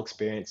we all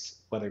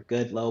experience, whether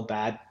good, low,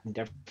 bad,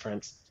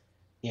 indifference.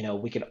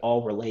 We can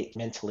all relate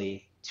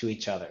mentally to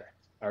each other.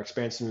 Our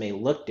experiences may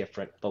look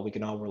different, but we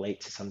can all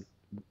relate to some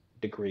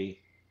degree,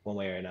 one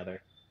way or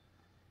another.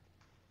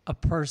 A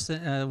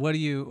person, what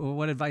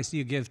advice do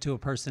you give to a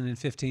person in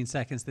 15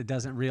 seconds that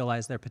doesn't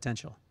realize their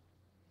potential?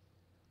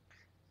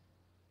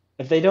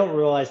 If they don't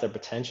realize their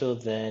potential,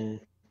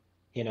 then,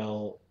 you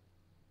know,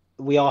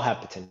 we all have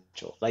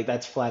potential. Like,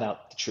 that's flat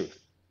out the truth.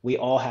 We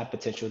all have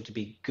potential to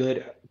be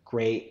good,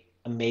 great,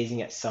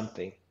 amazing at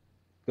something.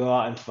 Go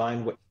out and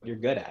find what you're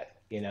good at.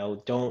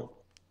 Don't,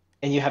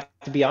 and you have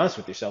to be honest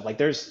with yourself. Like,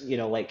 there's,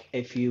 like,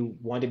 if you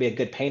want to be a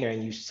good painter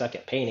and you suck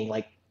at painting,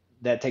 like,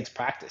 that takes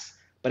practice.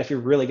 But if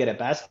you're really good at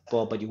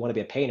basketball, but you want to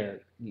be a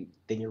painter,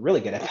 then you're really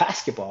good at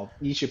basketball.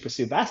 You should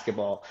pursue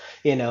basketball,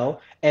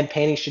 and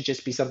painting should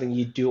just be something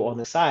you do on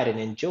the side and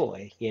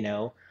enjoy.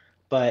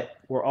 But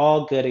we're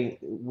all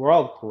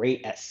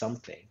great at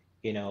something.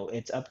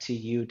 It's up to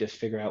you to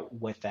figure out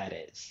what that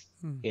is.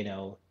 Hmm.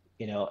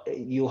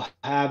 You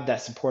have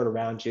that support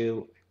around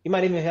you. You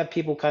might even have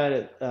people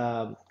kind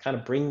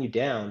of bring you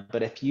down.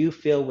 But if you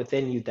feel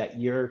within you that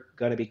you're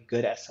going to be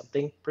good at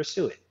something,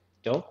 pursue it.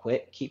 Don't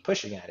quit. Keep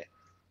pushing at it.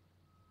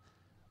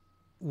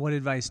 What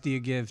advice do you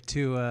give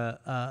to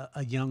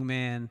a young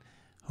man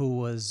who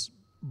was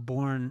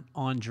born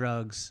on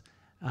drugs,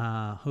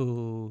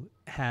 who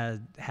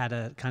had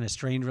a kind of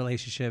strained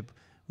relationship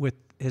with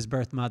his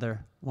birth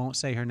mother, won't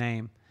say her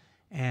name,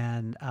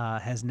 and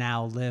has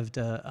now lived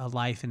a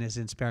life and is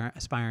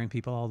inspiring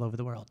people all over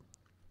the world?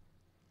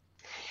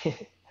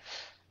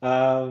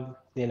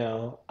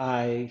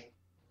 I,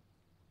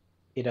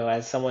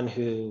 as someone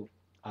who,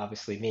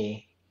 obviously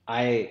me,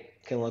 I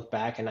can look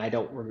back and I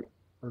don't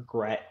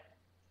regret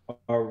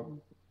or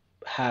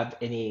have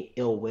any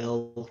ill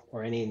will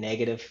or any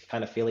negative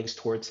kind of feelings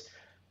towards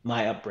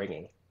my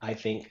upbringing. I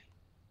think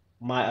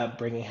my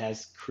upbringing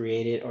has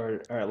created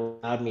or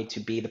allowed me to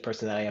be the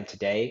person that I am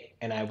today,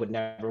 and I would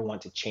never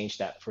want to change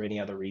that for any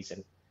other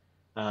reason.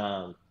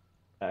 Um,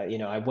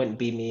 I wouldn't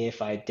be me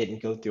if I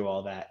didn't go through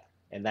all that,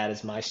 and that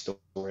is my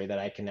story that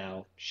I can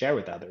now share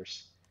with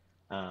others,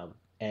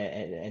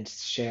 and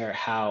share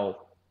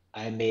how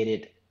I made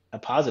it a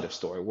positive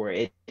story where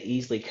it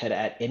easily could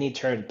at any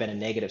turn been a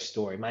negative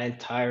story. My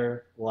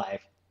entire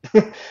life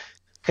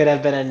could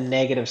have been a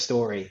negative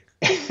story,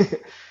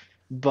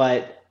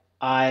 but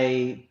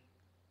I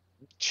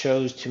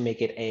chose to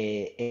make it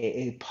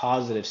a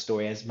positive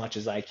story as much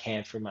as I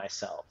can for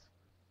myself.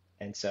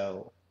 And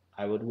so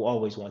I would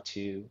always want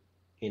to,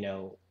 you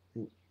know,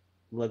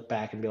 look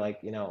back and be like,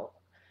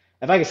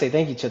 if I could say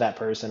thank you to that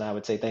person, I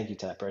would say thank you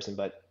to that person,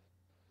 but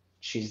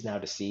she's now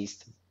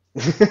deceased.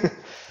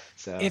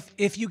 So,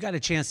 If you got a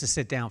chance to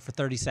sit down for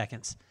 30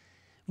 seconds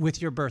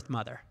with your birth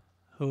mother,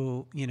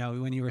 who,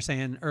 when you were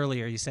saying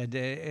earlier, you said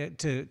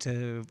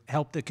to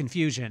help the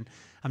confusion,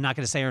 I'm not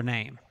going to say her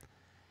name.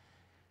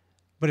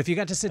 But if you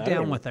got to sit I don't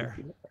down even with her,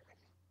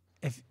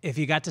 if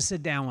you got to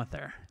sit down with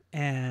her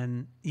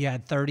and you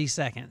had 30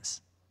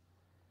 seconds,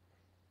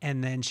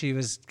 and then she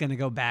was going to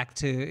go back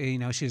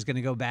to, she was going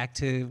to go back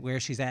to where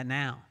she's at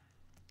now,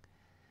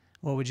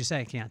 what would you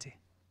say, Kionte?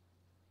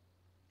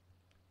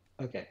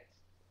 okay.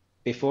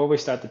 Before we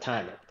start the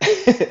timer,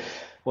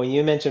 when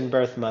you mention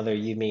birth mother,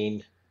 you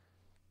mean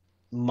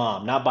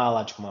mom, not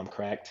biological mom,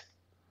 correct?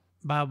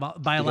 Because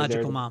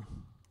Biological mom.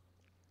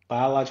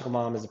 biological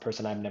mom is the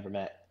person I've never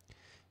met.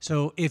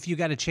 So if you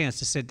got a chance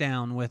to sit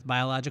down with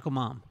biological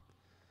mom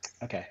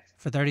Okay.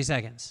 for 30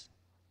 seconds,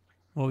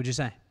 what would you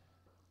say?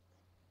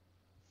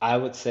 I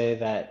would say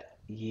that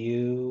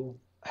you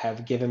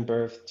have given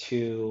birth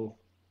to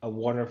a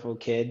wonderful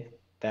kid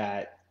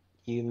that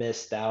you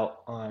missed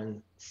out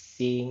on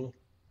seeing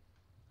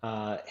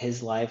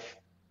his life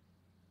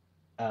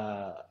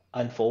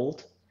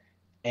unfold.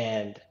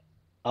 And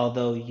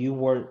although you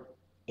weren't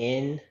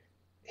in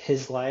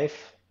his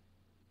life,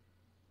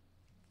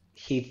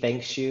 he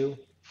thanks you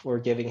for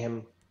giving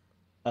him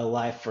a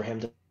life for him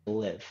to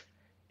live.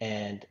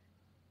 And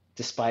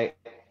despite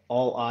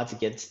all odds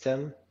against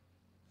him,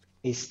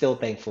 he's still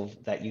thankful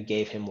that you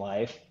gave him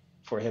life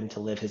for him to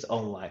live his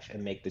own life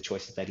and make the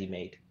choices that he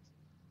made.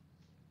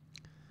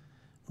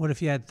 What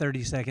if you had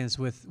 30 seconds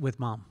with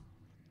mom?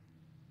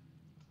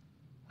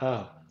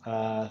 Oh,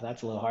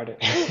 that's a little harder.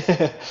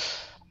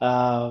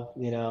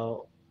 You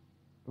know,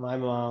 my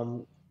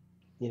mom,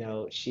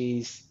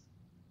 she's,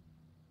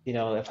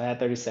 if I had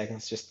 30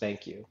 seconds, just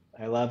thank you.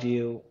 I love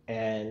you,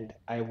 and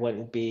I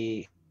wouldn't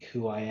be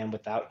who I am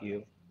without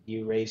you.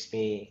 You raised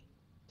me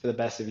to the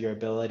best of your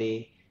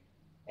ability,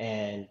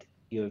 and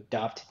you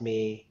adopted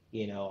me.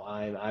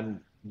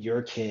 I'm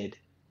your kid,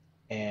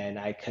 and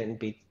I can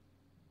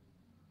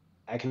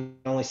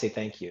only say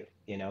thank you,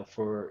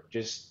 for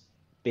just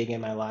being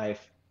in my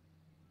life,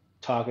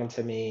 talking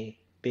to me.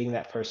 being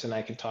that person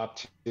I can talk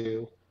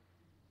to,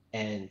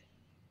 and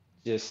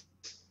just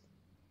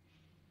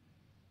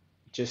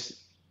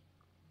just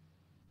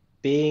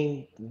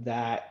being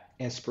that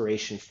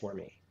inspiration for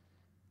me.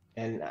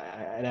 And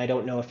I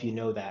don't know if you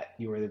know that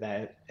you were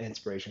that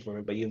inspiration for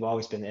me, but you've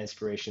always been the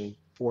inspiration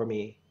for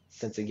me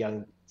since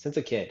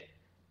a kid.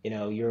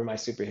 You're my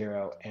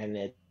superhero, and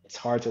it's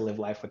hard to live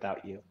life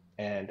without you.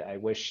 And I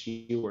wish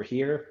you were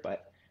here,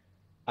 but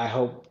I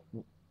hope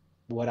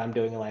what I'm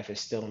doing in life is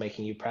still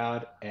making you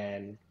proud.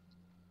 And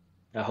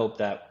I hope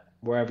that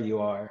wherever you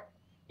are,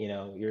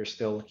 you're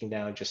still looking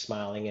down, just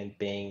smiling and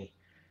being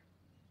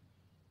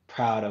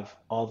proud of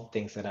all the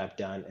things that I've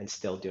done and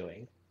still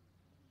doing.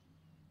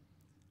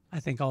 I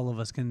think all of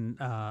us can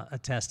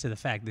attest to the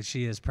fact that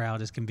she is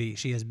proud as can be.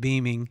 She is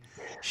beaming.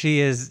 She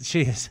is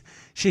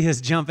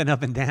jumping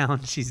up and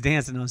down. She's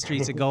dancing on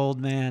streets of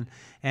gold, man.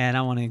 And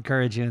I want to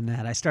encourage you in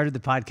that. I started the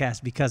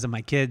podcast because of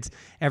my kids.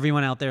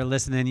 Everyone out there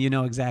listening, you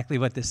know exactly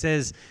what this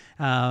is.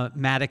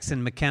 Maddox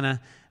and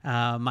McKenna,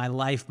 my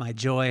life, my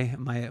joy,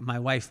 my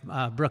wife,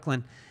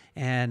 Brooklyn.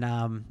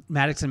 And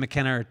Maddox and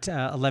McKenna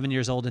are 11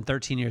 years old and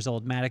 13 years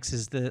old. Maddox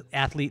is the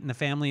athlete in the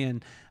family,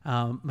 and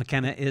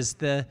McKenna is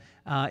the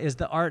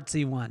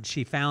artsy one.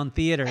 She found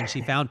theater and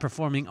she found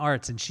performing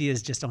arts, and she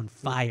is just on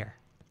fire.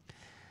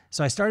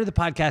 So I started the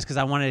podcast because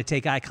I wanted to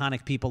take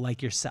iconic people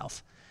like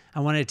yourself.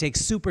 I wanted to take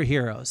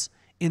superheroes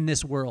in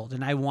this world,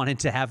 and I wanted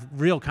to have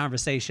real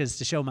conversations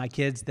to show my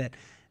kids that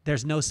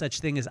there's no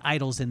such thing as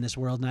idols in this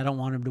world, and I don't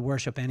want them to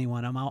worship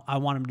anyone. I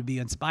want them to be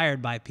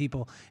inspired by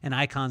people and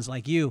icons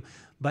like you.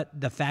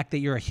 But the fact that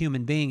you're a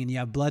human being and you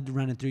have blood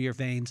running through your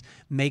veins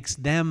makes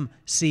them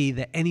see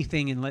that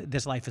anything in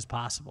this life is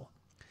possible.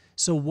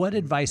 So what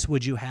advice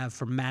would you have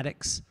for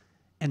Maddox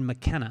and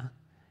McKenna?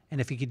 And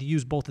if you could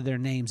use both of their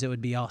names, it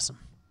would be awesome.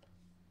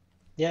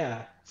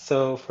 Yeah.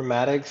 So for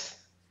Maddox,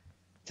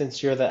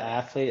 since you're the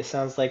athlete, it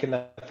sounds like in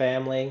the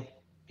family,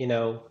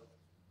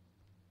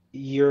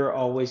 you're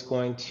always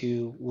going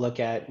to look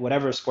at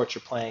whatever sport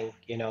you're playing,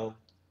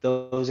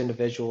 those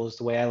individuals,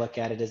 the way I look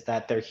at it is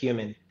that they're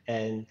human,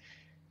 and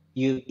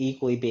you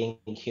equally being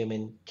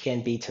human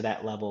can be to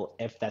that level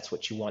if that's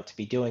what you want to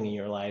be doing in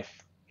your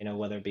life,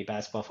 whether it be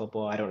basketball,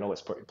 football, I don't know what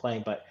sport you're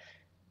playing, but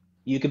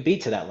you could be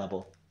to that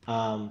level.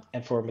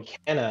 And for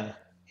McKenna,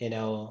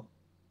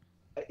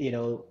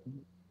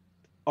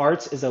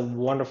 arts is a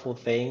wonderful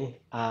thing.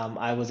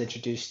 I was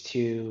introduced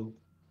to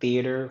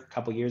theater a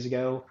couple years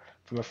ago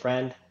from a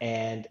friend,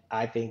 and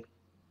I think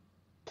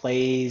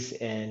plays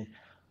and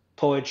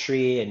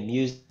poetry and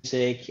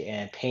music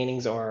and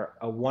paintings are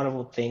a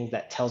wonderful thing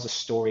that tells a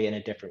story in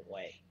a different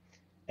way.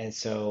 And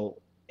so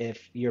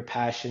if your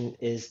passion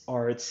is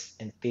arts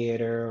and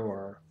theater,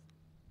 or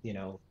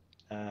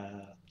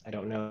I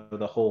don't know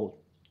the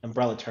whole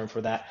umbrella term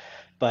for that,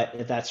 but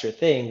if that's your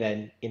thing,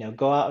 then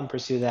go out and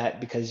pursue that,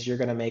 because you're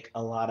going to make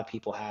a lot of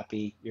people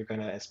happy. You're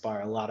going to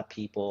inspire a lot of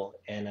people,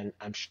 and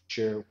I'm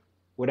sure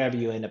whatever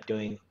you end up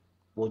doing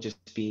will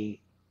just be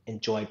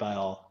enjoyed by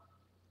all.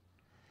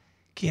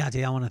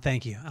 Kionte, I want to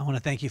thank you. I want to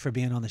thank you for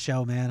being on the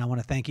show, man. I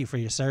want to thank you for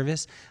your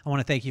service. I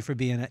want to thank you for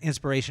being an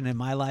inspiration in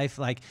my life.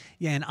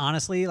 And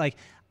honestly,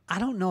 I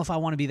don't know if I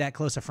want to be that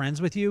close of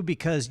friends with you,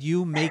 because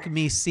you make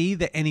me see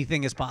that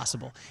anything is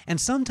possible.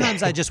 And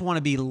sometimes I just want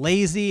to be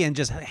lazy and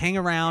just hang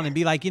around and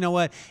be like, you know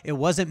what, it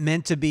wasn't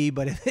meant to be.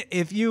 But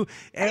if you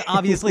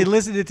obviously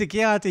listen to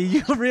Kionte,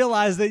 you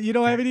realize that you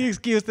don't have any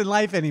excuse in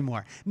life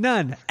anymore.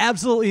 None.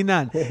 Absolutely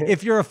none.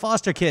 If you're a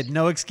foster kid,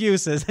 no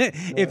excuses.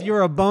 If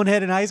you're a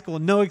bonehead in high school,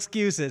 no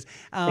excuses.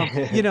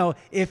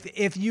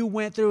 If you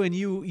went through and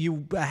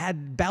you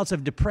had bouts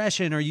of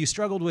depression, or you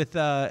struggled with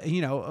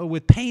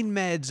with pain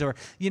meds, or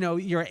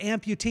you're an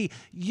amputee,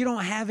 you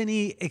don't have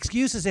any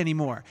excuses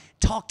anymore.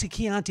 Talk to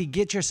Kionte,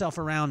 get yourself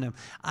around him.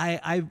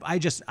 I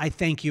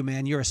thank you,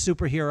 man. You're a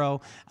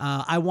superhero.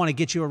 I want to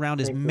get you around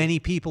as many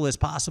people as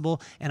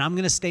possible, and I'm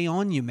going to stay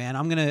on you, man.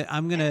 I'm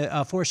going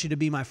to force you to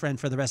be my friend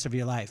for the rest of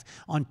your life.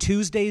 On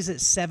Tuesdays at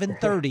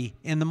 7:30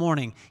 in the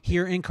morning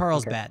here in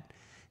Carlsbad,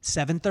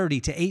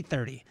 7:30 to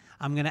 8:30.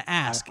 I'm going to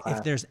ask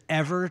if there's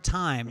ever a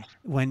time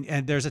when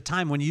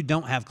you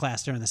don't have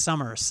class during the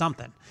summer or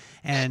something.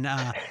 And,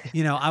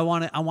 I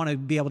want to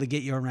be able to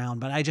get you around,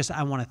 but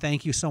I want to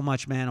thank you so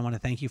much, man. I want to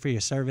thank you for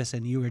your service,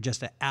 and you are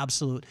just an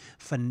absolute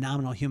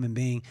phenomenal human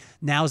being.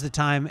 Now's the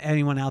time.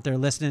 Anyone out there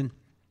listening,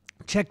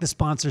 check the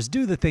sponsors,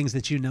 do the things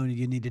that you know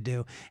you need to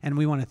do. And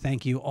we want to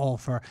thank you all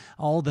for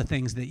all the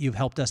things that you've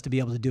helped us to be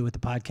able to do with the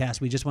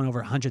podcast. We just went over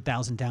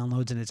 100,000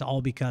 downloads, and it's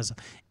all because of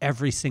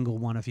every single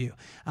one of you.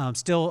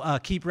 Still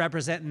keep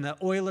representing the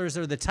Oilers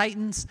or the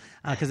Titans,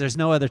 because there's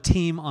no other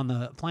team on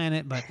the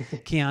planet. But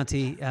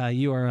Kionte,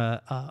 you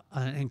are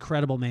an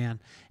incredible man,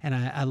 and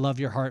I love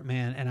your heart,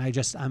 man. And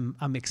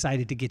I'm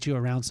excited to get you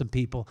around some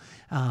people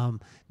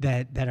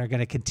that are going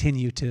to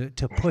continue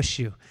to push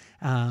you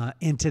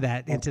into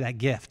that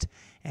gift.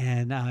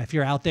 And if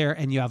you're out there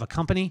and you have a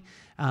company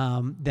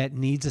that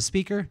needs a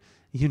speaker,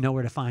 you know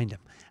where to find him.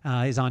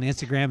 He's on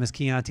Instagram as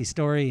Kionte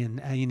Storey,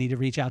 and you need to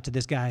reach out to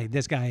this guy.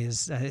 This guy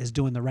is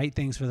doing the right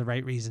things for the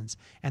right reasons,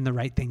 and the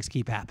right things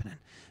keep happening.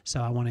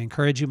 So I want to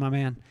encourage you, my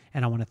man,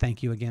 and I want to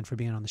thank you again for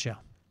being on the show.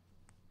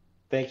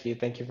 Thank you.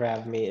 Thank you for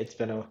having me. It's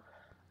been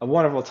a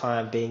wonderful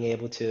time being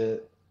able to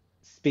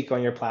speak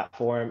on your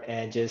platform,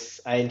 and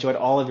I enjoyed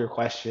all of your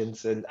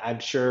questions, and I'm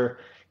sure,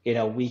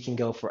 we can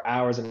go for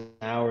hours and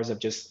hours of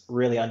just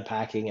really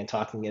unpacking and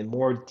talking in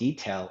more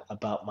detail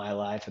about my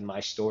life and my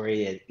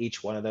story and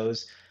each one of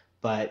those.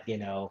 But,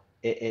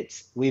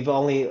 we've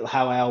only,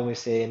 how I always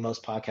say in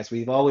most podcasts,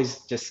 we've always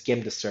just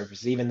skimmed the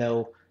surface. Even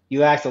though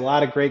you asked a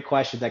lot of great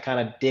questions that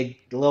kind of dig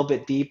a little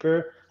bit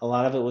deeper, a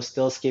lot of it was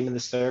still skimming the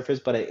surface,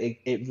 but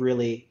it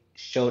really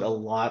showed a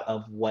lot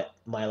of what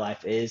my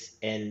life is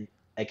in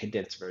a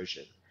condensed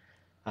version.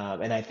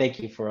 And I thank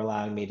you for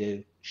allowing me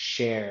to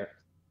share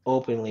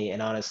openly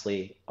and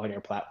honestly on your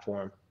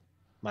platform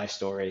my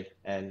story,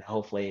 and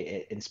hopefully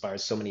it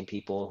inspires so many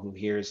people who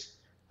hears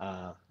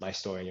my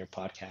story on your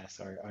podcast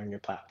or on your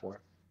platform.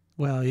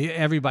 Well,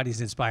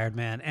 everybody's inspired,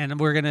 man. And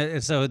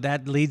so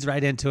that leads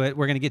right into it.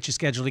 We're going to get you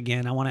scheduled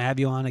again. I want to have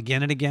you on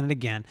again and again and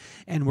again.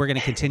 And we're going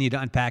to continue to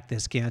unpack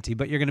this, Kionte.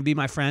 But you're going to be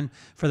my friend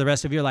for the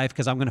rest of your life,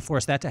 because I'm going to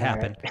force that to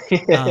happen.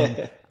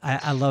 Right.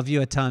 I love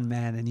you a ton,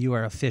 man. And you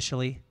are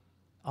officially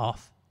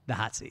off the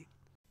hot seat.